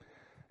different.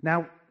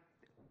 Now,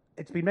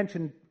 it's been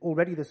mentioned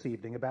already this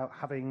evening about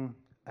having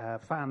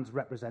fans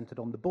represented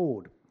on the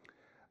board.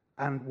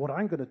 And what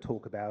I'm going to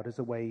talk about is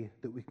a way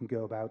that we can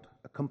go about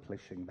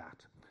accomplishing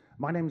that.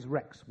 My name's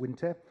Rex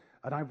Winter,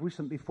 and I've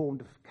recently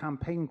formed a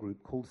campaign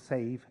group called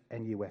Save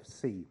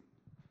NUFC.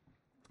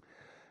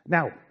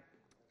 Now,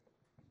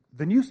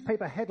 the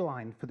newspaper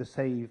headline for the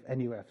Save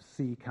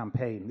NUFC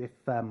campaign,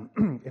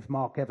 if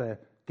Mark ever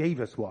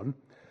gave us one,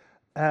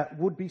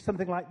 would be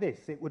something like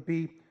this. It would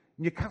be,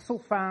 Newcastle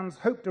fans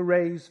hope to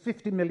raise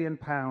 £50 million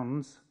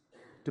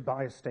to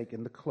buy a stake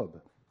in the club.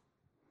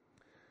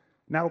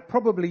 Now,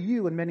 probably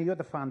you and many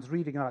other fans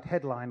reading that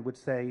headline would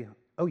say,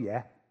 oh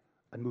yeah,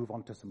 and move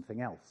on to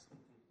something else.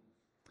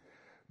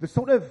 The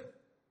sort of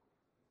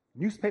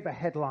newspaper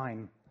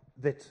headline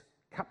that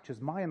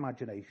captures my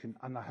imagination,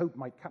 and I hope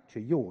might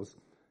capture yours,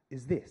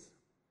 is this.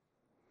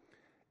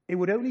 It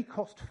would only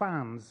cost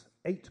fans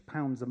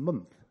 £8 a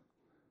month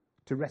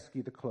to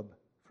rescue the club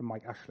from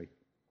Mike Ashley.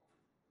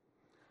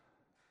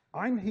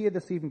 I'm here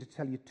this evening to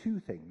tell you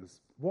two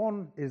things.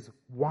 One is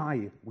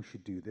why we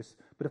should do this,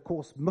 but of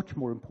course, much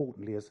more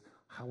importantly, is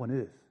how on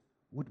earth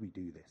would we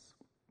do this?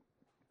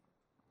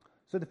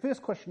 So the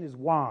first question is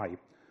why?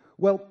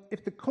 Well,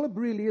 if the club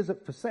really is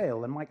up for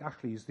sale, and Mike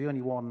Ashley is the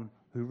only one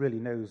who really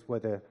knows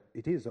whether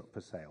it is up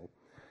for sale,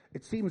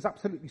 it seems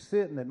absolutely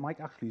certain that Mike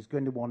Ashley is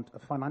going to want a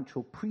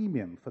financial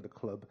premium for the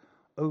club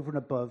over and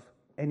above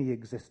any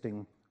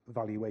existing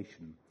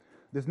valuation.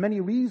 There's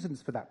many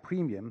reasons for that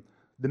premium,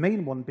 the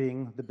main one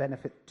being the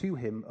benefit to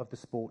him of the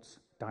Sports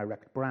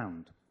Direct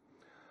brand.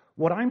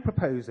 What I'm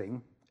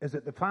proposing is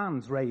that the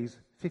fans raise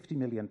 £50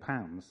 million.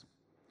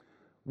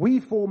 We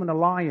form an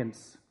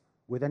alliance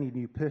with any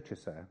new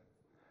purchaser,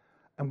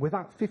 and with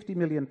that £50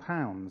 million,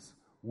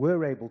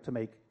 we're able to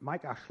make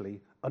Mike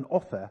Ashley an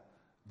offer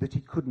that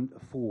he couldn't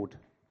afford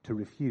to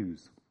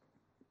refuse.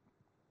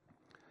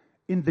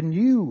 In the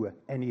new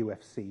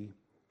NUFC,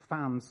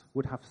 fans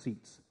would have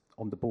seats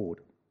on the board.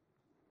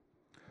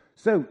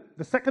 So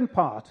the second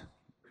part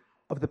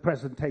of the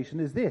presentation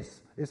is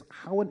this, is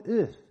how on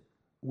earth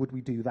would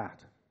we do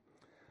that?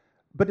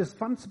 But as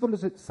fanciful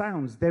as it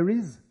sounds, there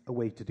is a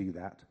way to do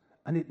that,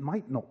 and it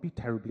might not be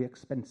terribly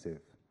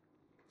expensive.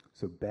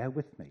 So bear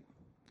with me.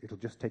 It'll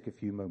just take a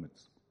few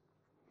moments.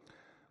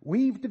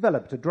 We've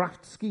developed a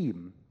draft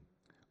scheme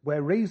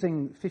where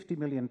raising £50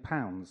 million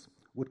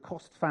would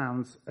cost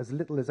fans as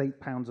little as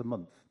 £8 a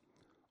month,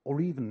 or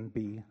even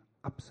be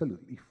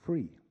absolutely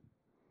free.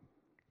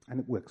 And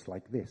it works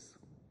like this.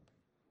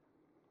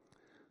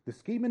 The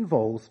scheme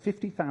involves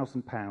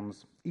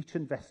 £50,000, each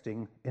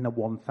investing in a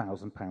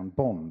 £1,000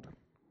 bond.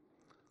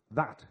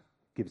 That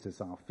gives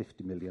us our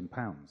 £50 million.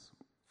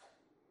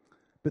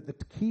 But the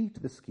key to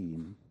the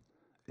scheme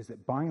is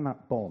that buying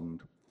that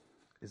bond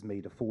is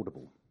made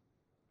affordable.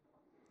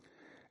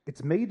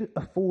 It's made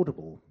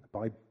affordable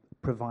by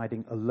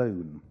providing a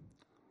loan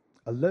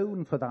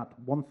for that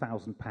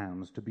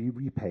 £1,000 to be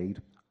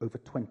repaid over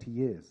 20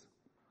 years.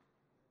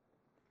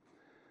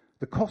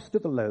 The cost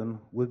of the loan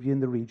will be in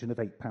the region of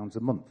 £8 a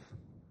month.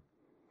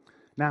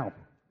 Now,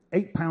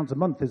 £8 a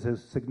month is a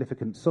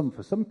significant sum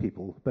for some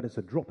people, but it's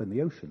a drop in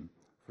the ocean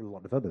for a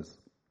lot of others.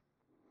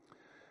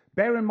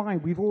 Bear in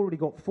mind, we've already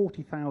got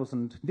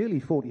nearly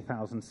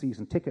 40,000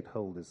 season ticket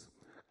holders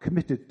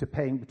committed to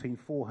paying between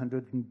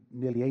 £400 and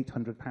nearly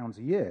 £800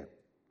 a year.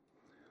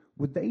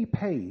 Would they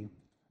pay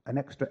an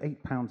extra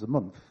 £8 a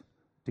month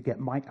to get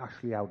Mike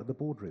Ashley out of the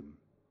boardroom?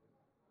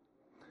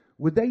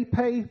 Would they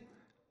pay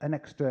an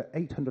extra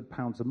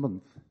 £800 a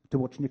month to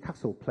watch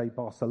Newcastle play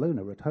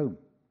Barcelona at home?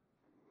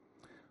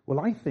 Well,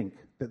 I think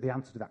that the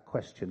answer to that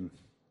question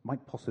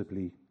might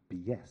possibly be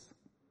yes.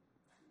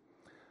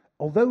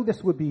 Although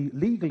this would be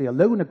legally a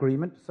loan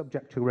agreement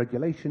subject to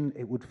regulation,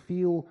 it would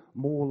feel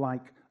more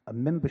like a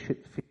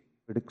membership fee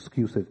for an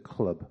exclusive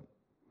club.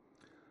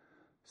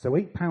 So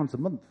 £8 a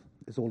month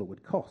is all it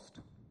would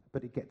cost,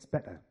 but it gets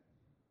better.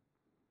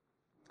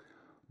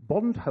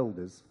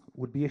 Bondholders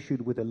would be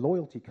issued with a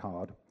loyalty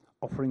card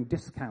offering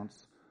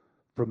discounts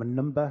from a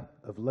number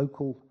of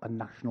local and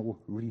national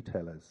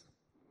retailers.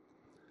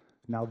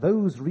 Now,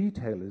 those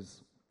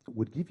retailers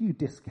would give you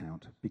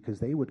discount because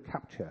they would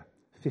capture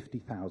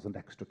 50,000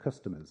 extra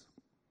customers.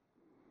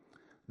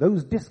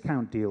 Those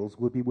discount deals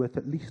would be worth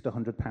at least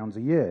 £100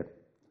 a year.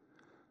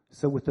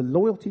 So with the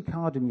loyalty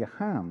card in your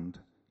hand,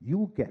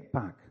 you'll get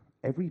back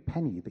every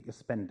penny that you're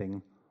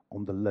spending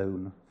on the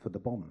loan for the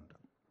bond.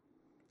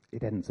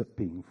 It ends up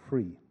being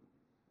free.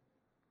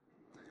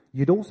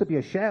 You'd also be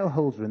a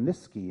shareholder in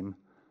this scheme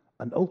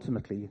and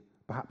ultimately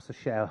perhaps a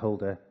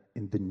shareholder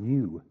in the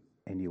new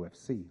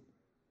NUFC.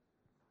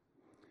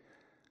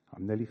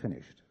 I'm nearly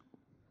finished.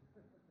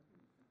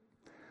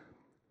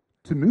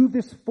 To move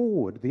this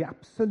forward, the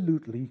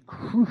absolutely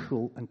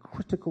crucial and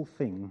critical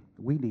thing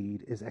we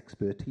need is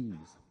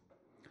expertise.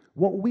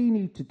 What we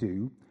need to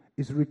do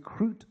is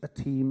recruit a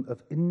team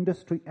of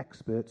industry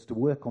experts to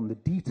work on the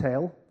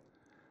detail,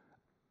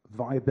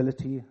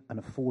 viability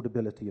and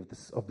affordability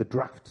of the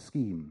draft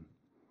scheme.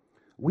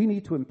 We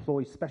need to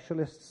employ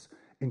specialists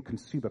in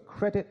consumer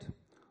credit,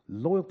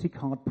 loyalty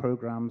card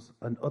programs,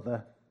 and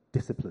other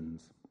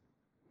disciplines.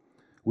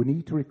 We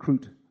need to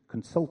recruit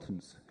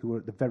consultants who are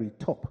at the very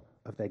top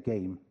of their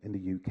game in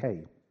the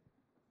UK.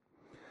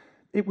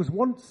 It was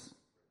once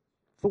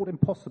thought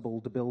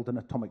impossible to build an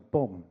atomic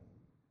bomb.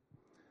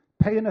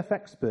 Pay enough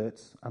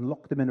experts and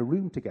lock them in a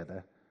room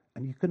together,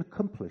 and you can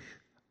accomplish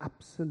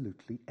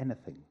absolutely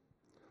anything.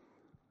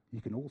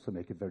 You can also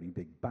make a very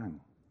big bang.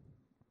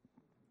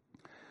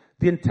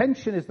 The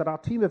intention is that our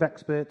team of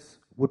experts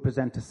would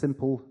present a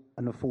simple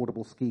and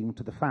affordable scheme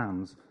to the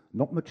fans,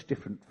 not much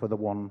different from the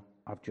one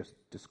I've just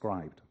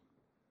described.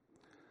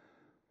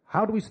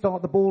 How do we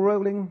start the ball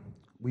rolling?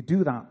 We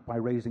do that by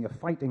raising a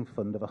fighting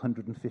fund of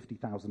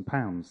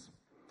 £150,000.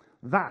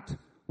 That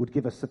would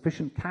give us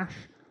sufficient cash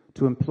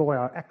to employ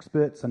our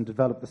experts and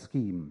develop the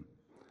scheme.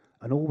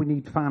 And all we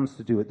need fans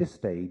to do at this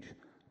stage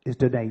is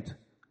donate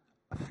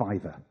a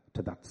 £5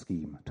 to that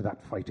scheme, to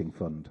that fighting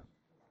fund.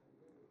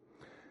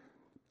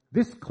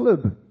 This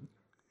club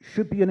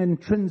should be an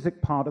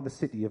intrinsic part of the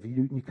city of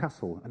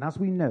Newcastle, and as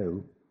we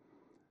know,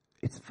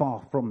 it's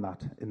far from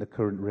that in the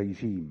current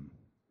regime.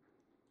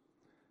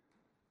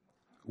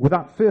 With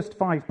that first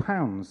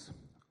 £5,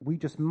 we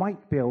just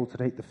might be able to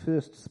take the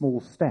first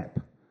small step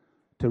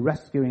to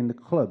rescuing the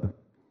club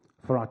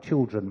for our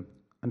children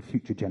and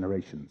future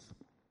generations.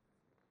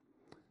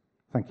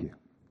 Thank you.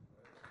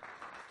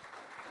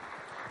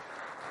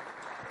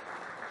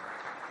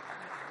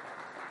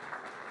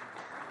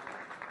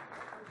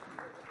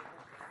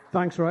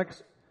 Thanks,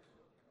 Rex.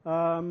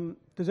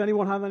 Does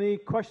anyone have any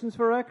questions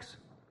for Rex?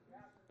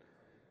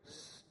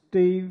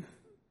 Steve?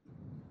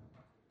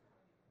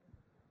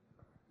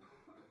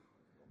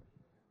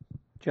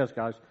 Cheers,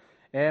 guys.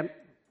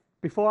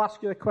 Before I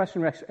ask you the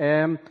question, Rex,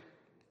 8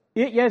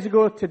 years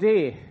ago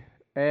today,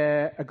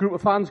 a group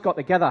of fans got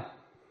together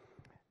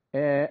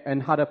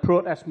and had a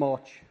protest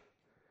march.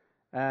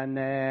 And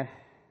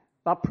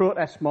that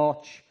protest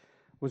march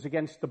was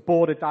against the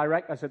board of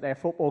directors at their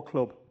football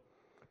club,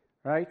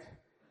 right?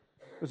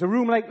 It was a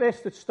room like this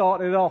that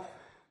started it off.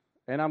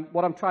 And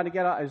what I'm trying to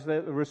get at is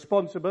the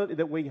responsibility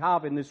that we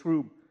have in this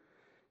room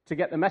to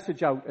get the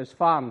message out as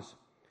fans.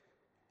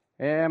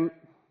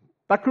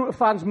 That group of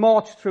fans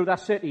marched through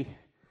that city.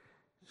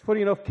 It's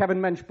funny enough, Kevin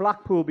mentioned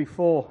Blackpool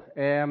before.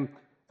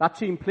 That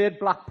team played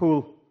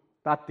Blackpool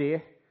that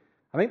day.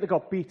 I think they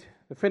got beat.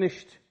 They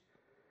finished,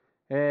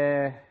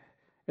 at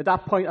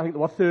that point, I think they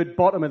were third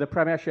bottom of the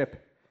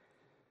Premiership.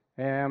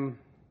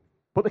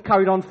 But they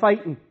carried on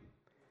fighting.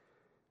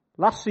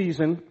 Last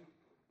season,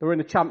 they were in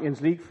the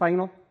Champions League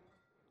final.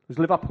 It was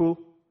Liverpool.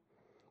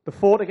 They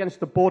fought against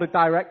the board of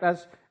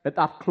directors at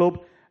that club,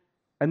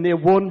 and they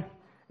won.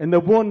 And they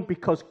won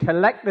because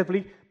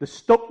collectively they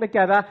stuck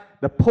together,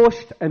 they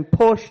pushed and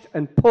pushed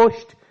and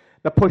pushed.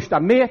 They pushed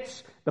their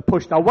mates, they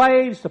pushed their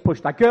wives, they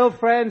pushed their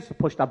girlfriends, they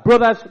pushed their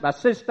brothers, their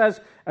sisters,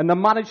 and they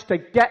managed to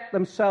get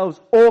themselves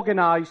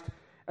organised,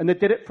 and they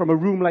did it from a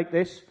room like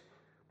this,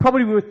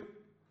 probably with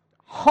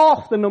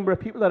half the number of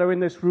people that are in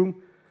this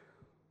room.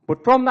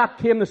 But from that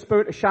came the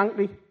spirit of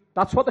Shankly.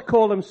 That's what they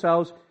call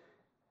themselves,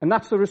 and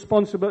that's the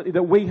responsibility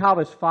that we have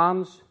as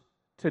fans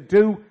to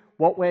do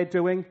what we're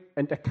doing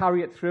and to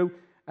carry it through.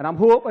 And I'm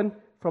hoping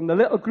from the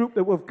little group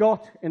that we've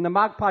got in the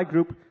Magpie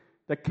group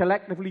that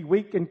collectively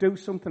we can do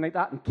something like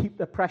that and keep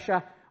the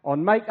pressure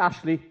on Mike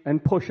Ashley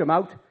and push him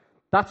out.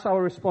 That's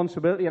our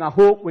responsibility, and I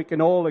hope we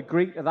can all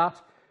agree to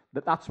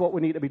that that's what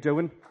we need to be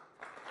doing.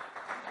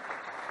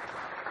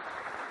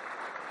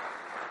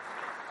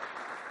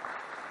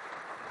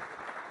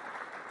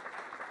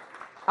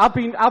 I've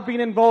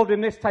been involved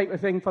in this type of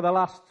thing for the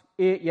last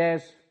 8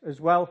 years as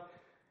well.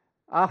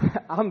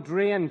 I'm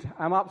drained.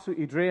 I'm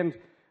absolutely drained.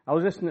 I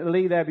was listening to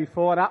Lee there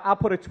before, and I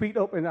put a tweet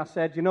up and I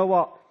said, you know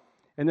what?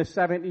 In the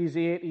 70s,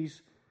 the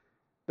 80s,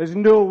 there's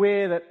no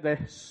way that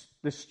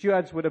the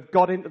stewards would have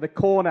got into the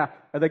corner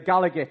of the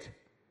Gallowgate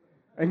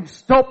and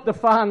stopped the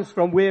fans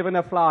from waving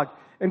a flag.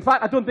 In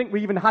fact, I don't think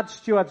we even had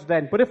stewards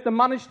then. But if they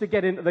managed to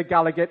get into the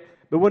Gallowgate,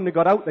 they wouldn't have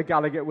got out the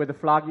Gallowgate with a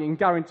flag. You can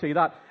guarantee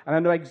that. And I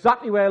know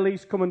exactly where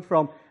Lee's coming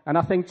from. And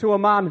I think to a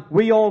man,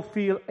 we all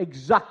feel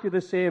exactly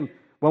the same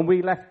when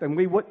we left and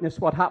we witnessed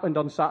what happened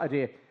on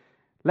Saturday.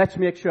 Let's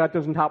make sure it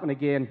doesn't happen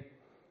again.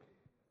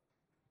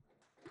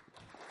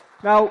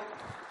 Now,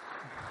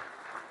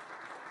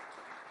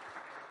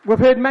 we've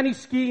heard many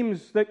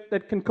schemes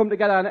that can come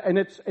together, and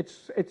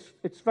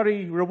it's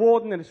very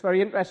rewarding and it's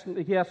very interesting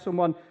to hear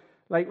someone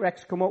like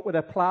Rex come up with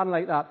a plan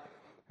like that.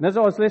 And as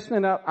I was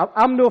listening,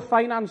 I'm no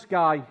finance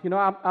guy. You know,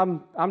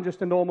 I'm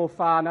just a normal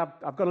fan.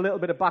 I've got a little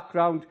bit of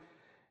background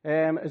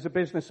as a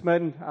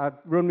businessman. I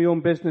run my own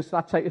business,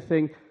 that type of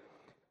thing.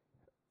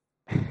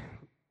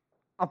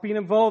 I've been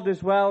involved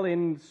as well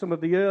in some of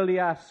the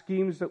earlier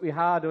schemes that we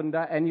had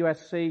under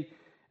NUSC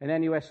and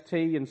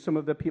NUST, and some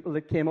of the people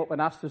that came up and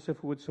asked us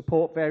if we would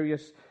support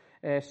various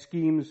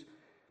schemes.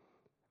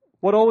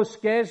 What always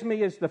scares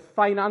me is the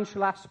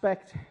financial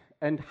aspect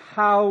and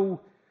how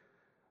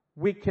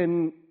we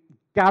can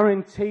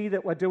guarantee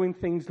that we're doing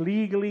things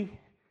legally,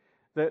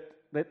 that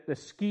the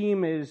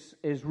scheme is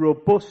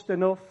robust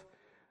enough,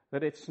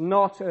 that it's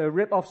not a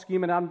rip-off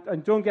scheme.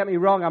 And don't get me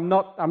wrong, I'm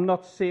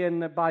not saying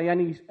that by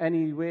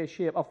any way,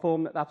 shape or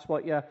form that that's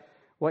what you're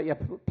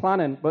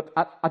planning. But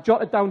I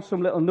jotted down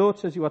some little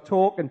notes as you were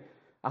talking.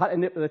 I had to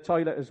nip to the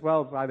toilet as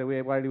well, by the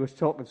way, while he was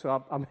talking.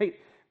 So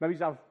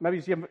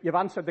maybe you've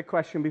answered the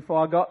question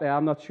before I got there.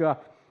 I'm not sure.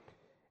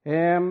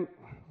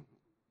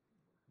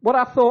 What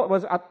I thought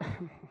was,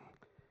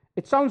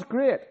 it sounds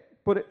great,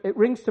 but it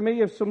rings to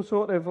me of some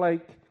sort of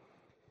like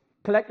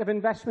collective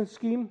investment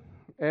scheme.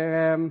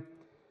 And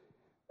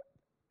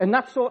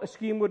that sort of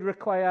scheme would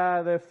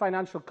require the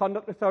Financial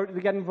Conduct Authority to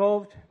get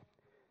involved.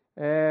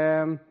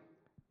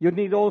 You'd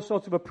need all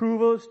sorts of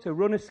approvals to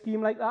run a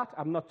scheme like that.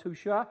 I'm not too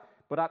sure,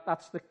 but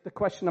that's the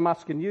question I'm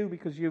asking you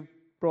because you've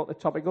brought the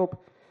topic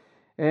up.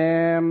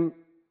 And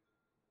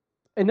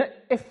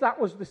if that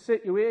was the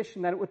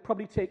situation, then it would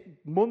probably take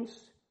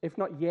months, if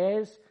not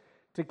years,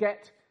 to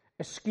get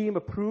a scheme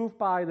approved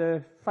by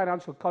the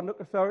Financial Conduct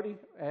Authority.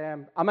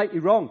 I might be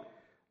wrong.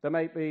 There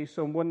might be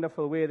some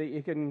wonderful way that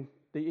you can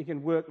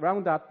work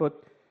around that,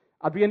 but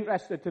I'd be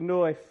interested to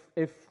know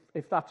if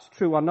that's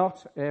true or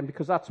not,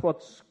 because that's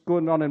what's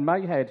going on in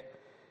my head.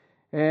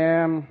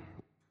 Can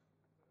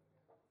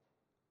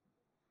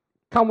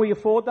we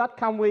afford that?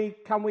 Can we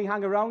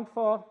hang around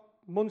for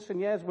months and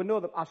years? We know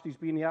that Ashley's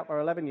been here for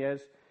 11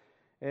 years.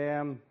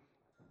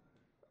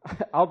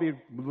 I'll be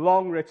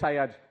long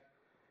retired,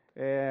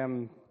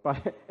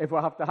 but if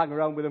I have to hang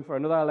around with him for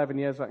another 11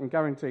 years, I can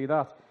guarantee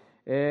that.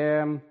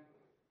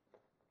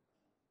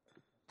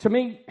 To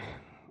me,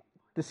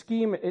 the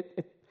scheme,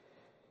 it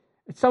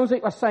sounds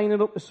like we're signing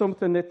up to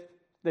something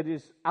that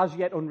is as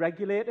yet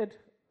unregulated.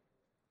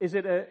 Is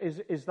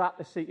that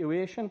the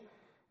situation?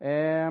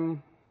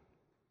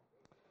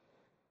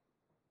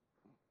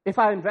 If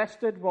I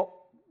invested, what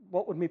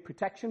would my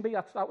protection be?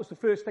 That was the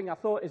first thing I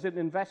thought. Is it an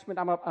investment?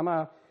 Have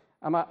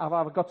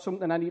I got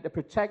something I need to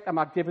protect? Am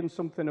I giving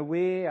something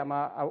away?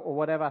 Or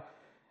whatever?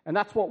 And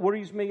that's what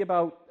worries me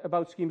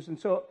about schemes. And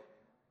so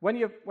when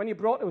you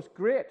brought it was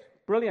great,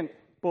 brilliant,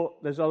 but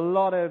there's a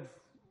lot of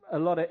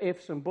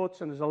ifs and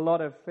buts, and there's a lot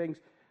of things.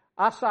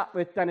 I sat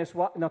with I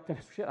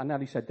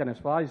nearly said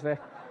Dennis Wise there.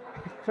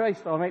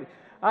 Christ almighty.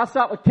 I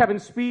sat with Kevin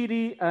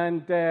Speedy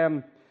and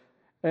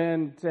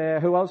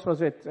who else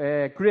was it?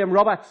 Graham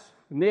Roberts,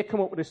 and they come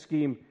up with a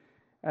scheme.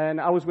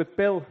 And I was with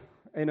Bill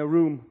in a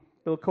room,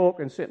 Bill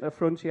Corcoran sitting at the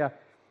front here.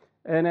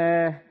 And,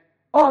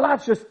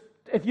 lads,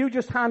 if you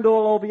just hand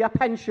all over your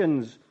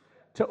pensions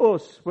to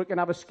us, we can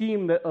have a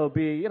scheme that'll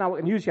be, we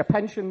can use your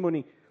pension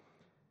money.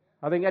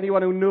 I think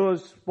anyone who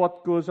knows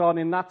what goes on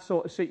in that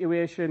sort of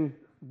situation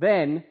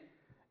then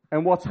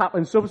and what's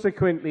happened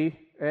subsequently,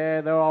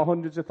 there are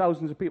hundreds of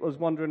thousands of people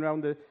wandering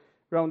around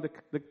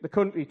the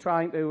country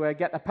trying to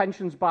get their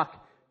pensions back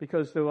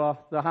because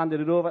they're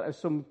handed it over to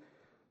some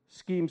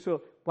scheme.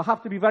 So we'll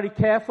have to be very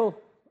careful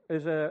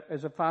as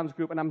a fans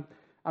group, and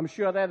I'm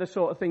sure they're the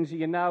sort of things that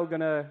you're now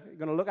gonna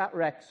look at,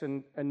 Rex,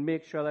 and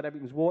make sure that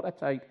everything's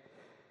watertight.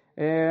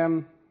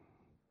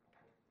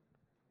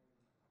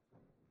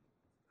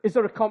 Is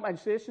there a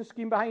compensation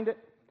scheme behind it?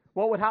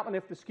 What would happen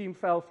if the scheme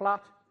fell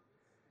flat?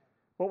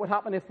 What would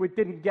happen if we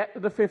didn't get to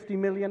the 50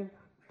 million?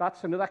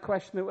 That's another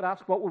question that would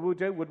ask. What would we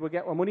do? Would we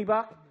get our money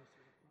back?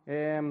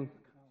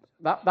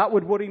 That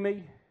would worry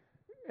me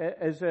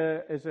as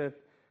a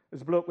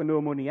bloke with no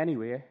money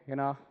anyway.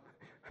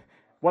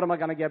 What am I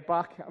going to get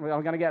back? Am I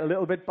going to get a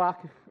little bit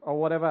back or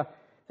whatever?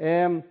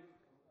 There's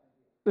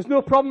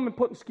no problem in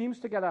putting schemes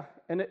together,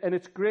 and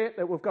it's great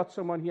that we've got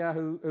someone here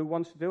who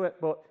wants to do it,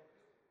 but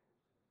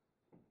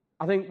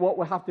I think what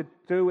we have to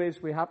do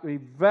is we have to be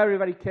very,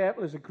 very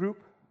careful as a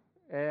group.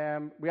 We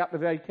have to be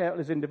very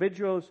careful as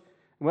individuals.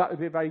 And we have to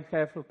be very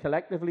careful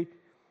collectively.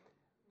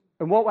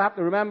 And what we have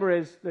to remember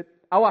is that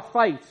our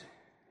fight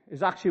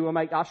is actually with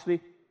Mike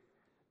Ashley.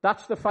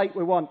 That's the fight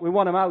we want. We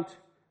want him out.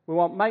 We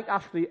want Mike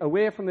Ashley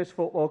away from this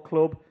football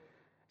club.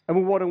 And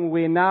we want him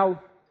away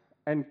now.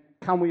 And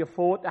can we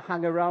afford to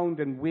hang around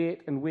and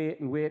wait and wait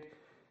and wait?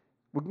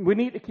 We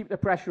need to keep the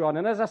pressure on.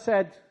 And as I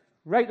said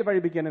right at the very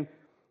beginning,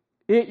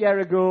 8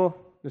 years ago,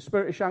 the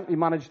Spirit of Shankly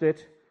managed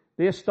it.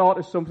 They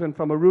started something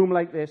from a room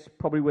like this,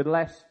 probably with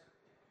less.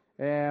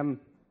 And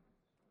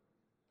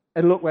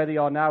look where they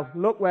are now.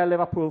 Look where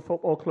Liverpool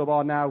Football Club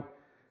are now.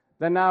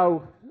 They're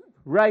now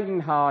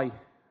riding high,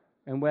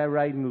 and we're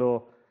riding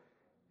low.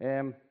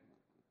 The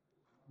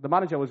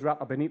manager was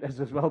Rafa Benitez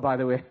as well, by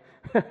the way.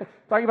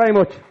 Thank you very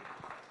much.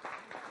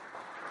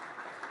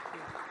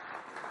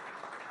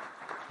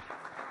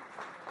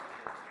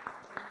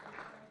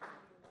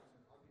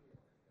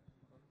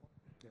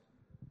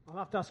 I'll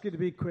have to ask you to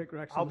be quick,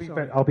 Rex. I'll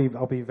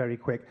be very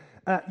quick.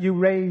 You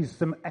raised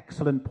some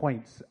excellent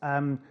points.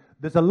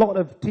 There's a lot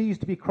of T's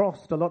to be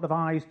crossed, a lot of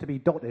I's to be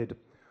dotted.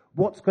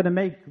 What's going to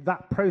make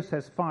that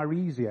process far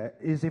easier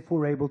is if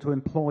we're able to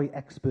employ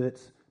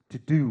experts to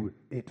do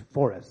it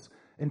for us.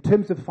 In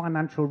terms of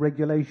financial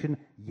regulation,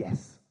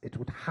 yes, it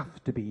would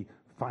have to be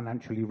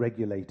financially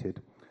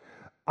regulated.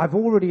 I've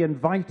already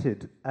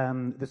invited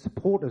the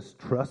Supporters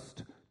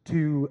Trust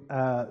to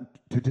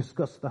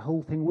discuss the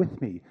whole thing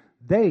with me.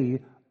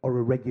 They are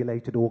a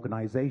regulated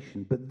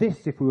organisation, but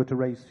this, if we were to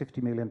raise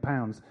 £50 million,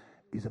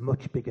 is a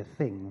much bigger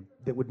thing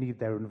that would need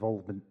their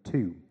involvement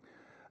too.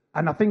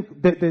 And I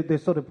think the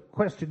sort of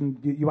question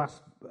you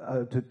asked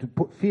to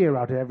put fear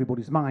out of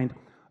everybody's mind,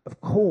 of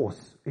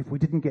course, if we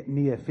didn't get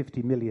near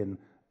 50 million,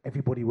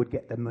 everybody would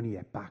get their money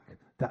back.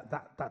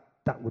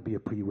 That would be a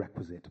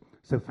prerequisite.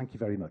 So thank you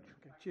very much.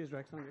 Okay, cheers,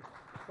 Rex. Thank you.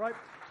 Right.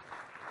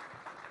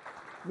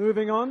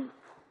 Moving on.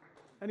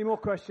 Any more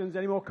questions?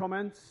 Any more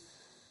comments?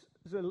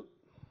 Is it...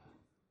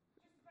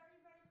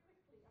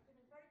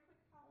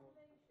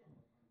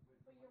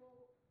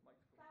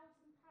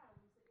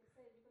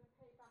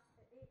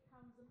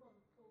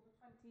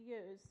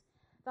 years,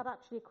 that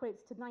actually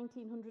equates to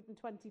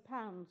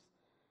 £1,920.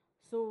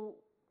 So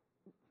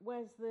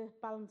where's the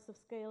balance of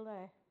scale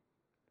there?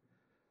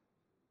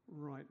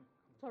 Right.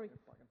 Sorry.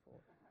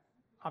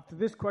 After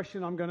this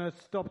question, I'm going to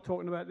stop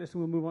talking about this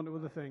and we'll move on to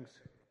other things.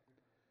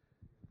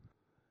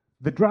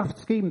 The draft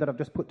scheme that I've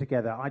just put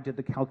together, I did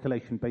the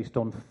calculation based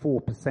on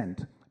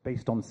 4%,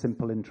 based on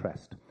simple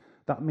interest.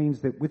 That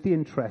means that with the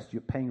interest,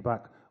 you're paying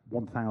back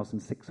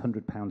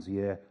 £1,600 a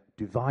year,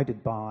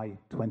 divided by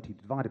 20,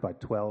 divided by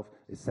 12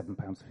 is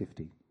 £7.50.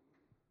 Okay,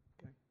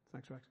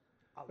 thanks, Rex.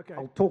 Okay.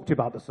 I'll talk to you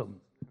about the sum.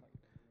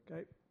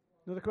 Okay,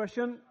 another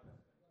question?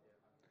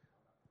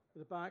 At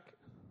the back.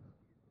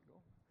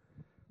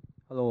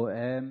 Hello,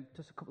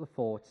 just a couple of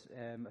thoughts.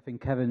 I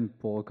think Kevin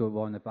brought a good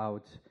one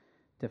about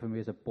different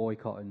ways of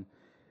boycotting.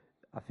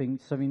 I think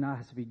something that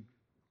has to be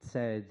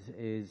said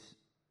is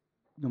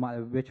no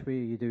matter which way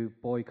you do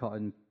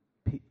boycotting,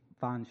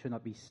 fans should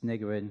not be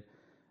sniggering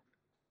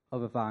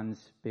other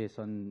fans based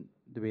on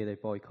the way they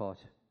boycott.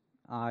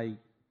 I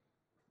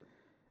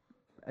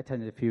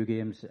attended a few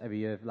games every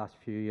year the last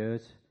few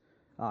years.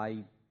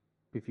 I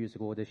refused to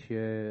go this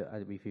year. I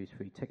refused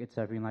free tickets,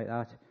 everything like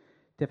that.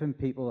 Different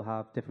people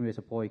have different ways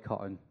of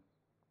boycotting.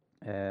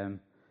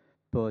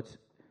 But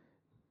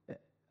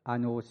I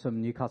know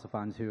some Newcastle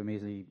fans who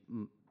amazingly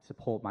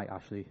support Mike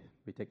Ashley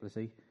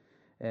ridiculously.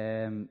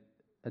 And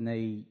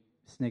they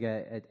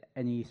snigger at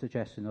any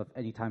suggestion of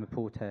any time of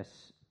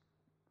protests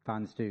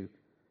fans do.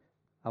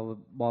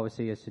 What I would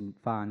say as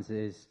fans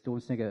is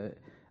don't snigger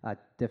at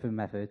different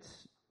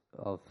methods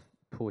of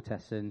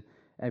protesting.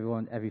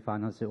 Every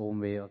fan has their own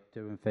way of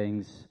doing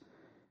things.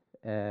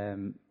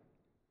 The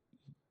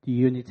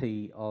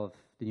unity of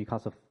the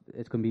Newcastle,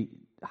 it's going to be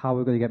how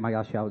we're going to get Mike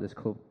Ashley out of this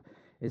club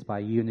is by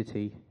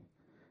unity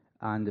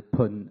and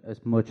putting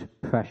as much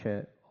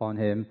pressure on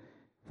him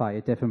via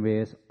different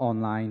ways,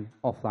 online,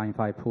 offline,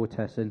 via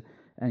protesting,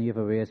 any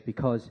other ways,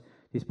 because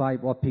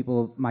despite what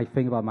people might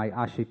think about Mike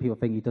Ashley, people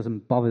think he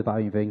doesn't bother about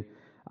anything.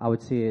 I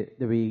would say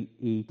the way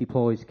he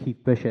deploys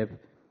Keith Bishop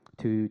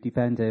to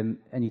defend him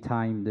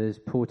anytime there's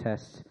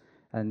protests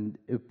and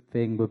a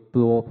thing would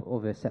blow up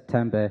over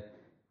September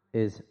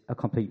is a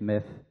complete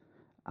myth.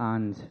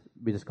 And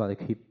we just got to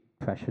keep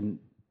pressuring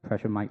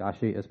Mike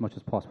Ashley as much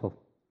as possible.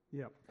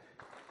 Yeah.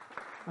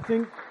 I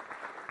think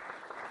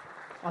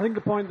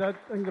the point that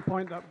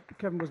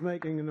Kevin was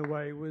making in a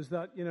way was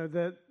that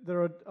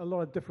there are a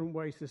lot of different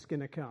ways to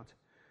skin a cat.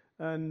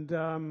 And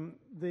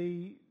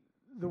the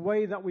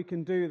way that we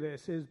can do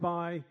this is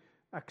by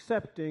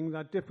accepting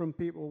that different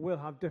people will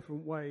have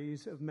different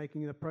ways of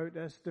making a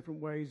protest, different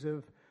ways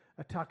of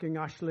attacking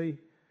Ashley,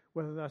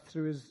 whether that's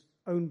through his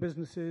own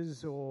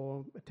businesses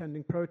or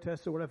attending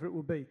protests or whatever it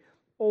will be.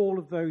 All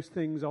of those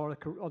things are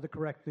the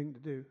correct thing to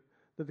do.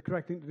 They're the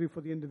correct thing to do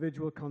for the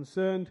individual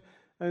concerned.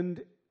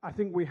 And I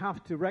think we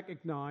have to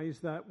recognize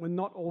that we're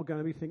not all going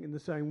to be thinking the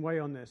same way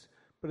on this.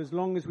 But as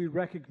long as we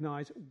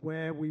recognize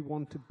where we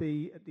want to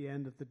be at the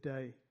end of the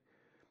day.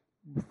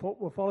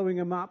 We're following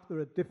a map. There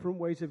are different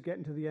ways of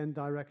getting to the end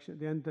direction,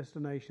 the end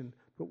destination,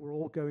 but we're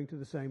all going to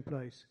the same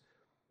place.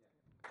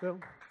 Phil?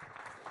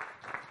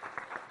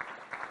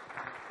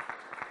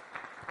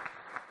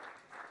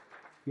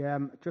 Yeah,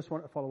 just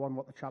want to follow on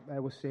what the chap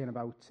there was saying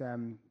about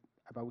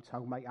how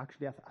Mike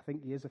actually, I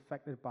think he is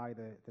affected by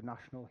the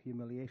national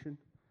humiliation.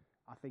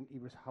 I think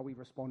how he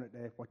responded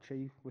to what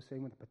she was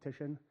saying with the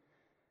petition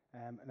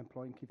and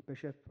employing Keith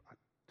Bishop. I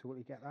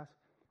totally get that.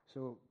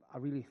 So I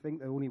really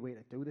think the only way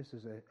to do this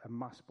is a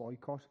mass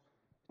boycott.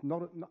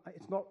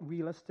 It's not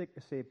realistic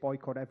to say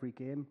boycott every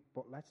game,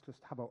 but let's just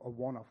have a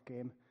one-off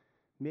game.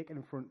 Make it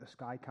in front of the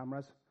Sky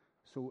cameras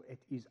so it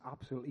is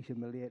absolutely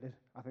humiliated.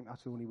 I think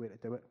that's the only way to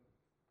do it.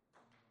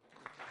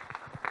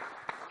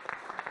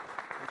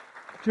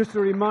 Just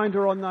a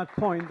reminder on that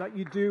point that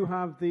you do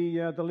have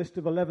the list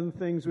of 11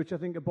 things, which I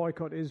think a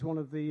boycott is one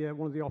of the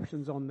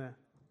options on there.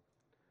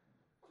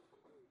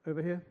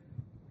 Over here.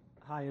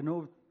 Hi, I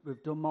know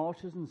we've done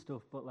marches and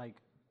stuff, but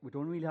we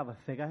don't really have a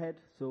figurehead.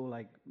 So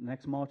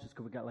next marches,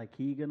 could we get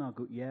Keegan or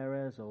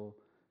Gutierrez or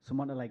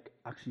someone to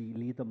actually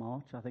lead the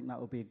march? I think that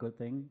would be a good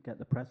thing. Get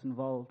the press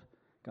involved,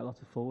 get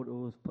lots of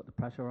photos, put the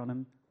pressure on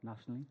him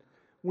nationally.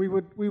 We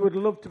would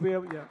love to be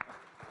able. Yeah.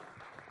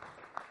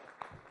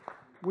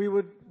 We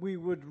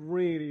would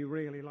really,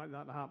 really like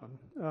that to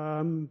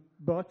happen.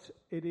 But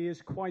it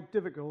is quite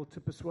difficult to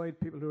persuade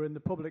people who are in the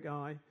public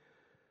eye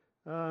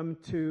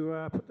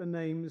to put their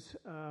names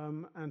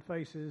and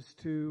faces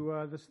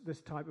to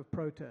this type of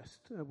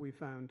protest, we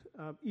found.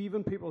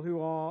 Even people who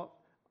are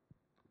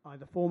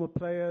either former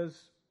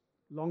players,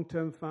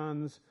 long-term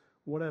fans,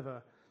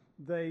 whatever,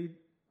 they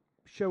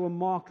show a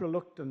marked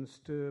reluctance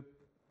to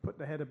put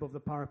their head above the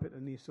parapet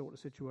in these sort of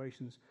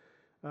situations.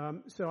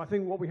 So I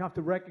think what we have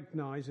to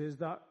recognise is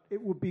that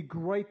it would be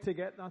great to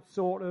get that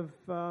sort of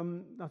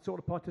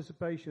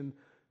participation,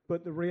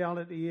 but the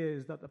reality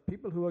is that the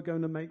people who are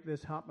going to make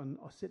this happen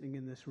are sitting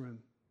in this room.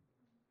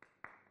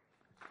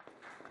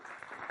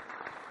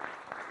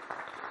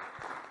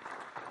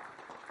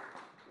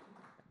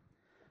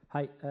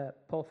 Hi,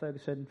 Paul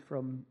Ferguson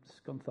from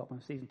Scunthorpe. I'm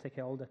a season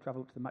ticket holder,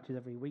 travel up to the matches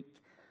every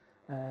week.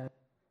 I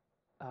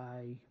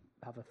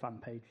have a fan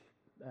page,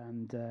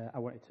 and I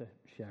wanted to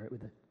share it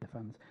with the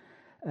fans.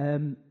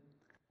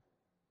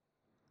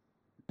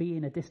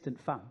 Being a distant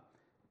fan,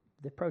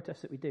 the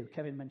protests that we do,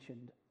 Kevin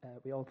mentioned,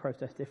 we all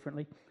protest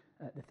differently.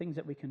 The things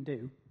that we can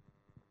do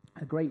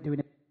are great doing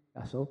it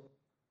in Newcastle.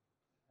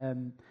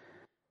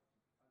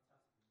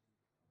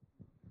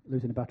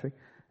 Losing the battery.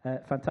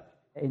 Fantastic.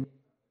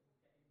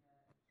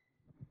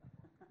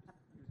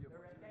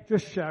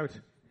 Just shout.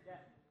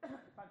 Yeah,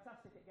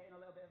 fantastic at getting a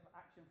little bit of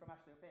action from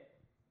Ashley up here.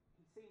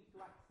 He seems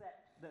to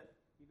accept that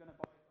you're going to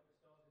boycott the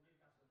stores in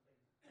Newcastle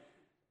and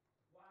things.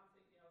 What I'm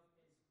thinking of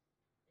is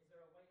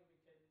there a way we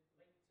can link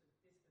to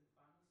distant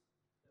fans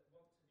that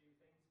want to do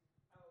things?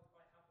 I'll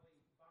quite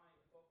happily buy a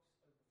box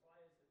of the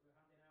flyers that we're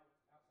handing out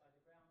outside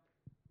the ground,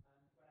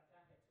 and when I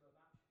can't get to a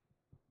match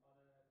on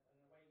an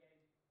away game,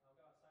 I'll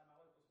go outside my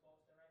local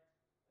sports direct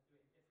and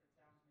do it in different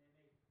towns near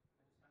me and just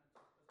hand them to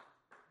customers.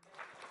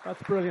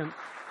 That's brilliant.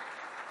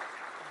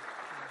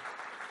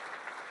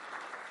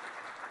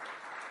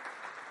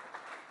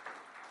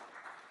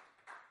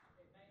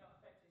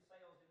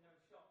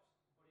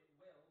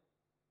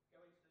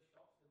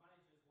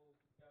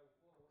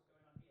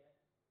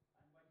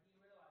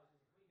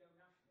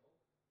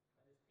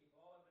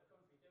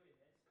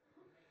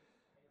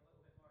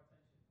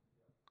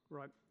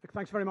 Right.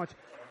 Thanks very much.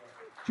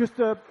 Just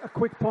a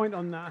quick point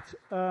on that.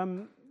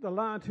 The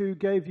lad who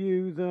gave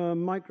you the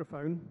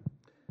microphone,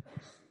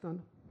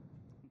 stand.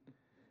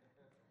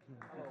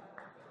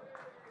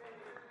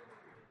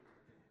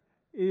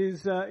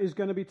 Is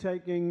going to be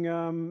taking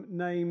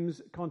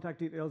names, contact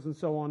details, and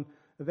so on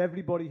of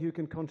everybody who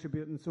can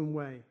contribute in some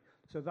way.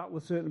 So that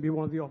will certainly be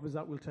one of the offers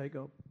that we'll take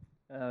up.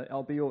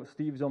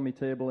 Steve's on my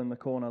table in the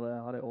corner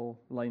there. I had it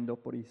all lined up,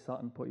 but he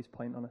sat and put his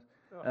pint on it.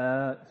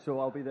 So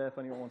I'll be there if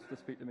anyone wants to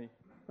speak to me.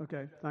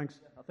 Okay, thanks.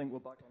 I think we're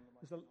back on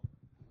the mic.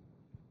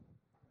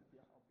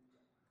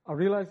 I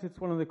realise it's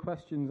one of the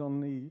questions on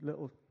the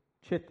little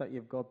chit that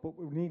you've got, but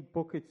we need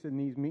buckets in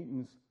these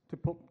meetings to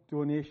put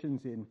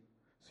donations in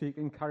so you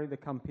can carry the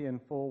campaign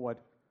forward.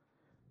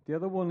 The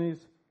other one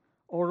is,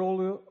 are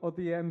all of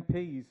the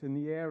MPs in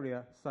the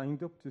area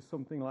signed up to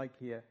something like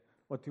here?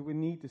 Or do we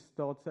need to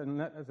start sending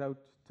letters out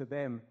to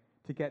them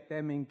to get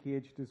them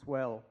engaged as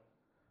well?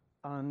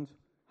 And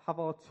have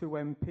our two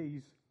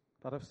MPs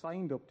that have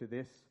signed up to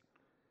this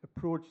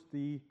approach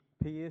the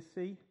PAC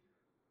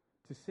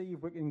to see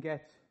if we can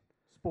get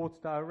Sports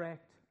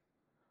Direct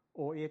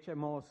or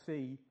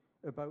HMRC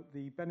about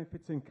the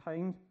benefits in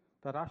kind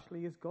that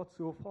Ashley has got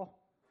so far?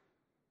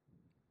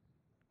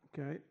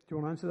 Okay, do you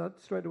want to answer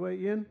that straight away,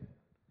 Ian?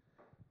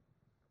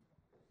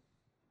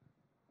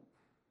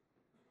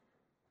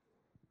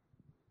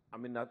 I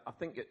mean, I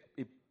think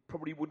it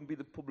probably wouldn't be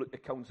the Public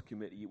Accounts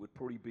Committee. It would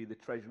probably be the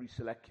Treasury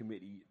Select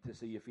Committee to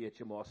see if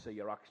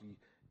HMRC are actually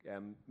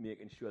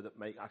making sure that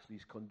Mike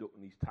Ashley's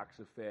conducting these tax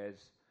affairs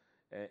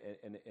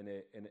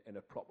in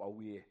a proper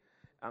way.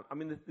 I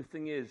mean, the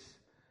thing is,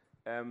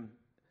 I'd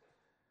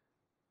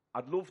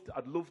love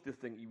to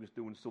think he was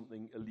doing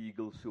something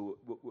illegal, so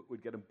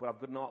we'd get him. But I've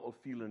got an awful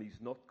feeling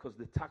he's not, because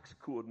the tax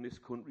code in this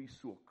country is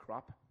so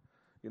crap.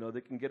 You know,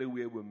 they can get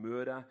away with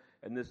murder,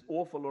 and there's an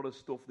awful lot of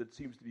stuff that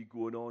seems to be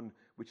going on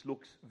which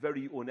looks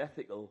very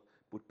unethical,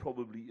 but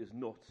probably is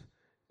not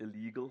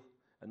illegal,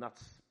 and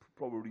that's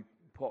probably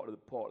part of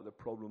the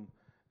problem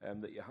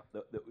that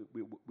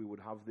we would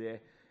have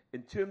there.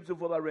 In terms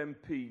of other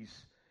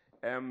MPs,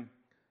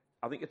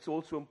 I think it's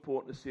also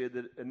important to say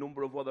that a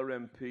number of other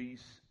MPs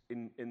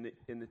in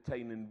the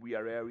Tyne and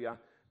Weir area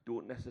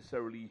don't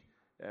necessarily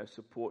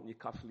support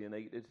Newcastle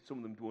United. Some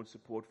of them don't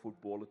support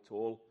football at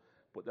all.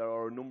 But there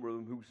are a number of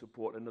them who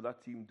support another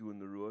team doing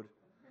the road,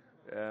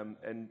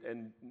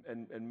 and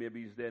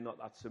maybe they're not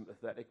that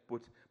sympathetic.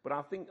 But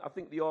I think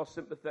they are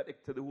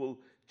sympathetic to the whole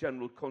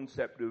general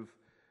concept of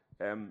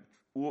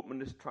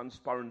openness,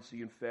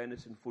 transparency, and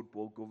fairness in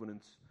football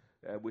governance,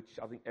 which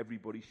I think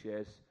everybody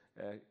shares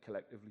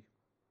collectively.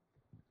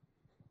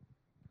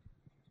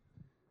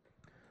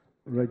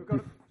 Right.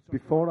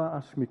 Before I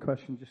ask my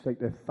question, just like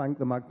to thank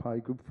the Magpie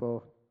Group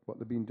for what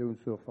they've been doing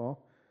so far.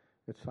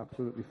 It's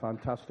absolutely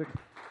fantastic.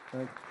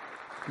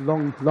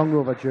 Long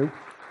overdue.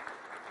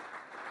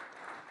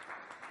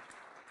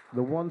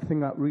 the one thing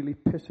that really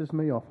pisses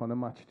me off on a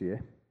match day,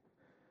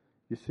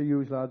 you see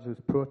you lads as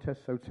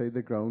protests outside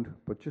the ground,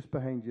 but just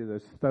behind you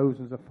there's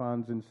thousands of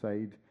fans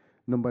inside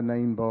number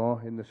 9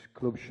 bar in the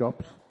club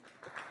shops.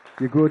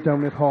 You go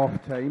down at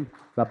half time,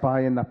 they're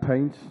buying their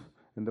pints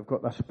and they've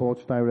got their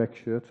Sports Direct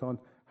shirts on.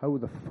 How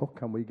the fuck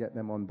can we get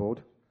them on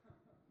board?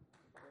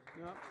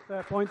 Yeah,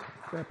 fair point.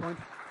 Fair point.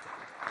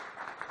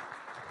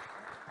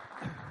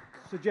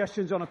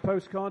 Suggestions on a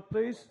postcard,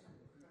 please.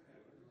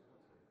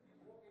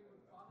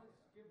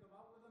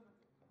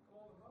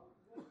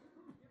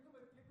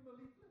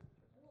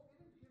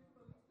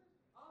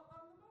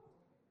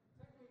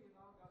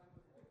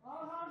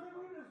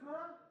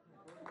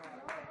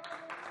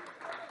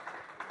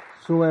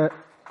 So I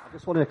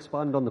just want to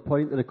expand on the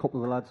point that a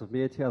couple of the lads have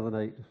made here the other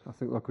night. I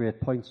think they're great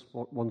points.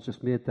 One's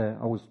just made there.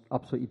 I was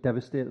absolutely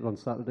devastated on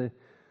Saturday.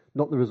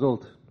 Not the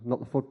result, not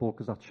the football,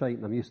 because that's shite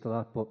and I'm used to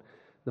that, but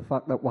the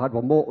fact that we had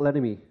one mortal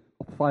enemy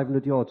up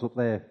 500 yards up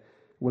there,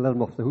 we let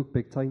him off the hook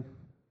big time,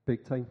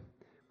 big time.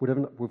 We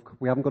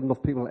haven't got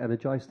enough people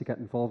energised to get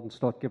involved and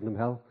start giving them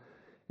hell.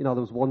 You know,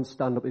 there was one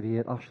stand up if you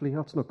hate Ashley.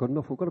 That's not good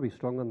enough. We've got to be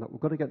strong on that. We've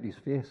got to get in his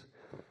face.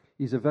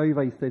 He's a very,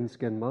 very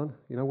thin-skinned man.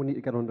 You know, we need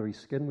to get under his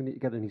skin. We need to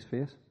get in his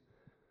face.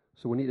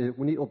 So we need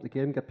to up the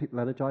game, get people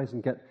energised,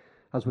 and get,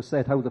 as we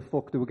said, how the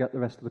fuck do we get the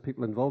rest of the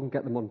people involved and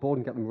get them on board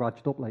and get them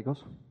raged up like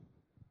us?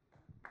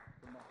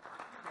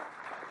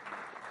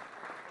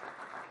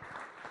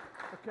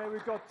 Okay,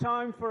 we've got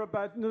time for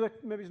about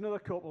another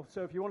couple.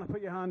 So if you want to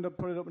put your hand up,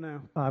 put it up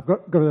now. I've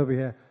got it over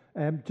here.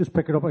 Just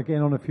pick it up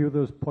again on a few of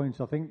those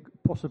points. I think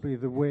possibly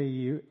the way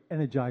you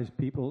energise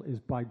people is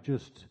by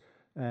just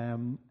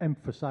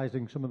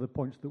emphasising some of the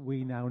points that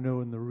we now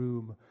know in the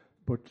room.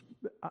 But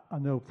I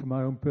know from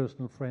my own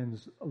personal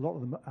friends, a lot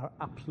of them are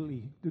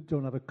absolutely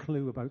don't have a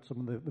clue about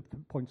some of the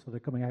points that are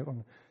coming out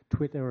on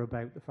Twitter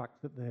about the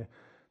fact that the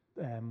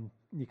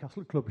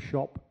Newcastle Club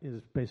shop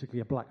is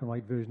basically a black and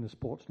white version of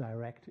Sports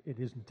Direct. It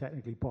isn't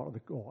technically part of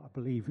I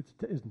believe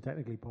it isn't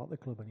technically part of the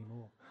club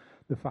anymore.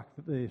 The fact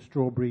that the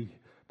Strawberry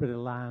bit of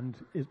land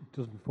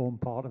doesn't form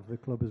part of the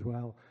club as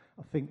well.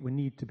 I think we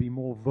need to be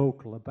more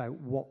vocal about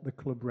what the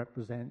club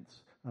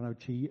represents. I know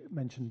Chi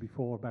mentioned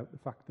before about the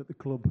fact that the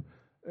club,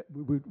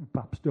 we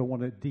perhaps don't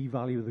want to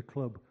devalue the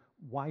club.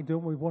 Why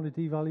don't we want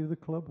to devalue the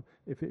club?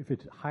 If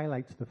it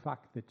highlights the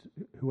fact that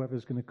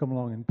whoever's going to come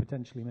along and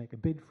potentially make a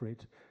bid for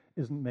it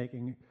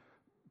isn't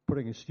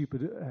putting a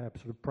stupid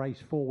sort of price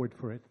forward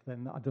for it,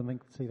 then I don't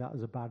see that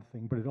as a bad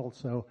thing. But it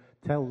also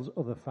tells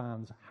other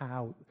fans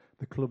how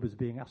the club is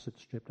being asset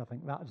stripped. I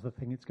think that is the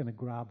thing it's going to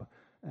grab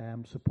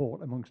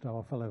support amongst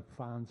our fellow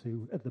fans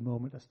who at the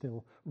moment are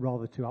still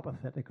rather too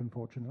apathetic,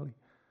 unfortunately.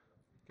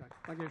 Okay,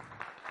 thank you.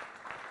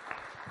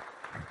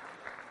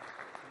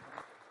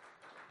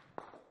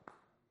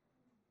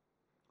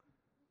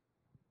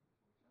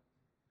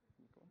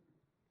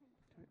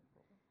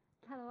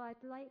 Hello, I'd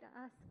like to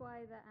ask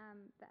why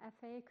the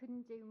FA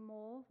couldn't do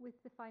more with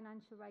the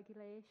financial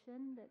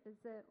regulation, that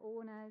there's the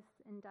owners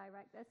and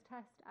directors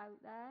test out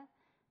there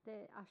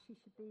that Ashley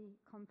should be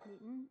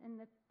completing, and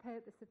the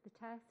purpose of the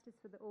test is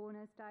for the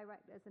owners,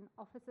 directors and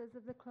officers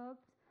of the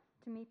clubs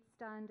to meet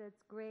standards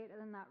greater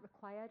than that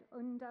required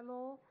under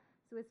law,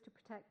 so as to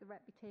protect the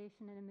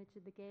reputation and image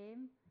of the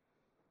game.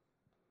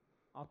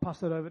 I'll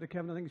pass that over to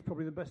Kevin. I think he's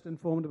probably the best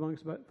informed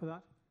amongst for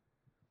that.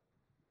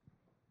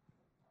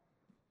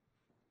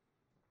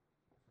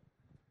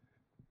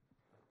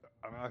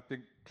 I mean, I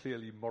think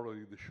clearly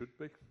morally they should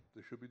be.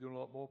 They should be doing a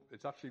lot more.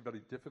 It's actually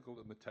very difficult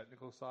on the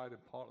technical side,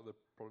 and part of the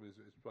problem is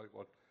like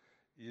what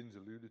Ian's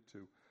alluded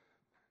to.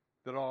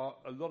 There are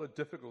a lot of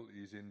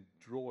difficulties in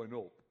drawing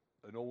up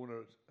an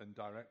owner and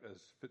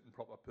directors fit and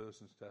proper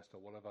persons test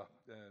or whatever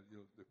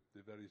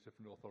the various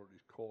different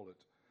authorities call it,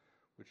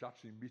 which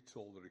actually meets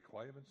all the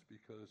requirements,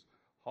 because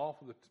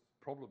half of the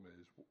problem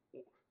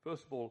is,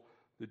 first of all,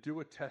 they do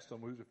a test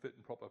on who's a fit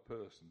and proper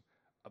person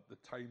at the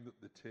time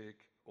that they take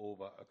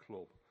over a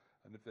club.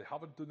 And if they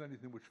haven't done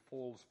anything which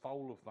falls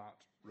foul of that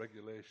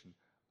regulation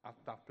at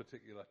that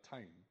particular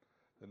time,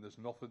 then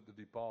there's nothing to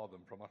debar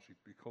them from actually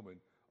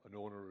becoming an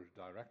owner or a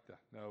director.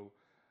 Now,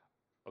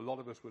 a lot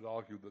of us would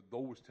argue that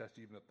those tests,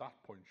 even at that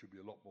point, should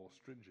be a lot more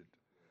stringent.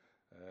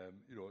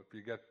 If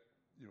you get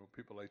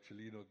people like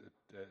Cellino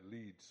at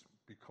Leeds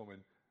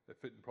becoming a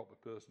fit and proper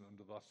person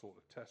under that sort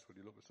of test,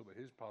 when you look at some of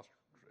his past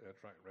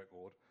track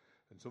record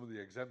and some of the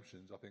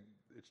exemptions, I think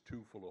it's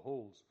too full of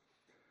holes.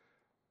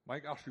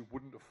 Mike Ashley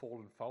wouldn't have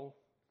fallen foul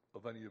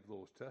of any of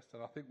those tests,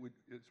 and I think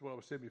it's what I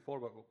was saying before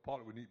about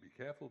partly we need to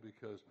be careful,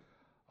 because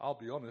I'll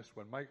be honest,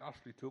 when Mike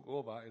Ashley took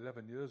over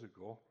 11 years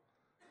ago,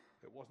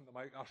 it wasn't the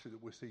Mike Ashley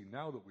that we're seeing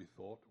now that we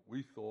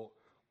thought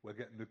we're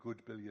getting a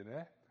good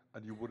billionaire,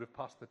 and you would have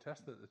passed the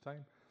test at the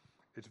time.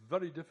 It's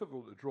very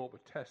difficult to draw up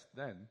a test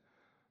then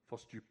for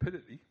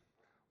stupidity,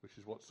 which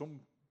is what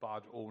some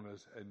bad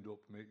owners end up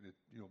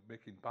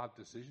making bad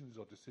decisions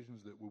or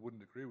decisions that we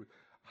wouldn't agree with.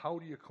 How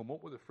do you come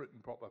up with a fit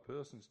and proper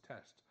persons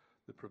test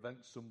that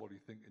prevents somebody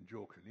thinking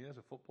Joe Kinnear is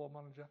a football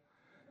manager?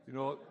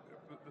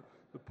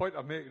 The point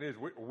I'm making is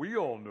we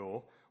all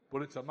know,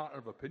 but it's a matter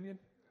of opinion.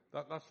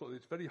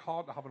 It's very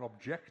hard to have an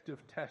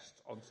objective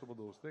test on some of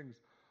those things.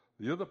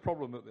 The other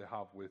problem that they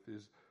have with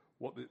is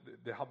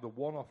they have the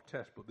one-off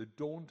test, but they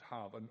don't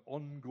have an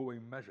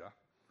ongoing measure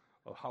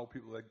of how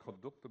people then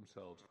conduct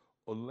themselves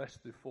unless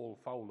they fall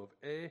foul of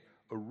A,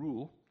 a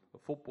rule, a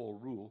football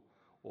rule,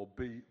 or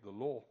B, the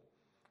law.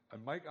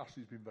 And Mike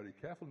Ashley's been very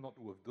careful not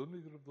to have done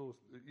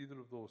either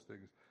of those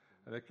things.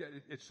 And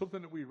again, it's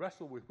something that we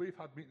wrestle with. We've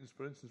had meetings,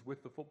 for instance,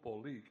 with the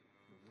Football League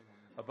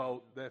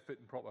about their fit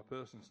and proper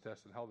persons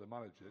test and how they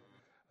manage it.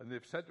 And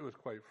they've said to us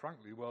quite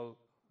frankly, well,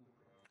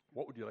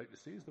 what would you like to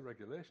see as the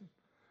regulation?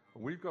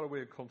 And we've got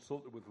away and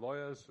consulted with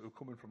lawyers who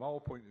come in from our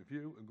point of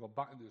view and gone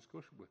back into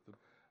discussion with them.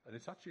 And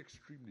it's actually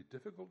extremely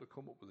difficult to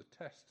come up with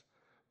a test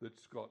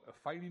that's got a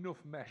fine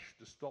enough mesh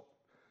to stop,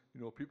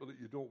 people that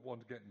you don't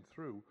want getting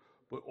through,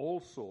 but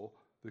also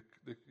that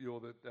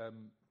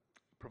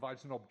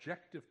provides an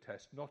objective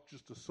test, not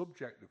just a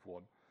subjective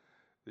one.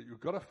 That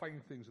you've got to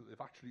find things that they've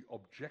actually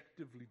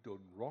objectively done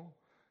wrong.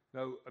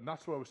 Now, and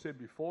that's what I was saying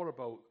before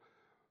about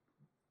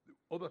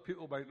other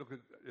people might look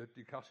at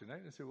Newcastle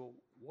United and say, well,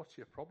 what's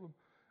your problem?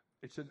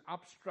 It's an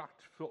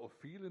abstract sort of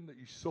feeling that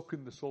he's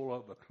sucking the soul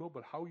out of the club,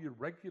 but how you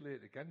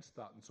regulate against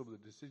that and some of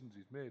the decisions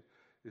he's made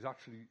is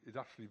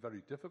actually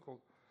very difficult.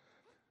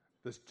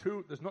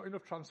 There's not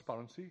enough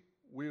transparency.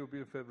 We will be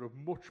in favour of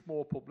much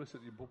more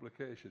publicity and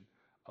publication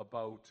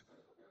about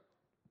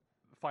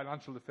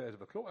financial affairs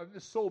of a club. And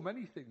there's so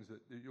many things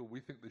that we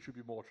think they should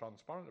be more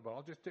transparent about.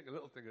 I'll just take a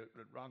little thing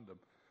at random.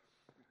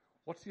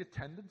 What's the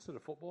attendance at a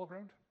football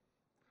ground?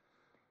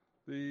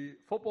 The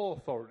football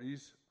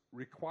authorities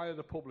require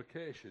the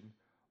publication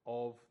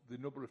of the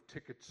number of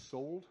tickets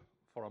sold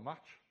for a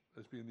match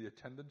as being the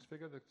attendance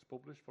figure that's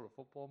published for a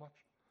football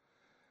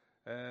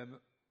match.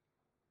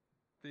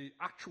 The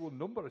actual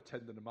number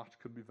attending a match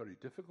can be very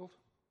difficult,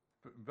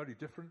 very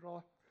different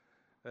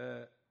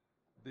rather.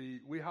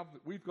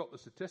 We've got the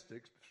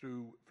statistics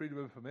through Freedom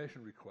of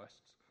Information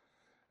requests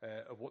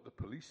of what the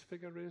police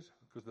figure is,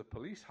 because the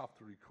police have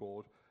to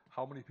record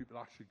how many people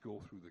actually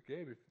go through the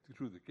gate.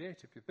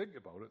 If you think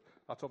about it,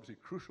 that's obviously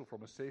crucial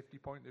from a safety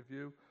point of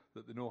view,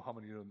 that they know how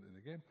many are in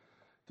the game.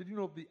 Did you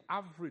know the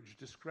average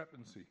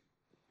discrepancy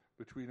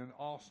between an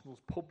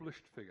Arsenal's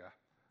published figure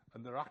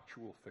and their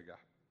actual figure?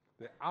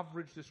 The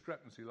average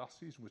discrepancy last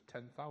season was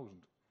 10,000.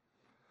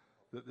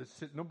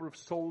 The number of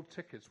sold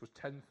tickets was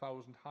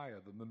 10,000 higher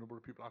than the number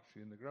of people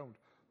actually in the ground.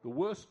 The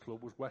worst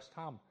club was West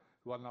Ham,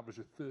 who had an average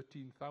of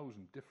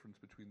 13,000 difference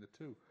between the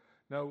two.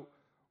 Now,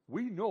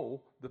 we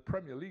know the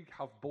Premier League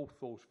have both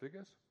those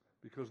figures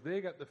because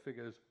they get the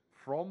figures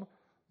from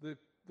the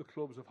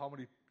clubs of how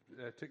many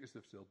tickets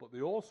they've sold, but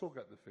they also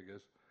get the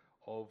figures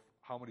of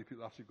how many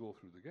people actually go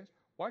through the gates.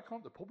 Why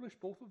can't they publish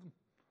both of them?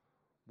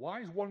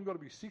 Why is one got to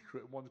be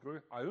secret and one's got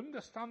to... I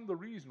understand the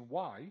reason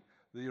why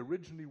they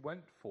originally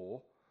went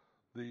for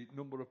the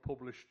number of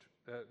published,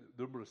 the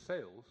number of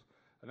sales,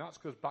 and that's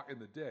because back in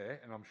the day,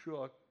 and I'm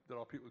sure there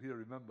are people here who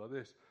remember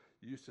this,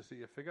 you used to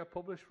see a figure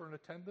published for an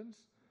attendance,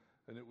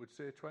 and it would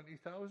say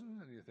 20,000,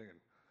 and you're thinking,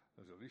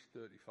 there's at least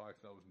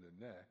 35,000 in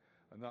there,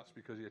 and that's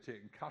because you're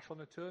taking cash on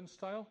a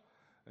turnstile,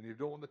 and you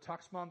don't want the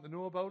taxman to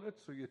know about it,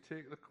 so you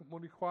take the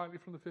money quietly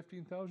from the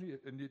 15,000,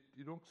 and you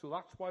don't. So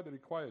that's why they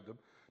required them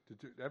to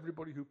do.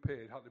 Everybody who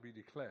paid had to be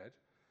declared,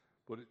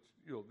 but it's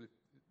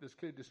there's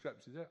clear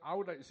discrepancies there. I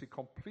would like to see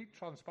complete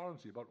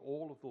transparency about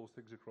all of those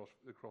things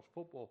across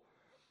football.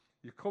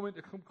 You come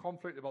into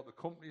conflict about the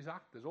Companies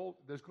Act.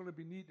 There's going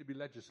to need to be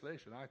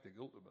legislation, I think,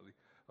 ultimately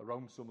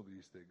around some of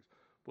these things.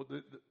 But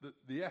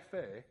the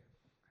FA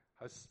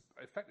has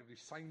effectively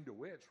signed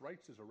away its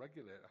rights as a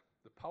regulator.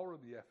 The power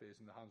of the FA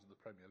is in the hands of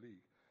the Premier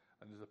League.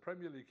 And as the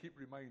Premier League keep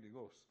reminding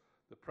us,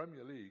 the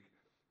Premier League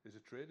is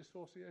a trade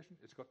association.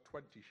 It's got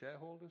 20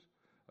 shareholders.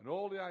 And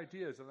all the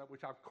ideas and that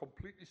which I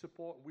completely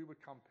support and we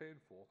would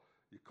campaign for,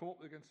 you come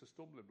up against a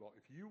stumbling block.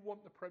 If you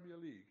want the Premier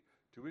League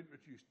to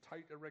introduce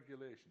tighter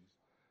regulations,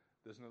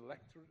 there's an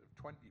electorate of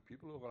 20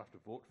 people who are going to have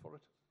to vote for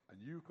it. And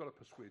you've got to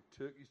persuade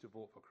turkeys to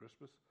vote for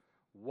Christmas.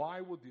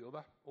 Why would the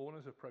other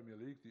owners of Premier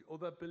League, the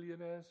other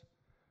billionaires,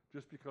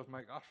 just because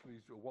what Mike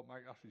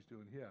Ashley's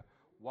doing here,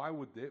 why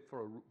would they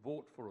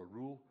vote for a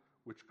rule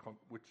which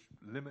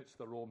limits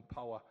their own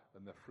power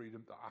and their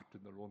freedom to act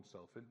in their own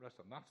self-interest?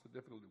 And that's the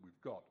difficulty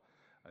we've got.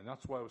 And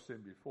that's why I was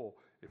saying before,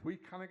 if we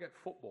cannot get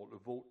football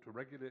to vote to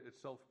regulate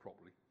itself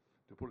properly,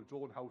 to put its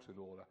own house in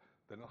order,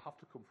 then it'll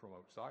have to come from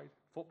outside.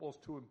 Football's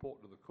too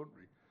important to the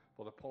country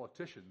for the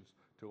politicians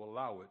to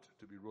allow it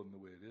to be run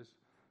the way it is.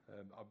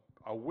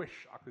 I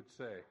wish I could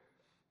say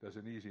there's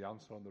an easy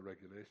answer on the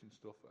regulation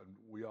stuff, and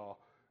we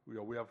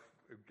have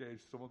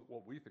engaged some of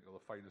what we think are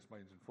the finest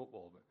minds in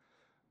football. But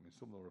I mean,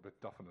 some of them are a bit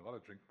daft and have had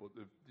a drink, but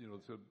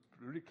some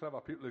really clever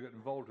people who get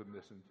involved in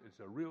this, and it's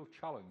a real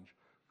challenge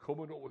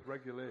coming up with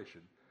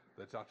regulation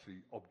that's actually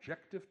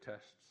objective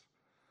tests,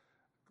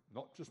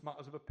 not just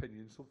matters of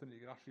opinion, something that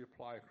you can actually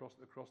apply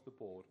across the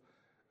board,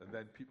 and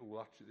then people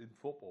will actually, in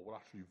football, will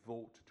actually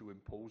vote to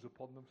impose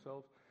upon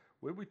themselves.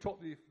 When we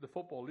talked to the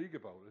Football League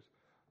about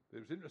it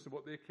was interesting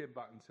what they came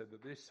back and said,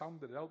 that they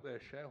sounded out their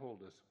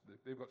shareholders.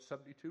 They've got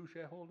 72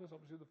 shareholders,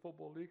 obviously, the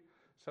Football League.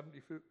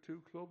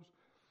 72 clubs.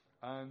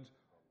 And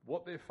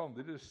what they found,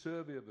 they did a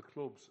survey of the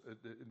clubs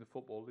in the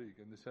Football League,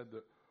 and they said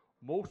that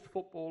most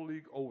Football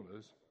League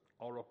owners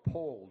are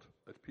appalled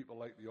at people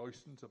like the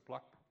Oystons at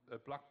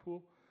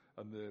Blackpool,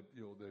 and the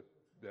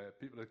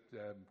people at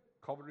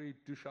Coventry,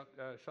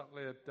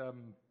 Châtelet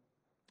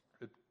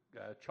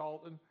at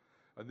Charlton,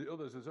 and the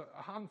others. There's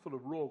a handful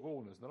of rogue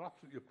owners, and they're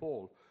absolutely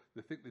appalled.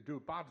 They think they do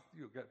bad,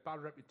 get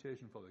bad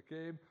reputation for the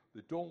game.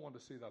 They don't want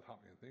to see that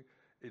happening.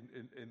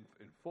 In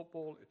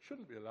football, it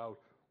shouldn't be allowed.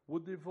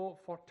 Would they vote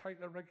for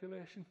tighter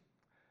regulation?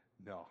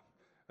 No.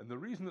 And the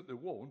reason that they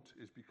won't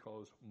is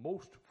because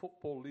most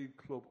Football League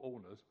club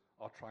owners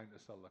are trying to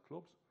sell their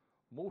clubs.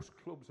 Most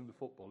clubs in the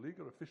Football League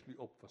are officially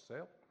up for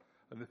sale.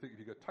 And they think if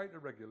you get tighter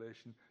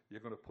regulation,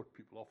 you're going to put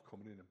people off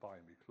coming in and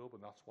buying my club,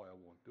 and that's why I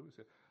won't do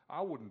it.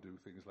 I wouldn't do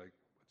things like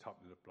what's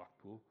happening at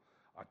Blackpool.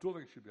 I don't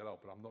think it should be allowed,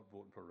 but I'm not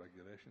voting for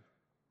regulation.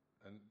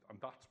 And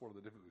that's one of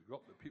the difficulties we've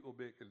got. The people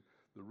making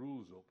the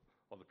rules up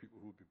are the people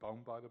who would be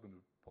bound by them and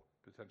would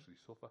potentially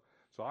suffer.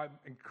 So I'm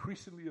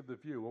increasingly of the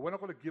view, well, we're not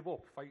going to give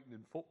up fighting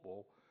in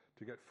football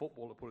to get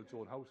football to put its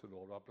own house in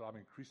order, but I'm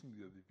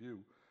increasingly of the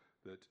view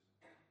that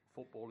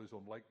football is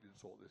unlikely to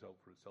sort this out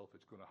for itself.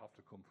 It's going to have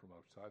to come from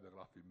outside. They're going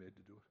to have to be made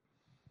to do it.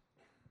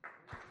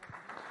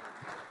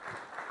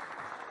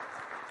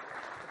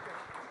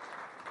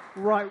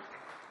 Right.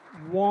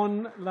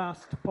 One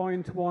last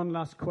point, one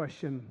last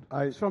question.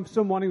 It's from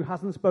someone who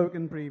hasn't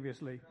spoken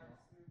previously.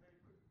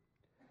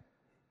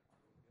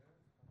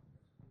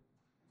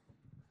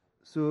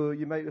 So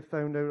you might have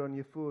found out on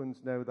your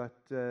phones now that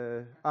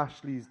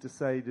Ashley's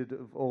decided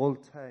of all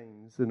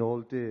times and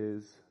all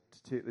days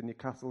to take the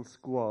Newcastle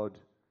squad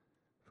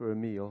for a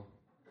meal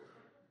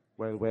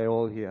while we're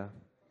all here.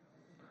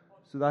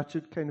 So that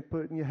should kind of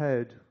put in your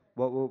head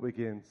what we're up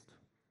against.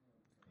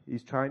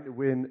 He's trying to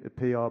win a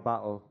PR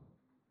battle.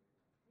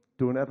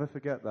 Don't ever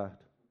forget that.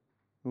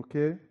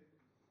 Okay?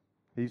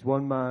 He's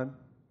one man.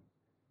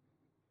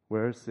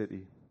 We're a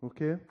city.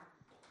 Okay?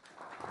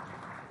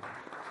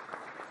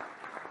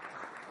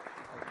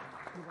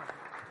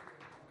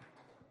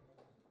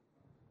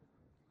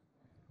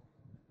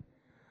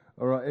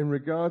 All right, in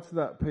regards to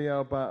that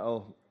PR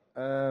battle,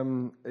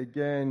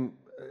 again,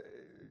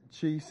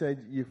 she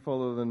said you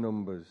follow the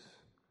numbers.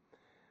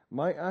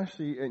 Mike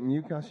Ashley at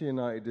Newcastle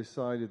United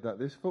decided that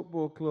this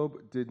football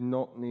club did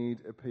not need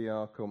a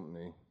PR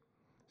company,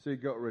 so he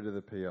got rid of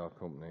the PR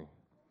company.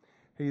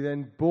 He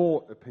then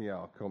bought a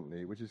PR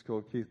company, which is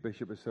called Keith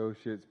Bishop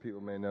Associates. People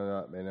may know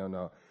that, may know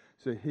not.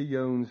 So he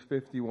owns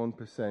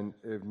 51%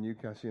 of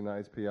Newcastle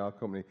United's PR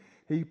company.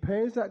 He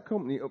pays that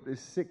company up to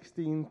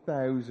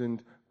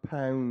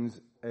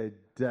 £16,000 a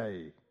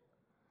day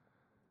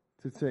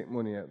to take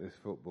money out of this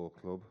football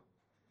club.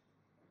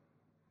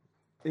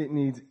 It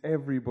needs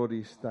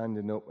everybody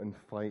standing up and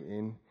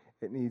fighting.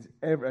 It needs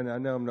and I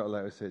know I'm not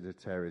allowed to say to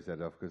tear his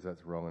head off because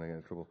that's wrong and I get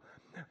in trouble.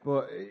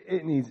 But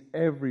it needs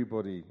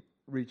everybody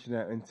reaching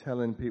out and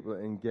telling people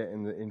and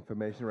getting the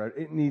information around.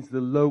 It needs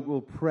the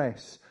local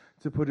press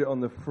to put it on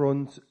the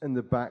front and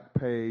the back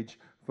page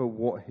for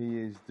what he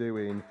is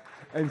doing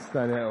and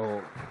stand it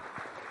up.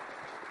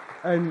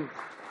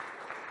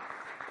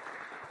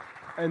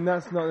 And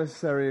that's not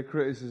necessarily a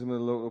criticism of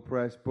the local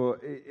press, but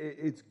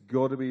it's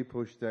got to be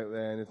pushed out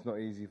there, and it's not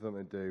easy for them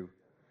to do.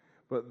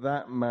 But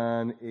that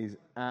man is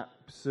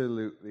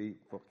absolutely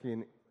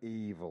fucking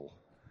evil.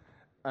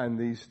 And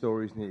these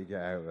stories need to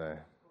get out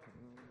there.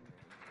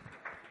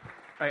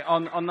 Right,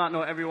 on that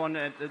note, everyone,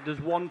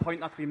 there's one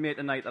point that's been made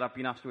tonight that I've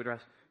been asked to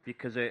address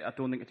because I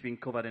don't think it's been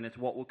covered, and it's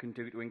what we can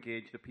do to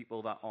engage the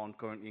people that aren't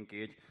currently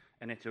engaged.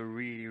 And it's a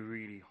really,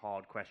 really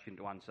hard question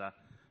to answer.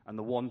 And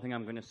the one thing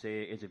I'm going to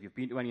say is if you've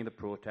been to any of the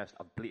protests,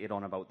 I've bleated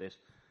on about this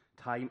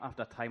time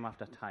after time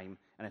after time,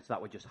 and it's that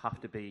we just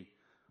have to be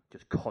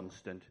just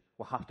constant.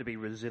 We have to be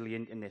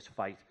resilient in this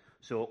fight.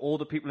 So all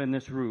the people in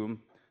this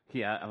room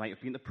here, and like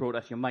you've been to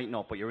protests, you might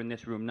not, but you're in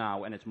this room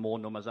now, and it's more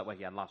numbers that were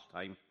here last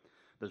time.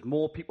 There's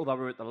more people that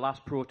were at the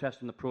last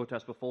protest and the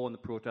protest before and the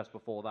protest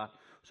before that.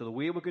 So the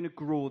way we're going to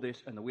grow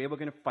this and the way we're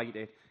going to fight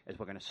it is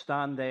we're going to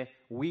stand there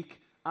week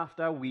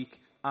after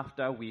week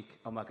after week,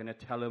 and we're going to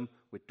tell him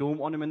we don't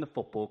want him in the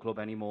football club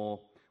anymore.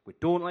 We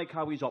don't like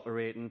how he's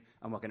operating,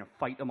 and we're going to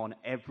fight him on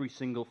every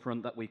single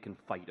front that we can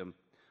fight him.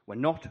 We're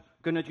not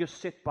going to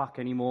just sit back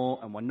anymore,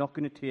 and we're not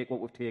going to take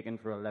what we've taken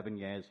for 11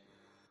 years.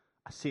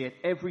 I say it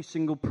every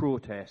single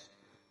protest.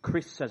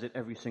 Chris says it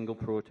every single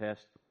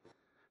protest.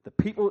 The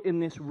people in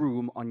this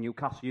room on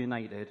Newcastle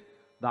United,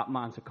 that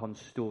man's a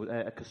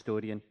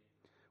custodian.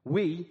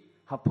 We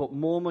have put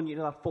more money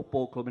into that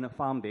football club and a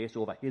fan base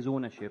over his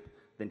ownership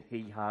than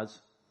he has.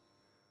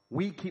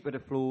 We keep it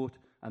afloat,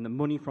 and the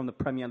money from the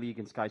Premier League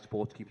and Sky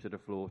Sports keeps it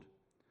afloat.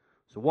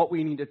 So what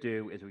we need to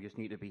do is we just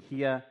need to be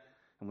here,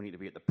 and we need to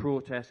be at the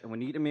protest, and we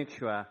need to make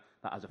sure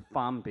that as a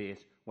fan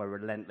base, we're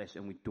relentless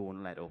and we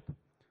don't let up.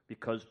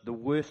 Because the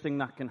worst thing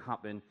that can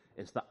happen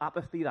is the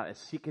apathy that is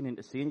seeping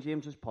into St.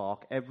 James's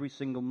Park every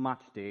single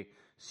match day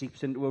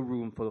seeps into a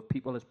room full of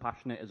people as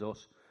passionate as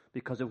us.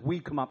 Because if we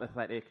come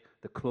apathetic,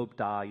 the club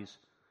dies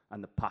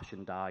and the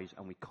passion dies,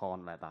 and we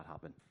can't let that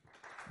happen.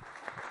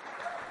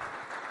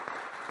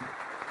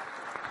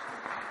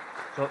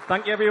 So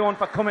thank you everyone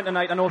for coming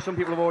tonight. I know some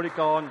people have already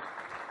gone.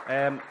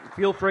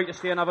 Feel free to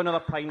stay and have another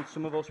pint.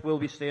 Some of us will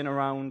be staying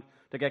around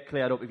to get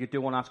cleared up if you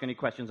do want to ask any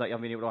questions that you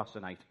haven't been able to ask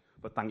tonight.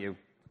 But thank you.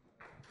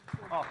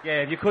 Oh,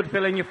 yeah, if you could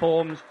fill in your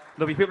forms.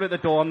 There'll be people at the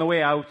door on the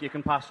way out. You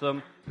can pass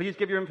them. Please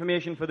give your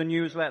information for the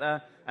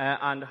newsletter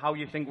and how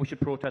you think we should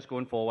protest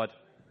going forward.